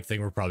island-like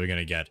thing we're probably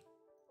gonna get.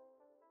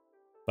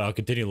 But I'll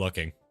continue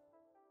looking.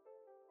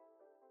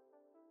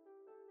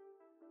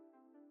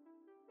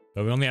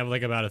 But we only have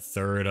like about a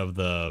third of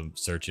the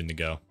searching to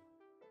go.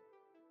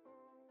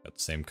 Got the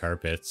same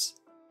carpets.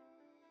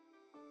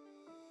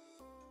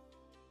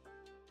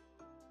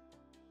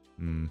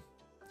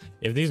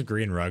 If these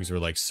green rugs were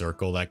like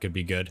circle, that could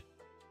be good.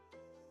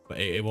 But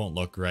it won't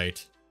look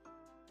right.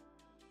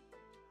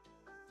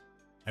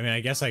 I mean, I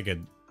guess I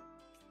could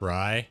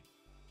try.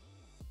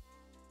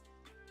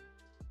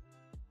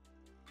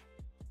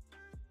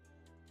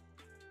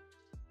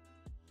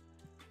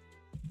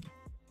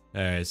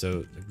 Alright,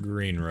 so the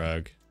green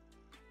rug.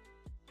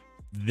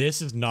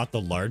 This is not the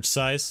large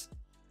size.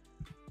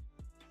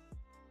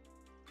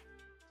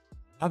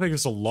 How big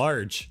is a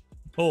large?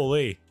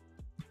 Holy.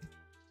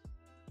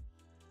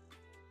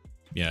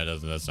 Yeah, it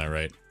doesn't. That's not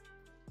right.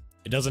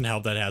 It doesn't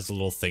help that it has the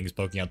little things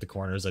poking out the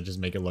corners that just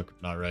make it look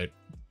not right.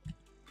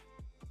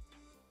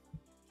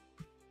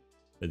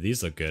 But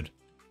these look good.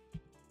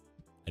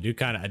 I do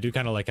kind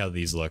of like how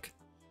these look.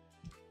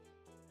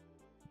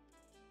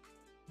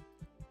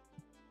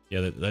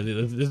 Yeah,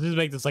 this is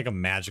make this like a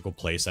magical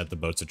place that the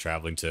boats are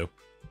traveling to.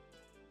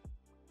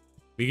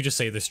 We could just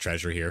save this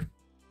treasure here.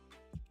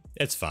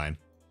 It's fine.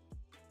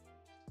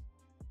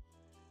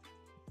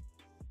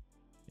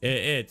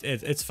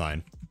 It's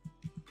fine.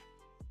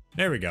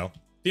 There we go.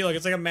 See, look,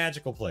 it's like a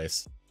magical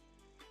place.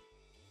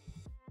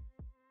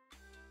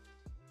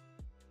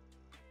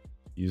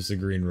 Use the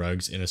green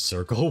rugs in a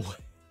circle.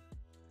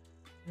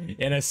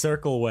 In a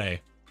circle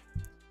way.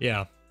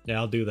 Yeah,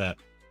 I'll do that.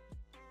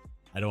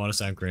 I don't want to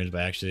sound cringe,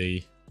 but I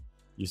actually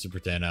used to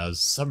pretend I was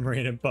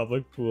submarine in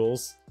public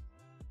pools.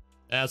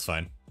 That's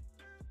fine.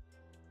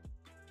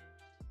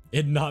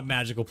 It's not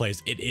magical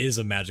place. It is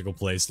a magical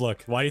place.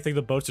 Look, why do you think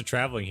the boats are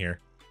traveling here?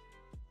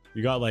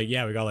 We got like,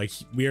 yeah, we got like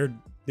weirdly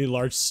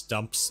large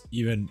stumps,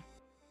 even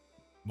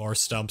more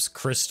stumps,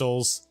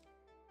 crystals,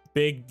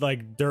 big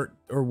like dirt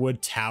or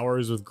wood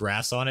towers with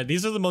grass on it.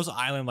 These are the most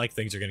island-like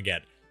things you're gonna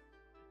get.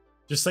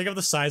 Just think of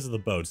the size of the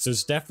boats.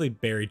 There's definitely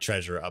buried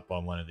treasure up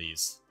on one of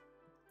these.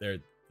 There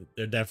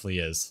definitely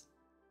is.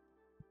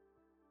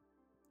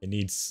 It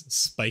needs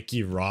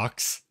spiky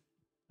rocks.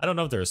 I don't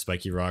know if there are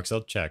spiky rocks.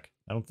 I'll check.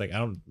 I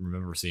don't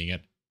remember seeing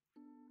it.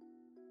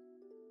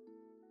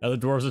 Now the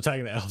dwarves are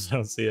attacking the elves. I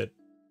don't see it.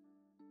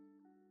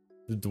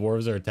 The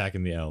dwarves are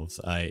attacking the elves.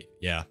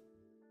 Yeah.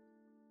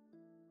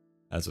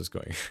 That's what's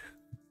going.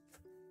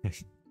 I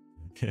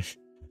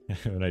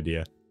have an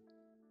idea.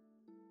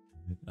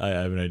 I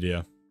have an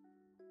idea.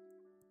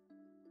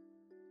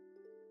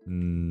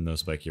 No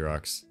spiky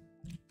rocks.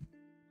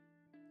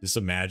 Just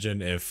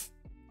imagine if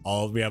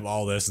we have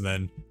all this and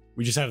then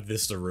we just have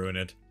this to ruin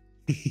it.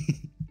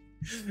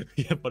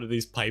 We have one of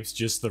these pipes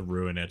just to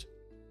ruin it.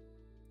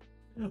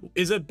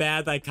 Is it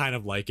bad that I kind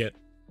of like it?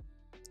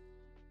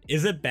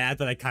 Is it bad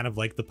that I kind of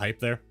like the pipe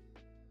there?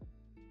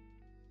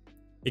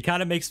 It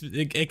kind of makes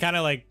it kind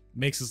of like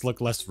makes us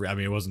look less real. I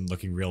mean, it wasn't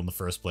looking real in the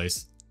first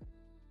place.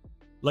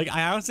 Like,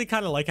 I honestly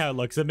kind of like how it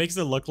looks. It makes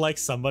it look like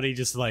somebody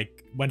just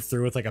like went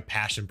through with like a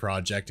passion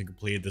project and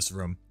completed this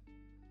room,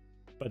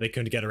 but they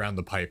couldn't get around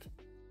the pipe.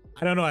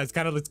 I don't know. It's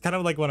kind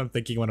of like what I'm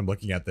thinking when I'm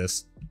looking at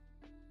this.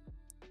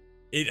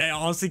 I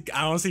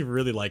honestly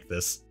really like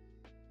this.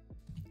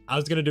 I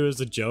was gonna do it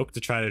as a joke to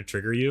try to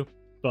trigger you,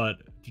 but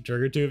to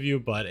trigger two of you,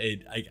 but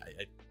it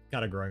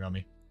kind of growing on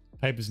me.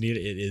 Pipe is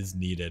needed. It is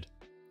needed.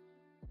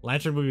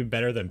 Lantern would be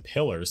better than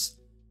pillars.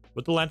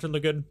 Would the lantern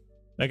look good?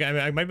 Like, I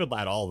mean, I might be able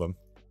to add all of them.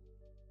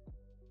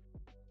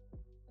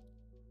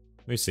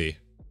 Let me see.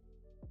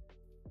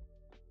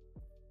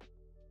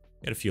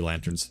 Get a few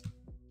lanterns.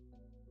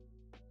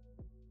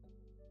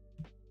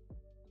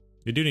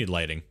 We do need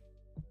lighting.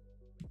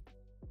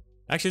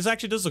 Actually, this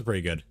actually does look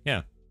pretty good.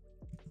 Yeah.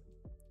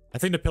 I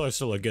think the pillars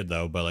still look good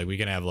though, but like we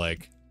can have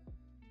like...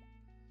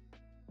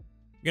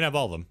 We can have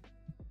all of them.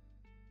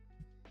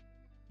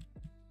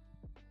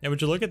 Yeah, would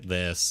you look at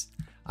this?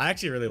 I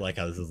actually really like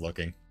how this is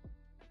looking.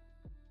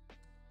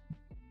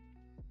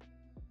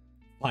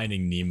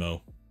 Finding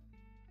Nemo.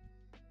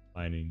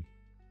 Finding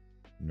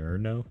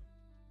Nurno?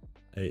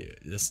 Hey,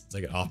 this is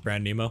like an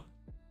off-brand Nemo.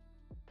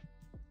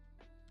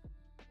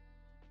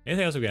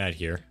 Anything else we can add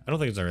here? I don't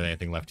think there's really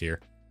anything left here.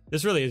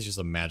 This really is just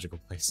a magical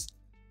place.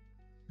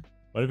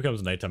 When it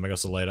becomes nighttime, I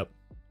guess it'll light up.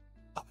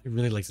 Oh, I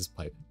really like this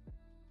pipe.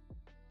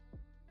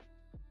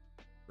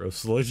 Bro,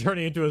 slowly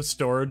turning into a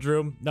storage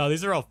room. No,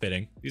 these are all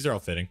fitting. These are all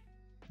fitting.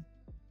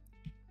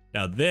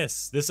 Now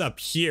this up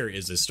here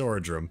is a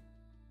storage room.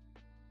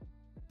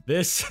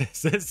 This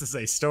is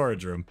a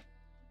storage room.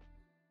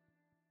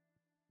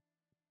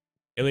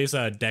 At least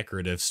a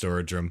decorative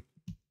storage room.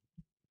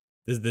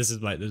 This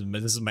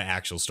is my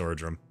actual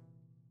storage room.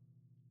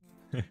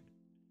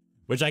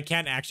 Which I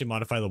can't actually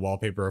modify the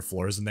wallpaper or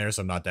floors in there,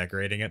 so I'm not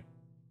decorating it.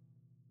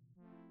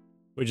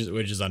 Which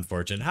is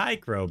unfortunate. Hi,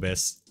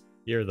 Krobus.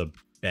 You're the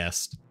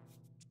best.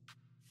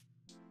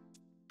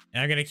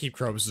 And I'm gonna keep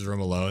Krobus's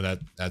room alone.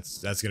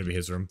 That's gonna be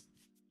his room.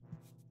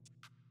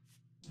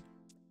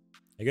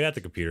 I could have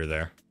the computer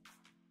there.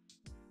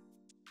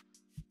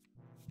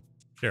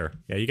 Sure.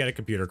 Yeah, you got a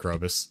computer,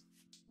 Krobus.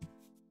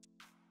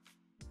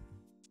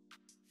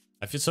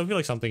 I still feel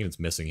like something is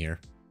missing here.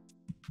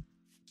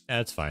 Yeah,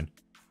 that's fine.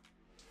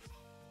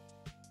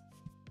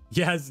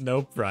 He has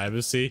no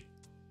privacy.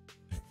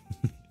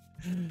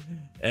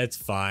 It's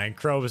fine.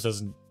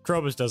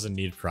 Krobus doesn't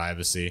need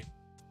privacy.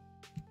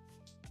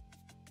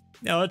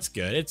 No, it's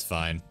good. It's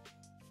fine.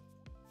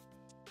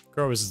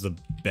 Krobus is the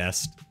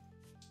best.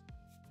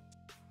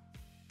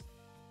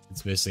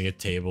 It's missing a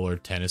table or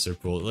tennis or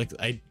pool. Like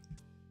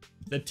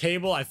the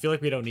table, I feel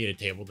like we don't need a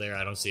table there.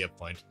 I don't see a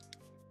point.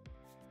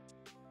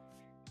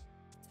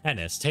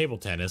 Tennis, table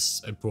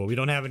tennis, and pool. We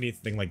don't have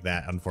anything like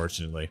that,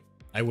 unfortunately.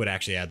 I would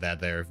actually add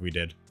that there if we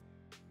did.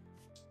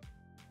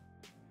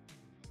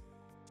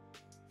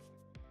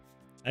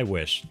 I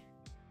wish.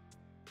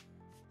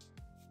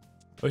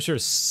 I wish there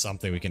was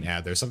something we can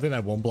add there. Something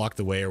that won't block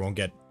the way or won't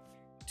get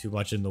too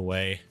much in the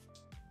way.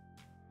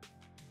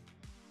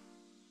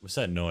 What's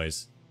that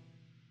noise?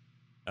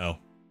 Oh,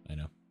 I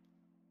know.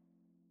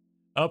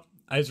 Oh,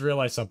 I just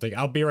realized something.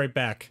 I'll be right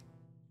back.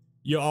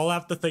 You all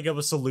have to think of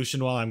a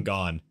solution while I'm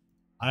gone.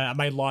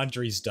 My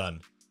laundry's done.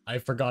 I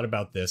forgot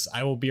about this.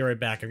 I will be right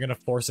back. I'm gonna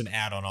force an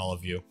ad on all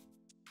of you.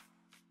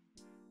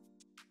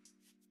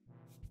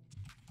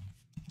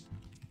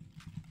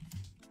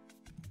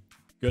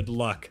 Good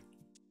luck.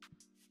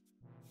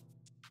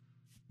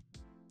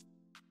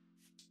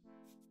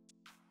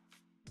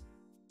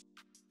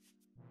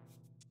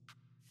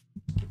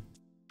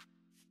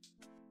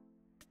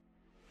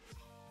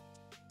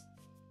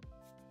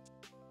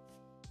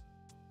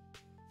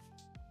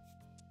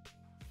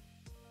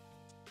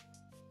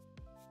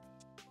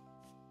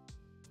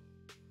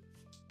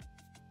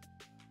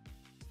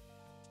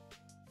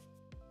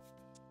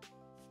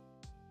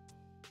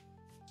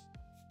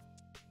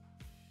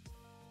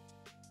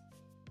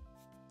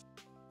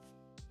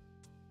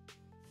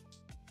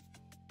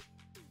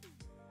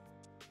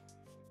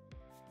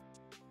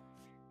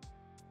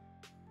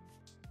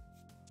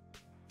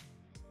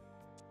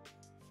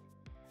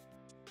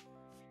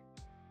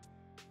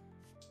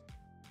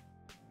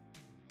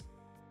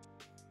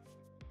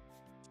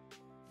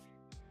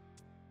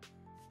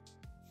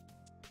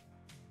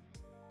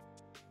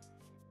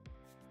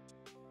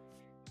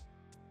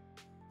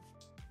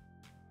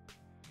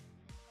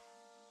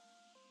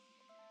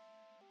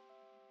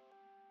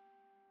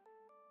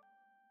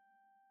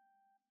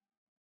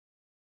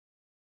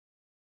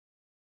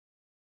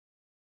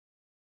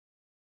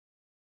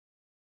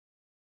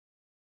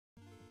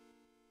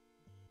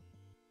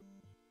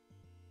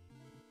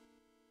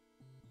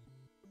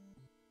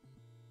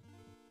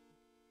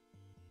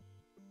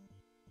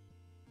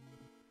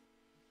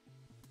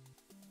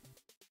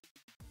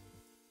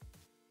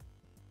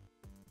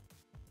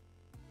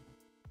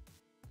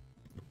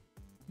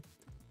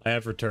 I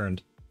have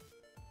returned.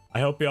 I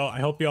hope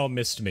y'all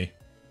missed me.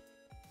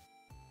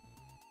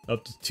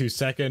 Up to 2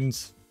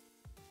 seconds.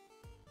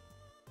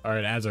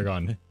 Alright, ads are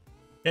gone.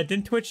 Yeah,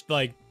 didn't Twitch,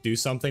 like, do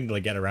something to,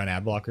 like, get around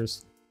ad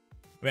blockers?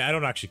 I mean, I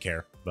don't actually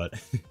care, but...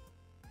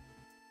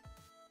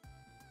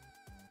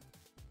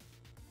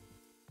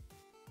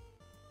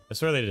 I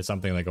swear they did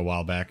something, like, a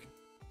while back.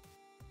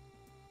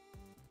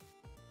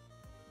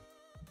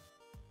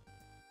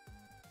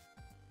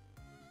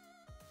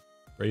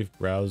 Brave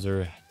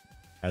browser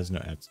has no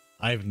ads.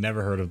 I've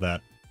never heard of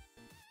that.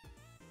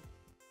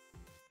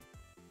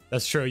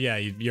 That's true, yeah,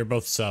 you're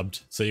both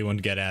subbed, so you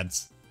wouldn't get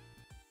ads.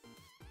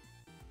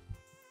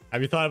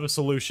 Have you thought of a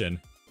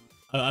solution?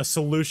 A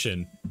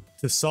solution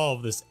to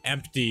solve this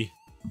empty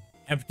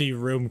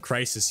room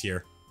crisis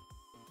here.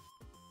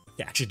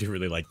 I actually do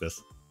really like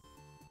this.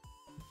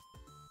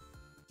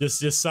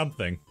 Just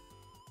something.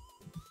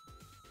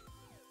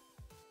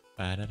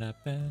 I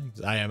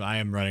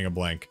am running a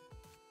blank.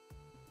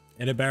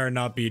 And it better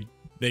not be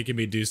making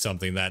me do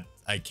something that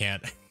I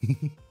can't.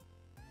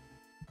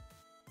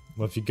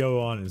 Well, if you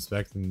go on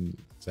inspecting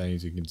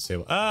settings, you can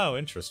disable. Oh,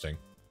 interesting.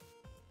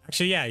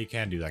 Actually, yeah, you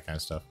can do that kind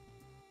of stuff.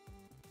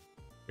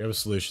 We have a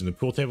solution. The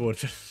pool table would...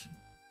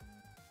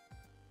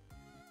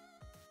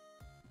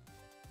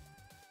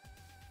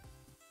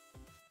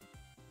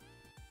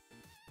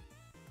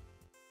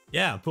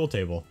 Yeah, pool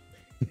table.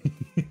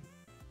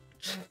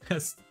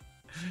 Yes.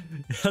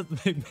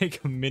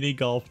 Make a mini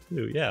golf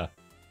too, yeah.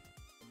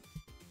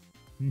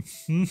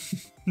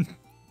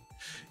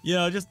 You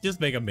know, just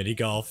make a mini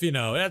golf, you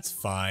know, that's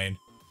fine.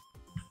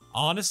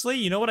 Honestly,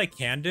 you know what I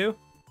can do?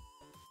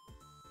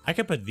 I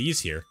can put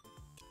these here.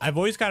 I've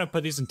always kind of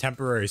put these in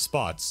temporary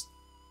spots.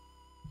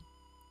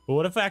 But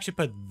what if I actually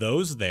put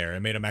those there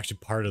and made them actually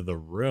part of the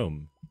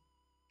room?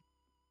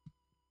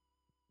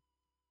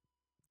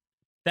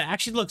 That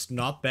actually looks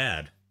not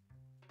bad.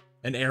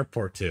 An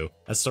airport too.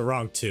 That's the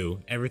wrong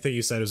two. Everything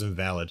you said is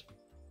invalid.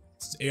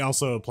 It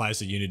also applies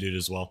to Unidude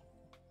as well.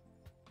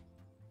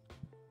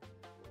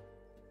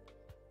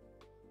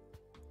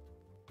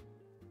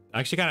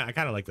 Actually, I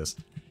kind of like this.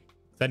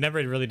 I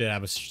never really did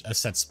have a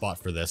set spot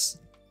for this.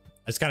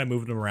 I just kind of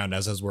moved them around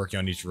as I was working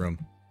on each room.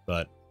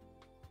 But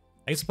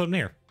I guess put them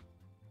here.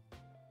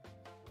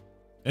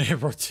 An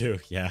airport too,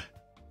 yeah.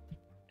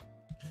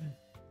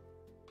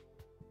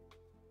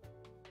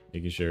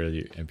 Making sure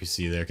the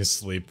NPC there can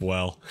sleep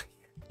well.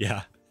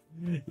 Yeah.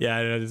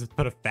 Yeah, I just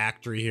put a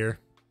factory here.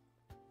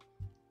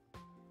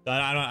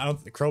 I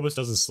don't Krobus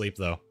doesn't sleep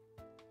though.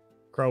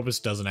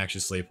 Krobus doesn't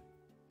actually sleep.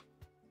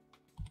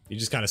 He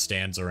just kind of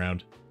stands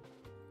around.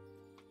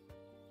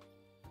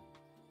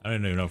 I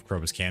don't even know if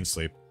Krobus can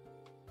sleep.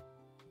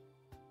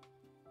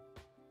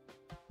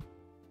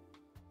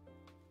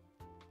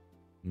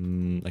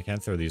 I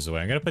can't throw these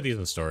away. I'm gonna put these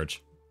in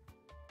storage.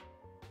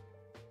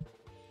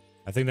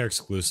 I think they're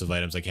exclusive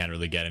items I can't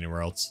really get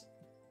anywhere else.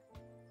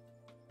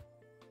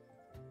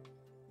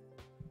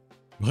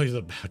 Well, he's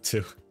about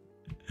to.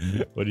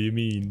 What do you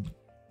mean?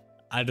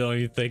 I don't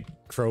even think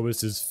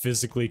Krobus is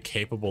physically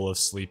capable of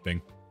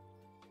sleeping.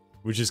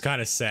 Which is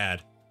kind of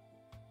sad.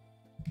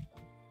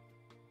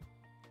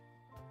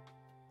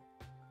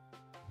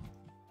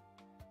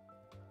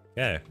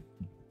 Okay.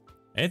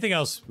 Anything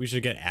else we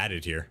should get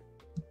added here?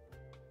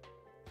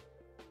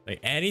 Like,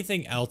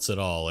 anything else at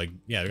all? Like,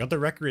 yeah, we got the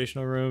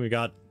recreational room, we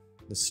got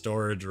the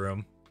storage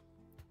room.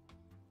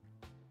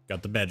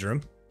 Got the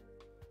bedroom.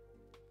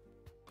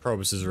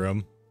 Krobus's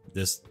room.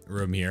 This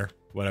room here.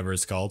 Whatever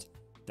it's called.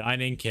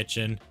 Dining,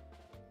 kitchen.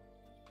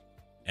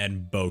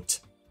 And boat.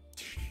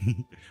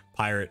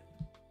 Pirate.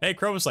 Hey,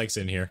 Krobus likes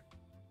in here.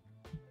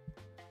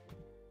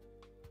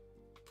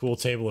 Pool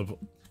table of...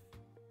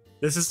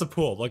 This is the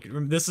pool. Look,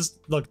 this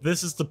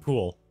is the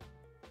pool.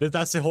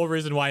 That's the whole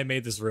reason why I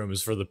made this room,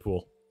 is for the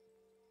pool.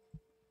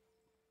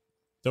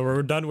 So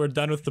we're done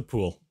with the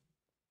pool.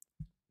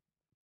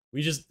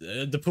 We just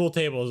the pool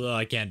tables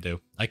I can't do.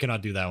 I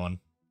cannot do that one.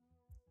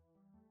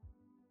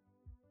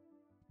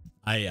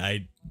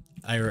 I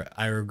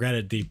regret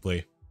it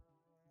deeply.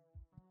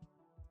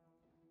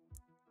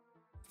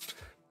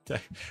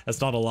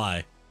 That's not a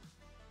lie.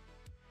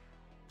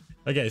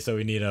 Okay, so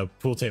we need a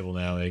pool table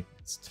now. Like,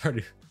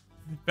 Stardew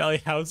Valley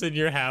house in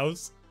your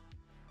house.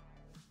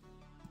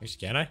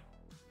 Actually, can I?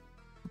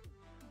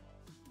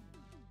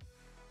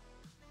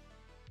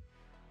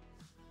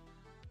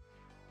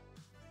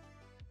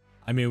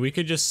 I mean, we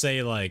could just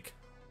say, like...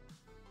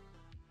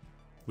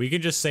 We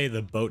could just say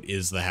the boat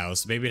is the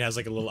house. Maybe it has,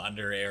 like, a little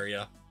under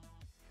area.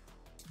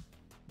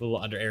 A little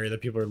under area that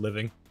people are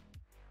living.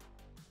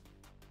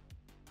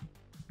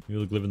 You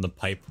live in the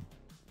pipe.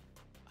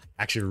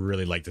 I actually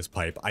really like this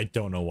pipe. I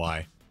don't know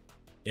why.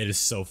 It is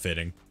so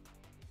fitting.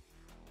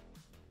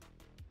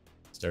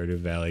 Stardew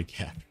Valley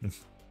cabin.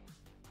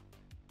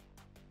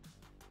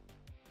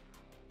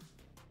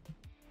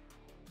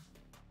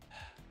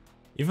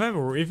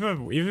 Even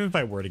if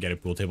I were to get a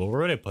pool table,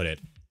 where would I put it?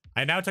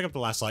 I now took up the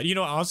last slide. You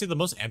know, honestly, the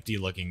most empty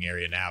looking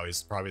area now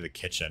is probably the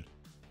kitchen.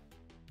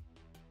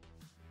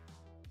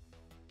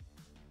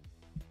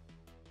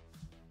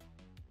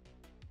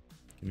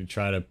 Can you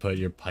try to put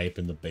your pipe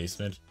in the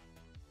basement?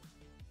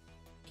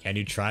 Can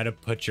you try to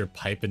put your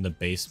pipe in the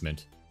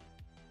basement?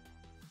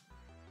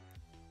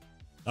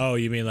 Oh,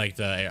 you mean like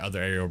the other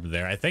area over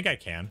there? I think I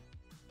can.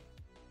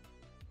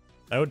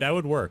 That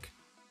would work.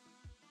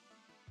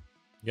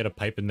 You got a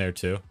pipe in there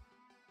too.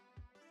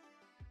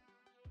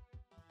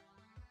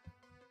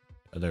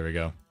 Oh, there we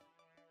go.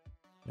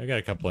 I got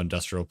a couple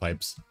industrial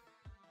pipes.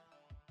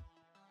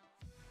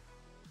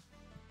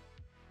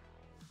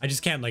 I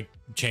just can't, like,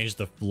 change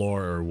the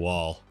floor or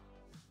wall.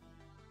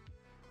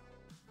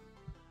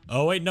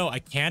 Oh, wait, no, I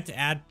can't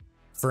add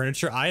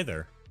furniture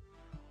either.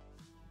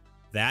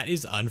 That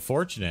is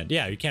unfortunate.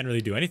 Yeah, you can't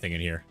really do anything in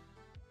here.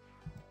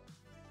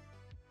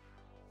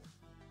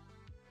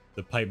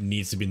 The pipe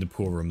needs to be in the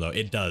pool room, though.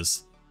 It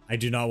does. I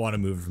do not want to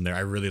move it from there. I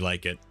really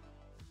like it.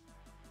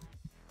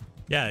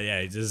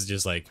 Yeah, this is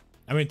just like...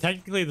 I mean,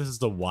 technically, this is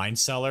the wine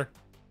cellar.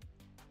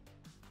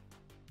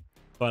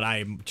 But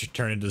I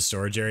turned it into the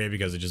storage area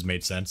because it just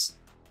made sense.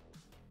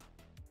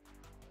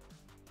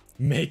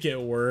 Make it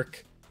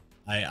work.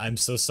 I'm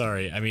so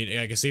sorry. I mean,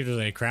 I can see if there's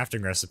any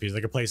crafting recipes. I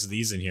could place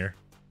these in here.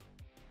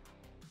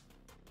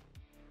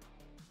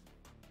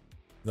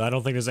 I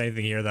don't think there's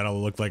anything here that'll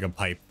look like a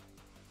pipe.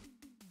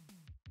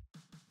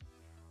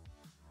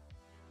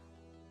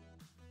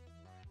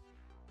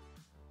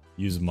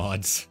 Use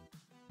mods.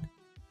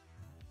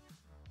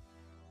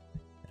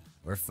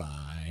 We're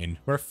fine.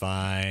 We're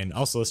fine.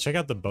 Also, let's check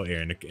out the boat here.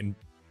 In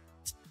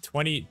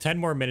 10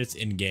 more minutes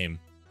in game,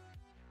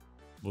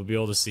 we'll be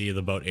able to see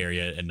the boat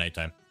area at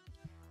nighttime.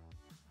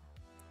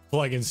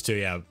 Plugins too,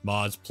 yeah.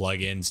 Mods,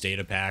 plugins,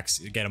 data packs.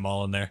 Get them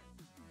all in there.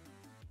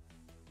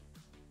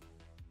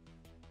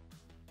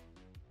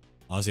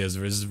 Honestly, this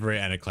is very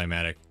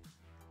anticlimactic.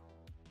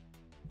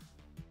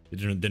 It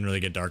didn't really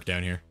get dark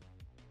down here.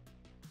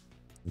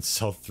 And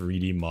sell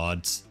 3D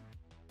mods.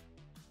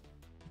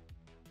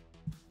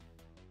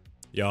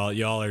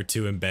 Y'all are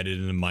too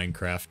embedded in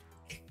Minecraft.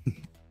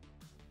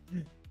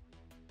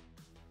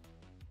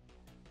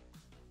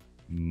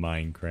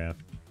 Minecraft.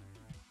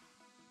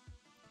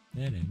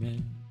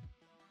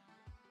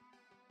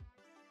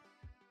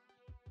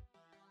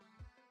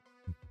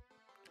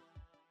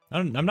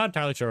 I'm not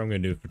entirely sure what I'm gonna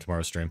do for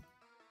tomorrow's stream.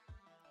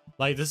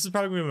 Like, this is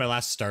probably gonna be my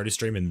last Stardew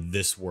stream in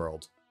this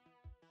world.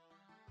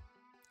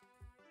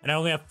 And I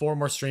only have 4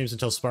 more streams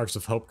until Sparks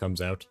of Hope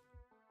comes out.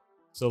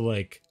 So,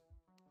 like,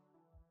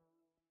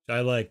 should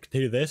I, like,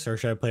 do this, or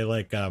should I play,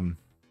 like, some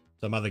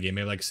other game?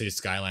 Maybe, like, City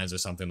Skylines or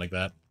something like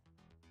that.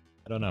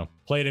 I don't know.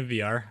 Play it in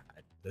VR.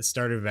 The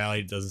Stardew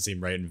Valley doesn't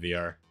seem right in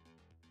VR.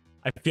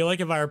 I feel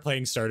like if I were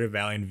playing Stardew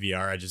Valley in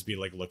VR, I'd just be,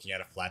 like, looking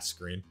at a flat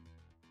screen.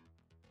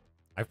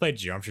 I played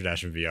Geometry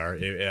Dash in VR.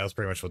 That was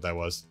pretty much what that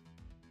was.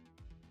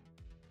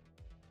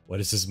 What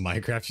is this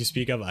Minecraft you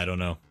speak of? I don't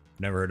know.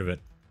 Never heard of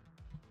it.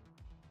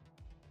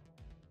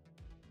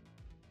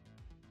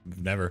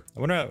 Never. I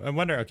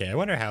wonder. Okay, I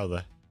wonder how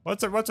the.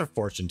 What's our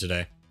fortune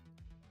today?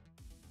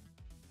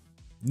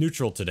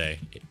 Neutral today.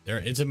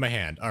 It's in my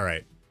hand. All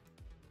right.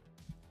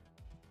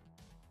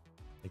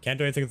 I can't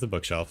do anything with the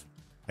bookshelf.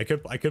 I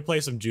could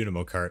play some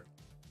Junimo Kart.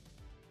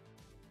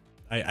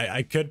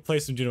 I could play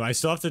some Junimo. I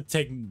still have to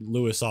take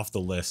Lewis off the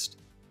list.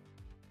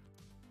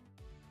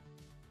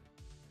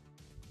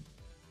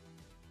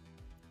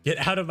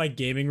 Get out of my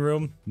gaming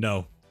room?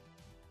 No.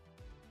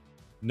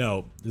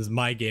 No, this is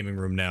my gaming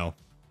room now.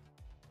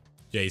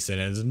 Jason,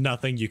 and there's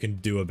nothing you can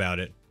do about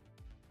it.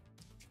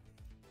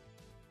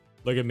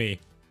 Look at me.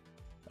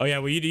 Oh yeah,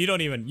 well you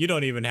don't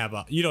even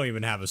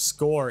have a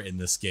score in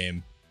this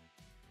game.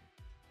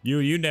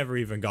 You never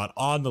even got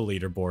on the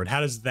leaderboard. How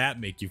does that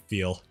make you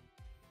feel?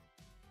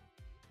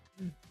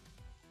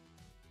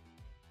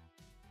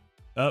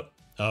 Oh,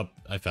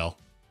 I fell.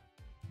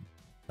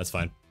 That's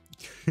fine.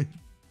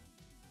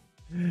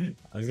 I'm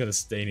just gonna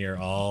stay near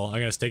all. I'm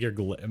gonna take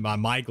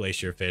my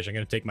glacier fish. I'm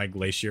gonna take my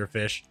glacier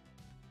fish.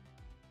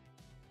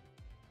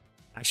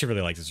 I actually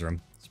really like this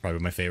room. It's probably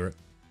my favorite.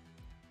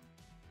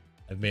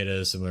 I've made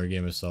a similar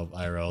game myself,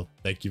 IRL.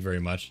 Thank you very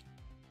much.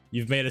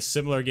 You've made a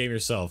similar game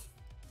yourself.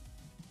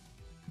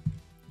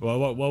 Well,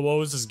 what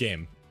was this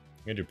game?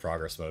 I'm gonna do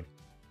progress mode.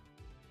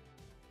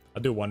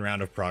 I'll do 1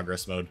 round of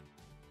progress mode.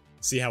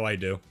 See how I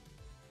do.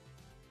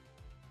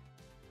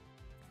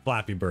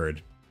 Flappy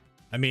Bird.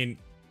 I mean,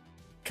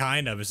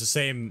 kind of. It's the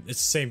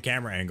same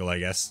camera angle, I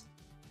guess.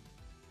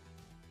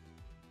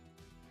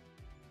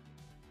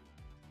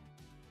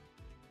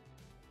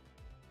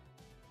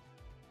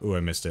 Ooh, I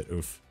missed it.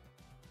 Oof.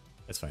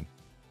 That's fine.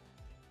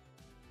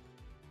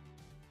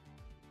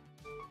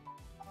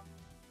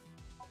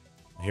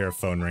 I hear a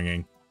phone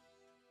ringing.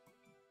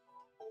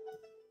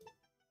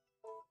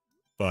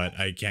 But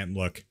I can't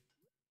look.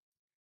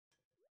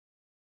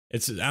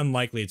 It's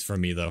unlikely it's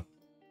from me, though.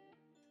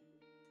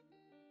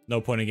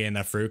 No point in getting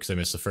that fruit because I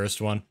missed the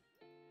first one.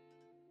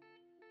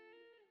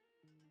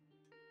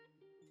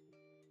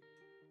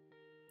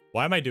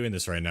 Why am I doing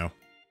this right now?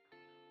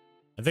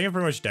 I think I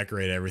pretty much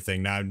decorated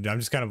everything. Now I'm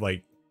just kind of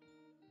like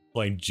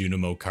playing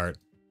Junimo Kart.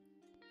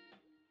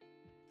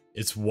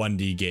 It's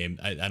 1D game.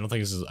 I don't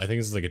think this is. I think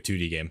this is like a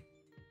 2D game.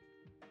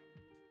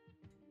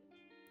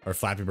 Or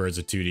Flappy Bird's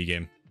a 2D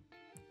game.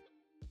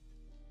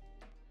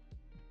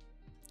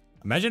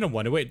 Imagine a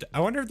 1D. Wait, I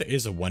wonder if there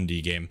is a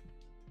 1D game.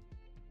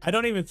 I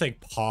don't even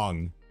think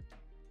Pong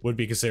would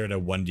be considered a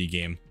 1D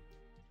game.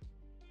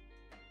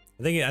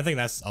 I think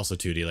that's also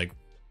 2D. Like,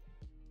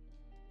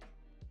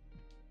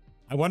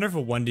 I wonder if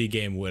a 1D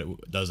game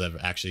does ever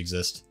actually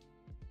exist.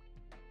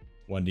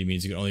 1D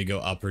means you can only go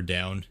up or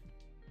down.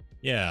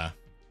 Yeah.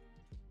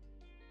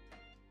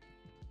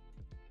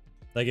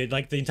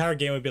 Like the entire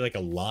game would be like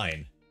a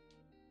line.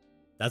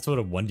 That's what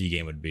a 1D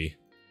game would be.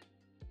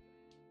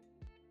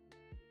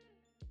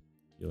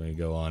 You only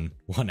go on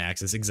one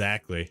axis,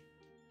 exactly.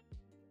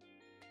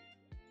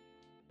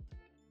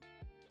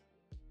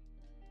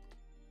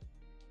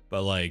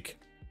 But like,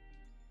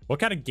 what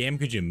kind of game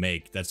could you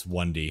make that's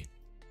 1D?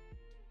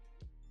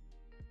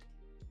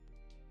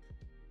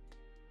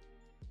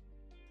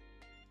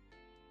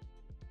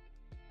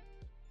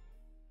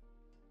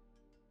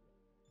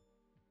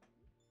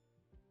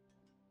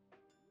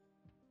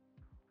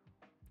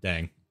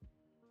 Dang.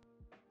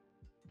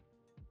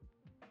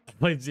 I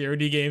played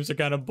 0D games are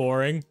kind of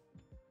boring.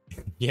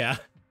 Yeah.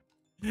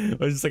 It's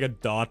just like a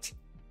dot.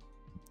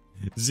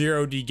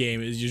 0D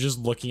game is you're just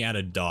looking at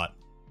a dot.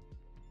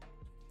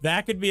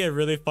 That could be a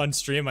really fun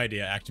stream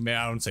idea. Actually,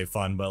 I don't say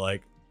fun, but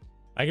like,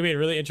 that could be a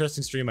really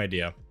interesting stream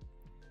idea.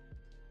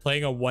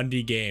 playing a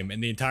 1D game,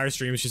 and the entire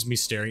stream is just me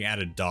staring at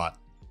a dot.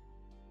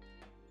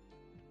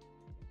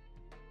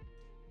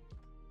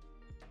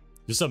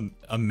 Just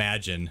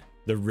imagine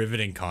the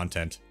riveting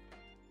content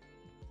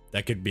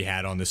that could be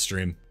had on this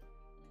stream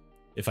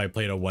if I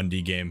played a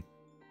 1D game.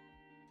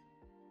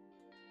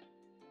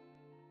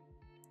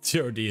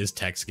 COD is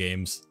text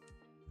games.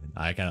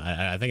 I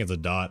think it's a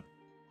dot.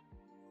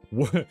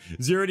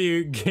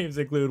 0D games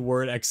include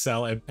Word,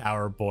 Excel, and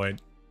PowerPoint.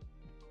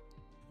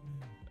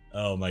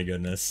 Oh my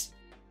goodness.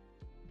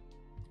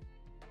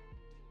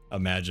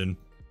 Imagine.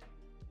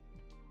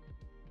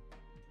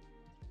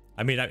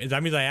 I mean,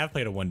 that means I have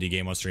played a 1D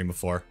game on stream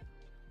before.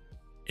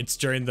 It's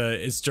during the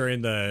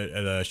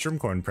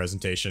Shroomcorn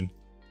presentation.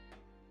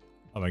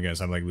 Oh my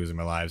goodness, I'm like losing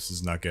my lives. This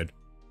is not good.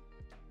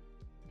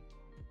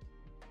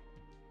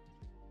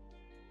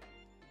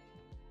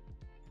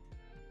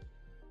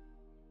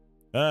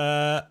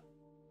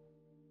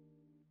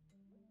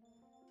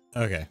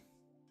 Okay.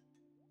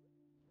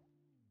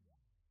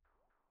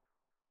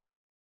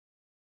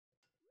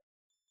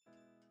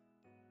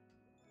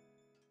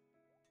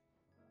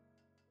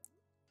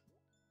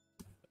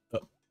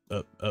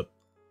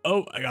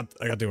 Oh, I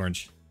got the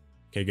orange.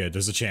 Okay, good.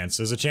 There's a chance.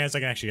 There's a chance I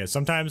can actually get it.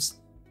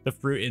 Sometimes the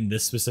fruit in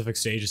this specific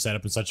stage is set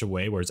up in such a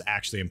way where it's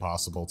actually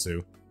impossible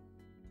to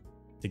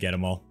get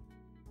them all.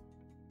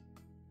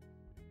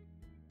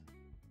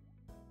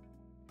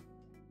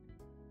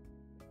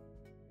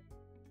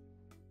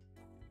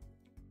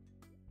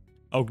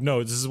 Oh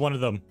no, this is one of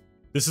them.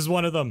 This is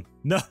one of them.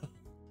 No.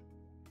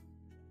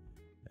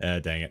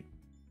 Dang it.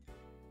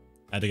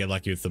 I had to get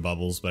lucky with the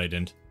bubbles, but I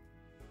didn't.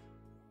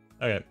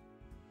 Okay.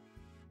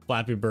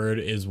 Flappy Bird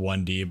is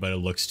 1D, but it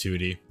looks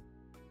 2D.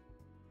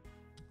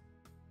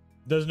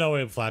 There's no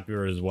way Flappy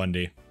Bird is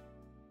 1D.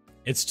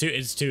 It's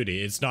 2D.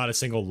 It's not a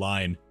single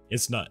line.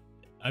 It's not.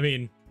 I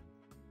mean.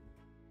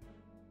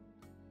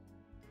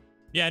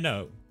 Yeah,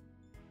 no.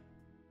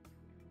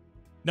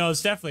 No,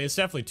 it's definitely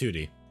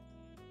 2D.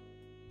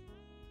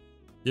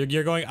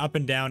 You're going up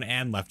and down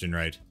and left and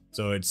right.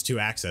 So it's 2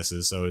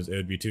 accesses, so it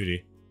would be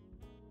 2D.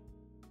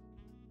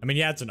 I mean,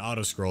 yeah, it's an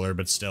auto-scroller,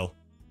 but still.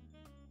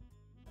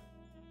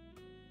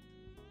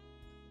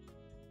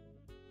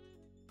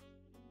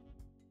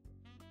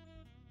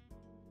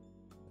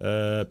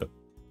 Let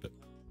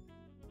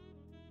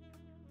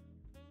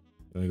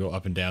me go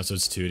up and down, so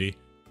it's 2D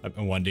and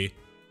 1D.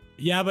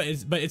 Yeah, but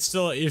it's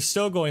still, you're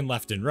still going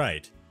left and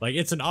right. Like,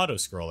 it's an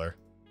auto-scroller.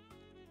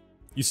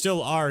 You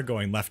still are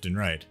going left and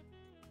right.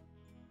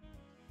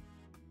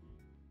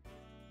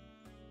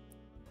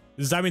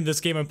 Does that mean this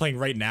game I'm playing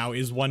right now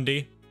is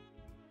 1D?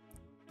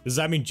 Does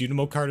that mean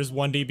Junimo Kart is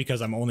 1D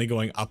because I'm only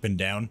going up and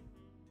down?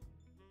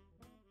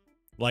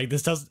 Like,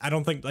 this does, I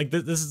don't think, like,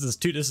 this is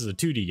a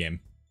 2D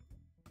game.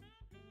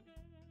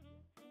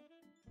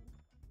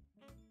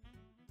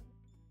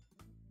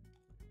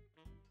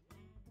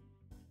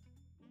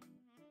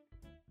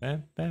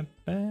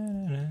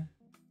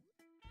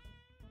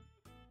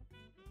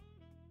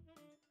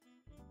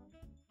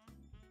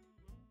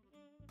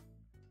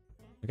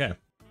 Okay.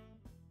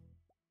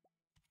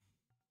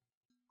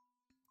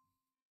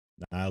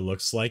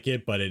 Looks like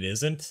it, but it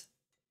isn't.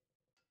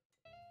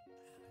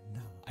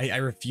 No, I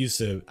refuse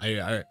to.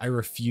 I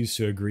refuse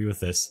to agree with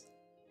this.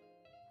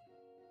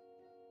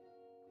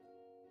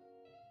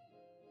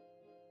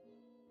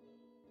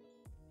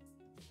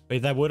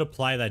 Wait, that would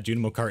imply that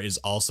Junimo Kart is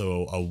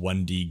also a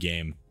 1D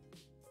game.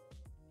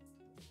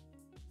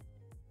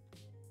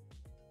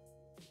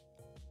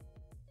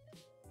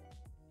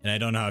 And I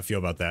don't know how I feel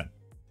about that.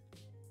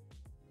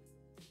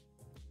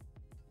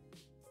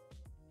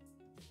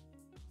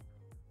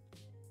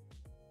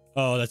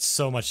 Oh, that's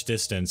so much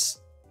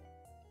distance.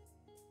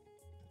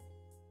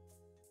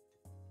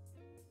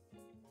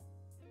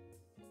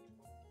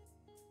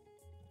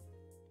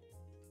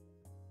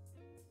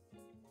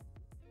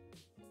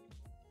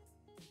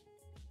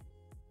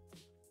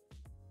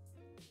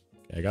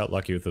 Okay, I got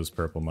lucky with those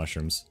purple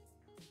mushrooms.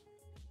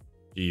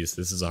 Jeez,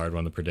 this is a hard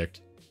one to predict.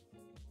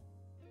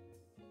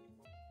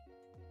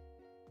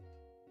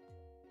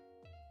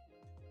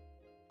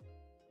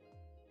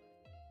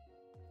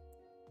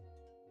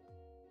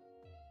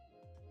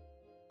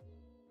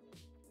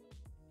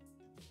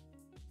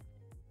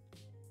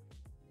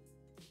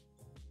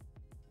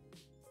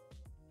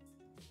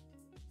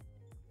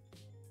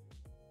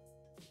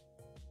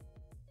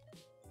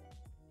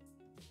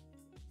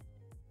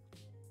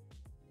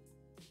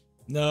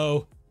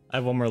 No, I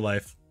have one more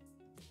life.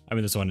 I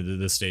mean,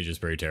 this stage is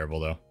pretty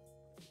terrible, though.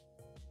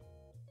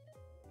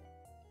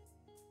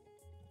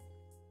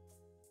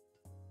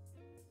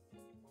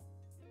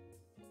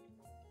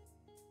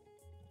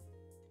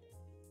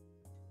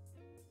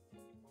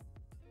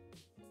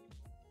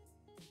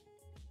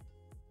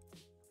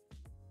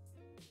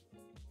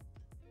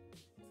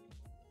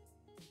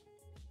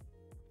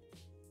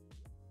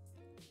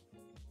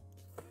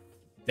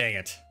 Dang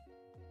it.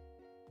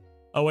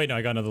 Oh wait, no,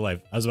 I got another life.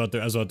 I was about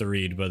to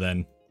read, but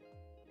then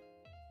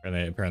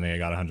apparently I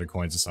got 100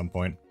 coins at some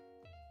point.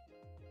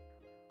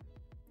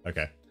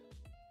 Okay.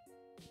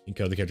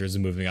 encode the character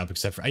isn't moving up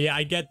except for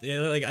I get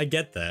like I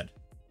get that.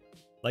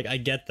 Like I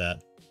get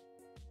that.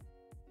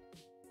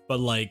 But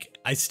like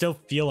I still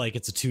feel like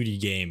it's a 2D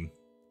game.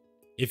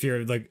 If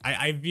you're like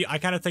I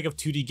kind of think of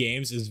 2D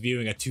games as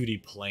viewing a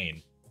 2D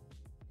plane.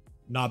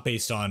 Not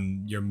based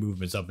on your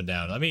movements up and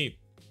down. Let me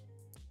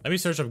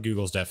search up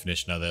Google's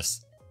definition of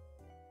this.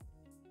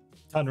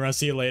 Time to run,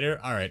 see you later.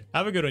 Alright,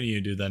 have a good one,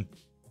 you dude, then.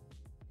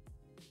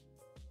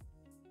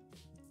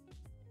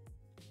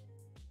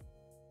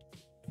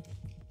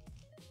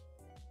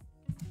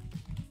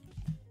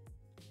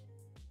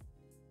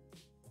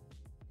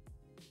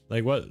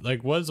 What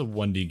is a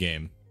 1D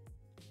game?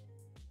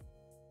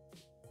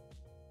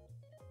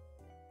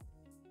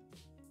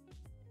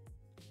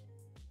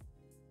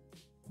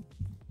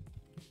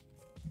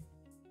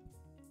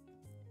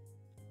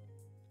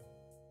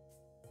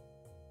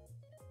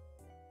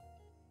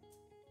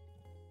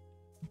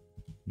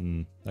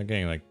 Not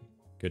getting like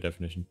good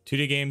definition.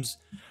 2D games.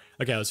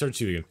 Okay, let's start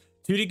 2D games.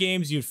 2D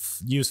games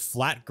use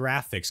flat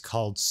graphics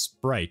called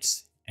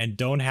sprites and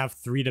don't have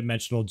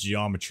three-dimensional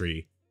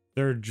geometry.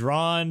 They're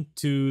drawn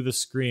to the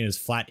screen as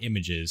flat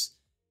images.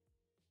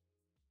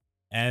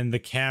 And the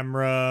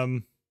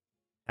camera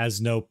has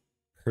no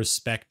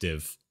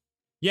perspective.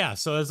 Yeah,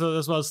 so that's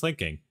what I was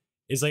thinking.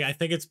 Is like I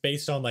think it's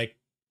based on like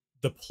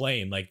the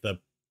plane, like the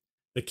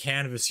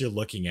canvas you're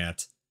looking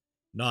at,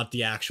 not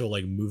the actual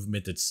like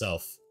movement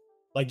itself.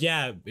 Like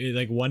yeah,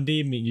 like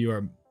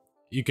 1D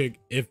you could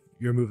if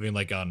you're moving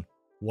like on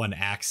one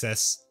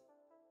axis,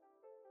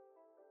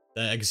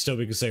 that could still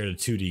be considered a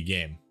 2D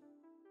game.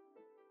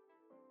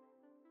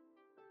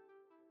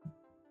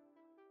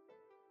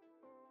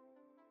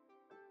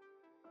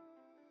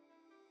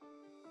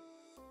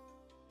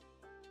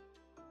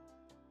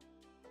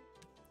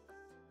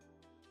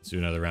 Let's do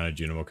another round of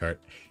Junimo Kart.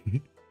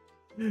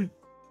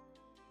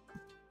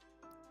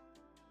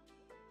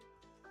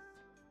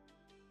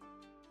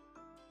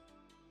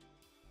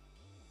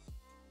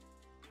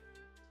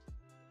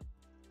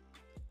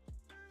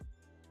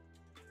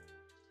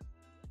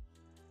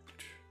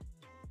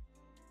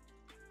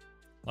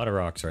 A lot of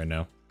rocks right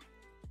now.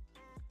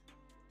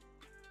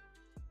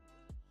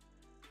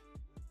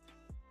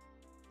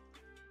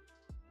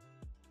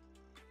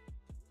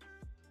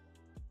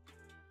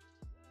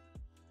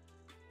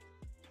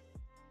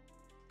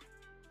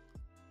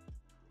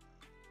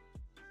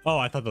 Oh,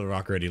 I thought the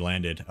rock already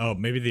landed. Oh,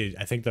 maybe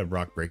I think the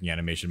rock breaking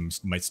animation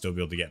might still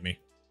be able to get me.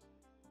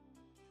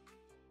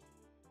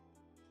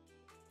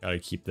 Gotta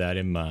keep that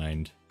in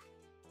mind.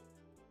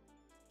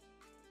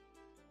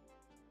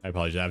 I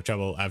apologize. I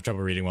have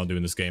trouble reading while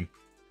doing this game.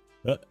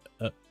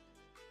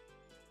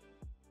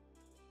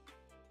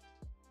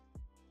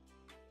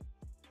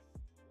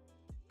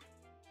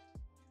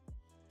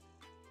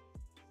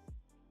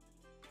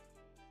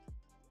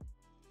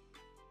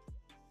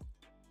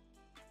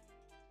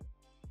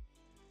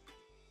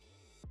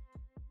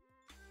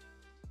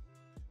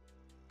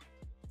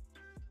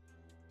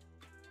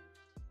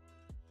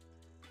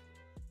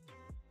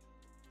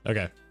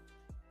 Okay.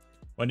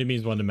 1D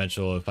means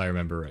one-dimensional, if I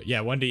remember right. Yeah,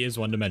 1D is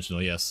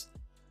one-dimensional, yes.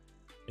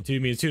 And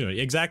 2D means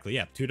two-dimensional. Exactly,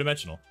 yeah,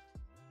 two-dimensional.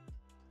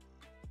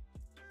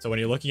 So when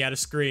you're looking at a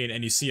screen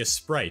and you see a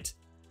sprite,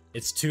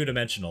 it's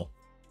two-dimensional.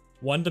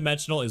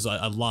 One-dimensional is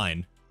a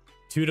line.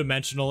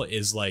 Two-dimensional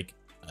is like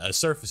a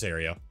surface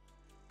area.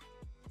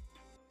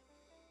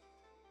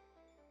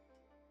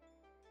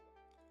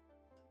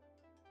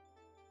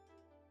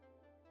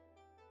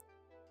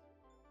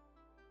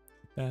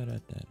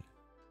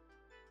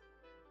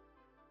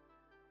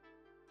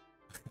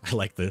 I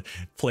like the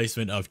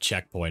placement of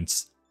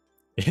checkpoints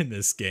in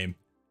this game.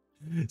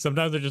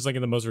 Sometimes they're just like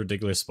in the most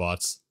ridiculous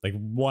spots. Like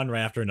one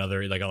right after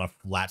another, like on a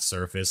flat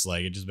surface.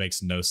 Like it just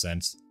makes no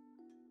sense.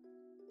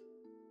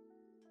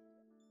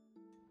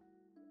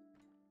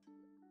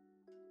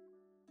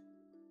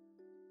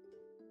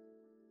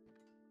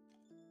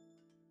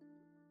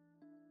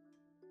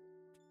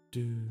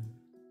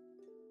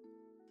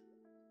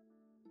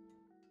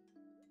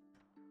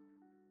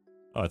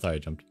 Oh, I thought I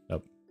jumped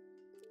up.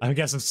 I'm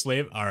guessing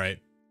sleep. All right.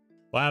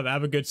 Well,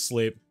 have a good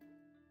sleep.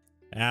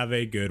 Have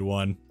a good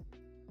one.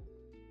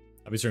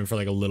 I'll be streaming for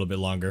like a little bit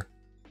longer.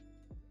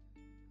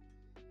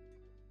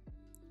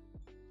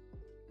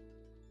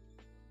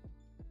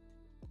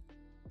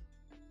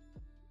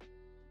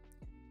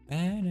 I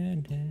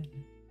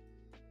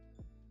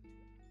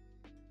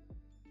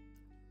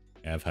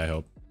have high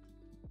hope.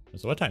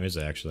 So what time is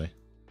it actually?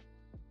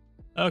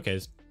 Okay,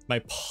 this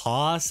might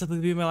possibly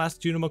be my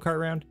last Junimo Kart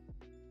round.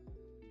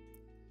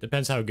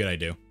 Depends how good I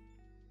do.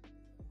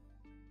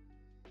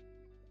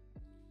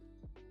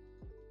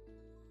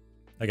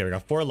 Okay, we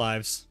got 4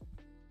 lives.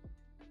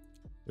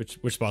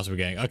 Which boss are we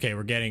getting? Okay,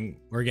 we're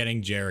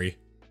getting Jerry.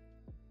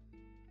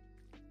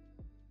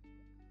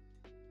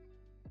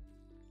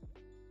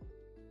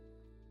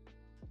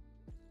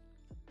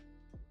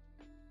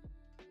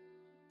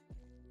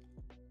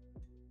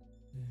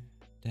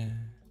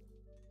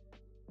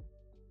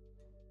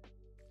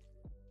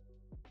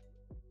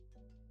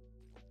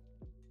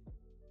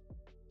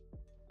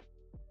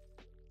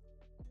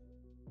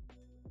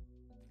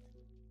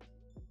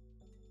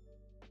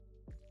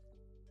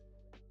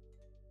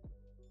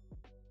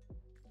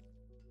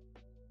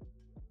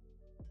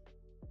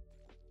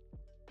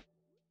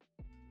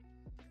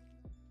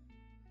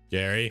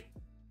 Jerry,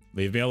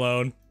 leave me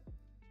alone.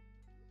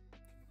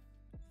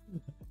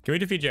 Can we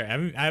defeat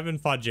Jerry? I haven't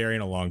fought Jerry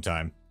in a long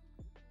time.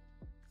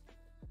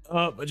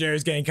 Oh, but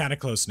Jerry's getting kind of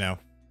close now.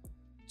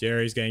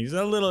 Jerry's getting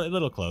a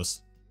little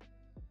close.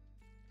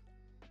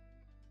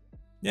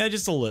 Yeah,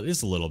 just a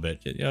little bit.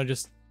 You know,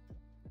 just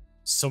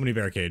so many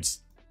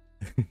barricades.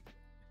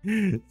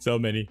 So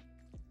many.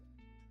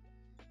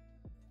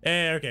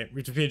 Hey, okay,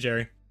 we defeated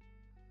Jerry.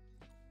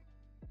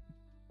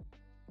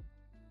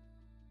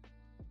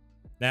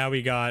 Now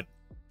we got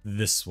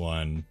this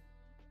one.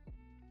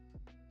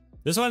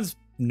 This one's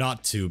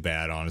not too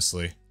bad,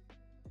 honestly.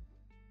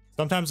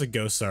 Sometimes the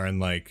ghosts are in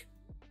like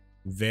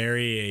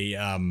very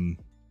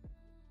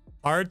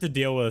hard to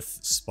deal with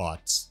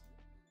spots.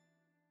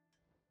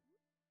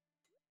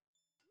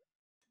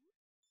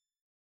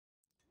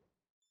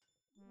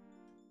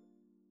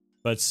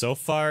 But so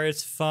far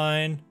it's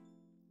fine.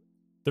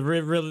 The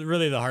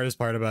really the hardest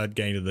part about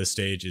getting to this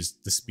stage is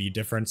the speed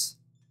difference.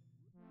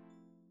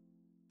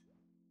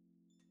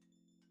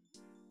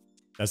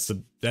 That's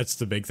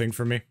the big thing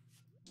for me.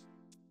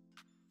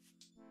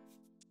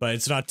 But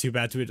it's not too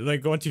bad to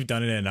like once you've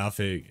done it enough,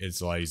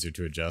 it's a lot easier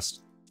to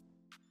adjust.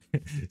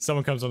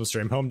 Someone comes on the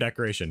stream, home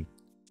decoration.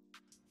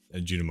 A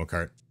Junimo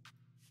cart.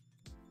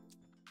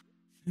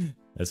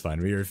 That's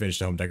fine. We already finished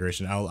the home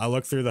decoration. I'll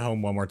look through the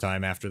home one more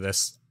time after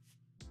this.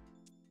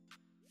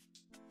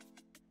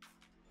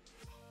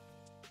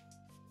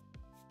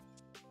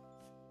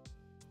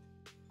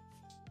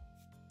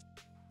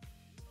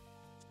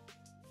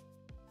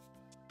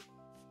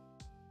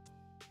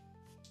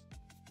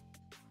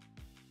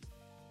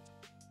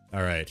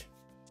 All right.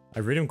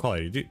 Iridium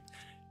quality.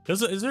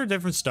 Is there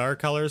different star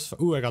colors?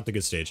 Ooh, I got the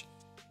good stage.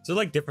 Is there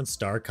like different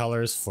star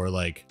colors for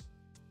like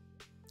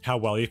how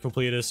well you've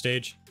completed a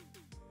stage?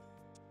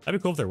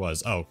 That'd be cool if there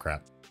was. Oh,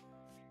 crap.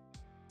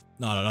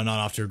 No, I'm not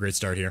off to a great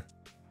start here.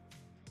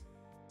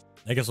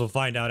 I guess we'll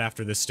find out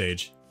after this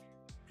stage.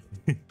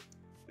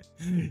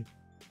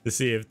 To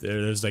see if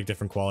there's like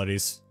different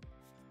qualities.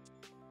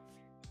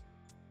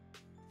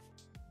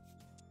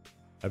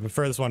 I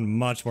prefer this one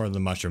much more than the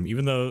mushroom.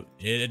 Even though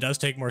it does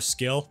take more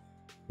skill,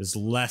 there's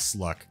less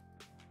luck.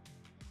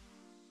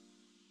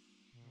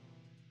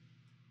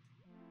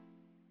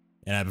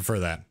 And I prefer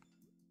that.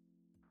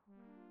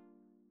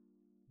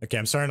 Okay,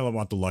 I'm starting to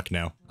want the luck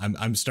now.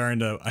 I'm starting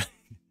to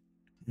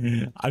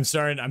I'm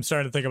starting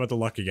to think about the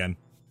luck again.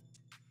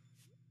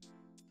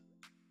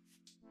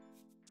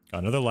 Got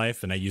another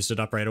life and I used it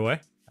up right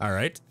away. All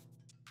right.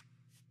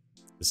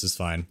 This is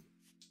fine.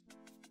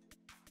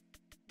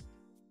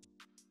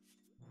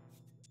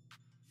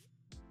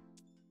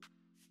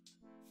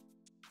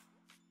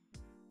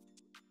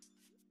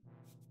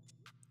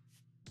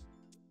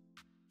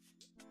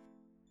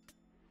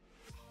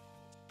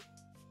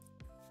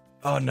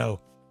 Oh no.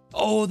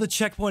 Oh, the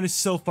checkpoint is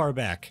so far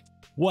back.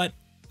 What?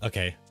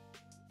 Okay.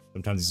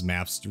 Sometimes these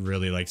maps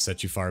really like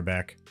set you far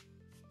back.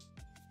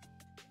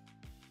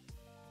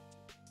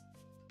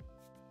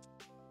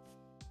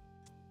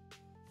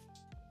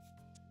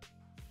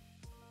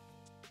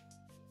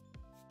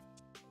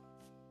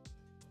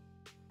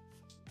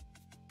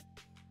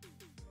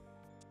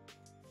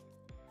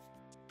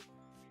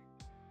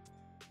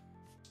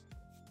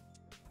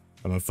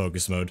 I'm in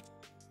focus mode.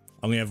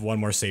 I only have one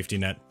more safety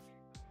net.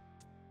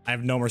 I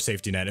have no more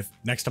safety net. If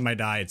next time I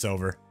die, it's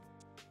over.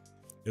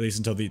 At least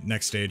until the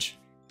next stage.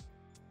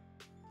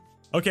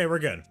 Okay, we're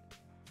good.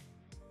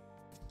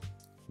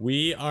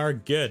 We are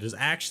good. There's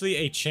actually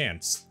a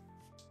chance.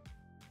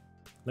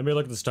 Let me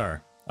look at the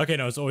star. Okay,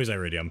 no, it's always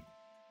iridium.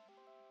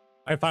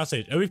 Alright, final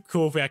stage. It would be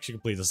cool if we actually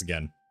complete this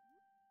again.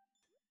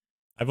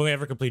 I've only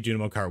ever completed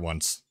Junimo Kart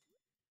once.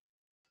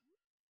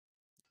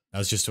 That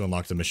was just to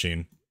unlock the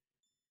machine.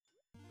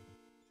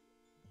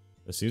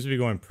 It seems to be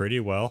going pretty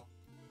well.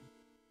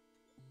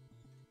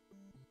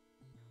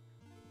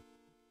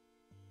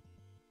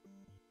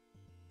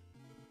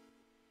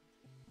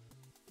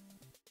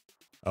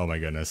 Oh my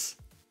goodness.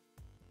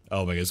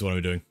 Oh my goodness, what am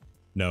I doing?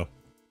 No.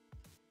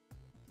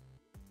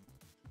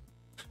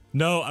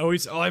 No,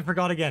 I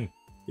forgot again.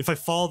 If I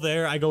fall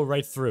there, I go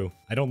right through.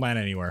 I don't land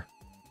anywhere.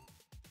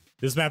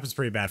 This map is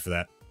pretty bad for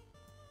that.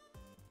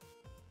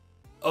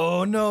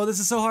 Oh no, this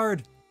is so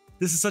hard.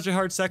 This is such a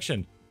hard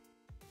section.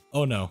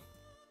 Oh no.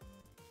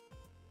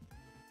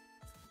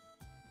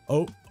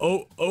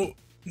 Oh,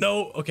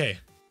 no, okay.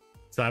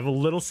 So I have a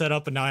little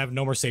setup and now I have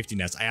no more safety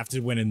nets. I have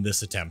to win in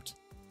this attempt.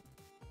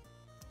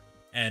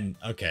 And,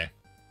 okay.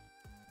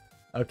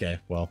 Okay,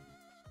 well.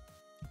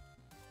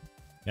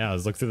 Yeah,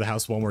 let's look through the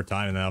house one more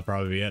time and that'll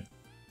probably be it.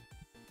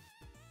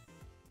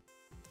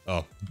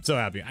 Oh, I'm so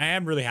happy. I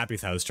am really happy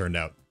with how this turned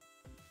out.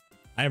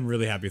 I am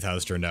really happy with how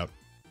this turned out.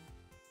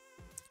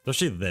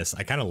 Especially this.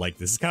 I kind of like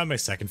this. It's kind of my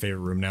second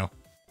favorite room now.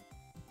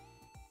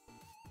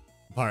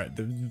 Alright,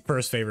 the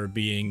first favorite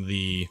being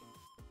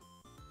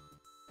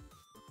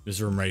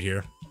this room right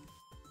here.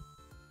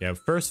 Yeah,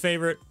 first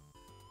favorite.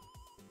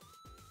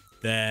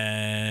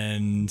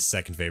 Then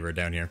second favorite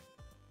down here.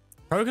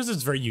 Probably because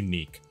it's very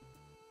unique.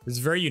 It's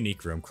a very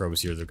unique room.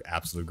 Crow's here is the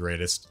absolute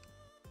greatest.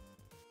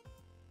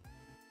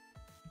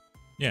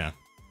 Yeah.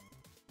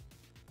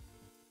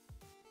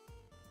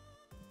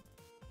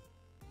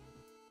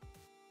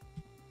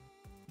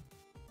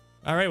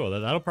 Alright, well,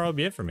 that'll probably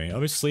be it for me.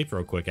 Let me sleep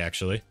real quick,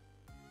 actually.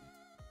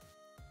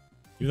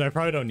 Even though I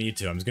probably don't need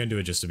to. I'm just gonna do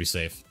it just to be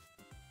safe.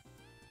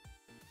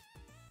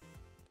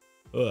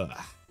 Ugh.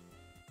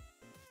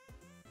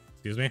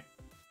 Excuse me?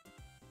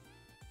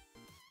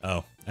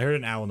 Oh, I heard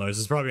an owl noise.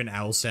 There's probably an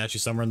owl statue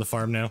somewhere in the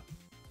farm now.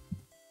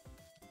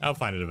 I'll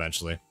find it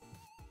eventually.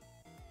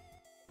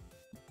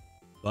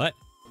 But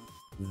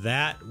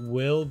that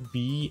will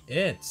be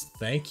it.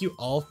 Thank you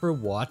all for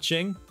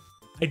watching.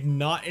 I'm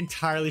not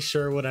entirely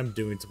sure what I'm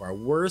doing tomorrow.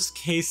 Worst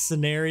case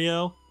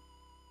scenario,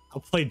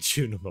 I'll play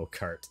Junimo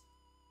Kart.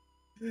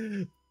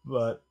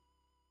 But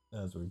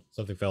that's weird.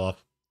 Something fell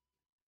off.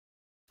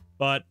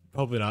 But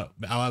hopefully not.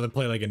 I'll either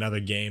play like another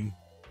game,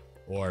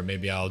 or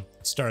maybe I'll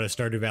start a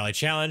Stardew Valley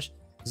challenge,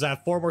 because I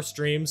have 4 more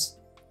streams,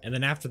 and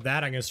then after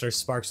that I'm gonna start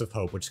Sparks of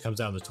Hope, which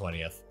comes out on the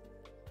 20th.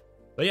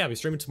 But yeah, I'll be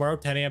streaming tomorrow,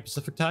 10 a.m.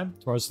 Pacific time.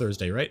 Tomorrow's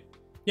Thursday, right?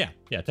 Yeah,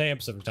 10 a.m.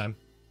 Pacific time.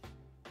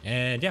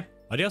 And yeah,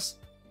 adios.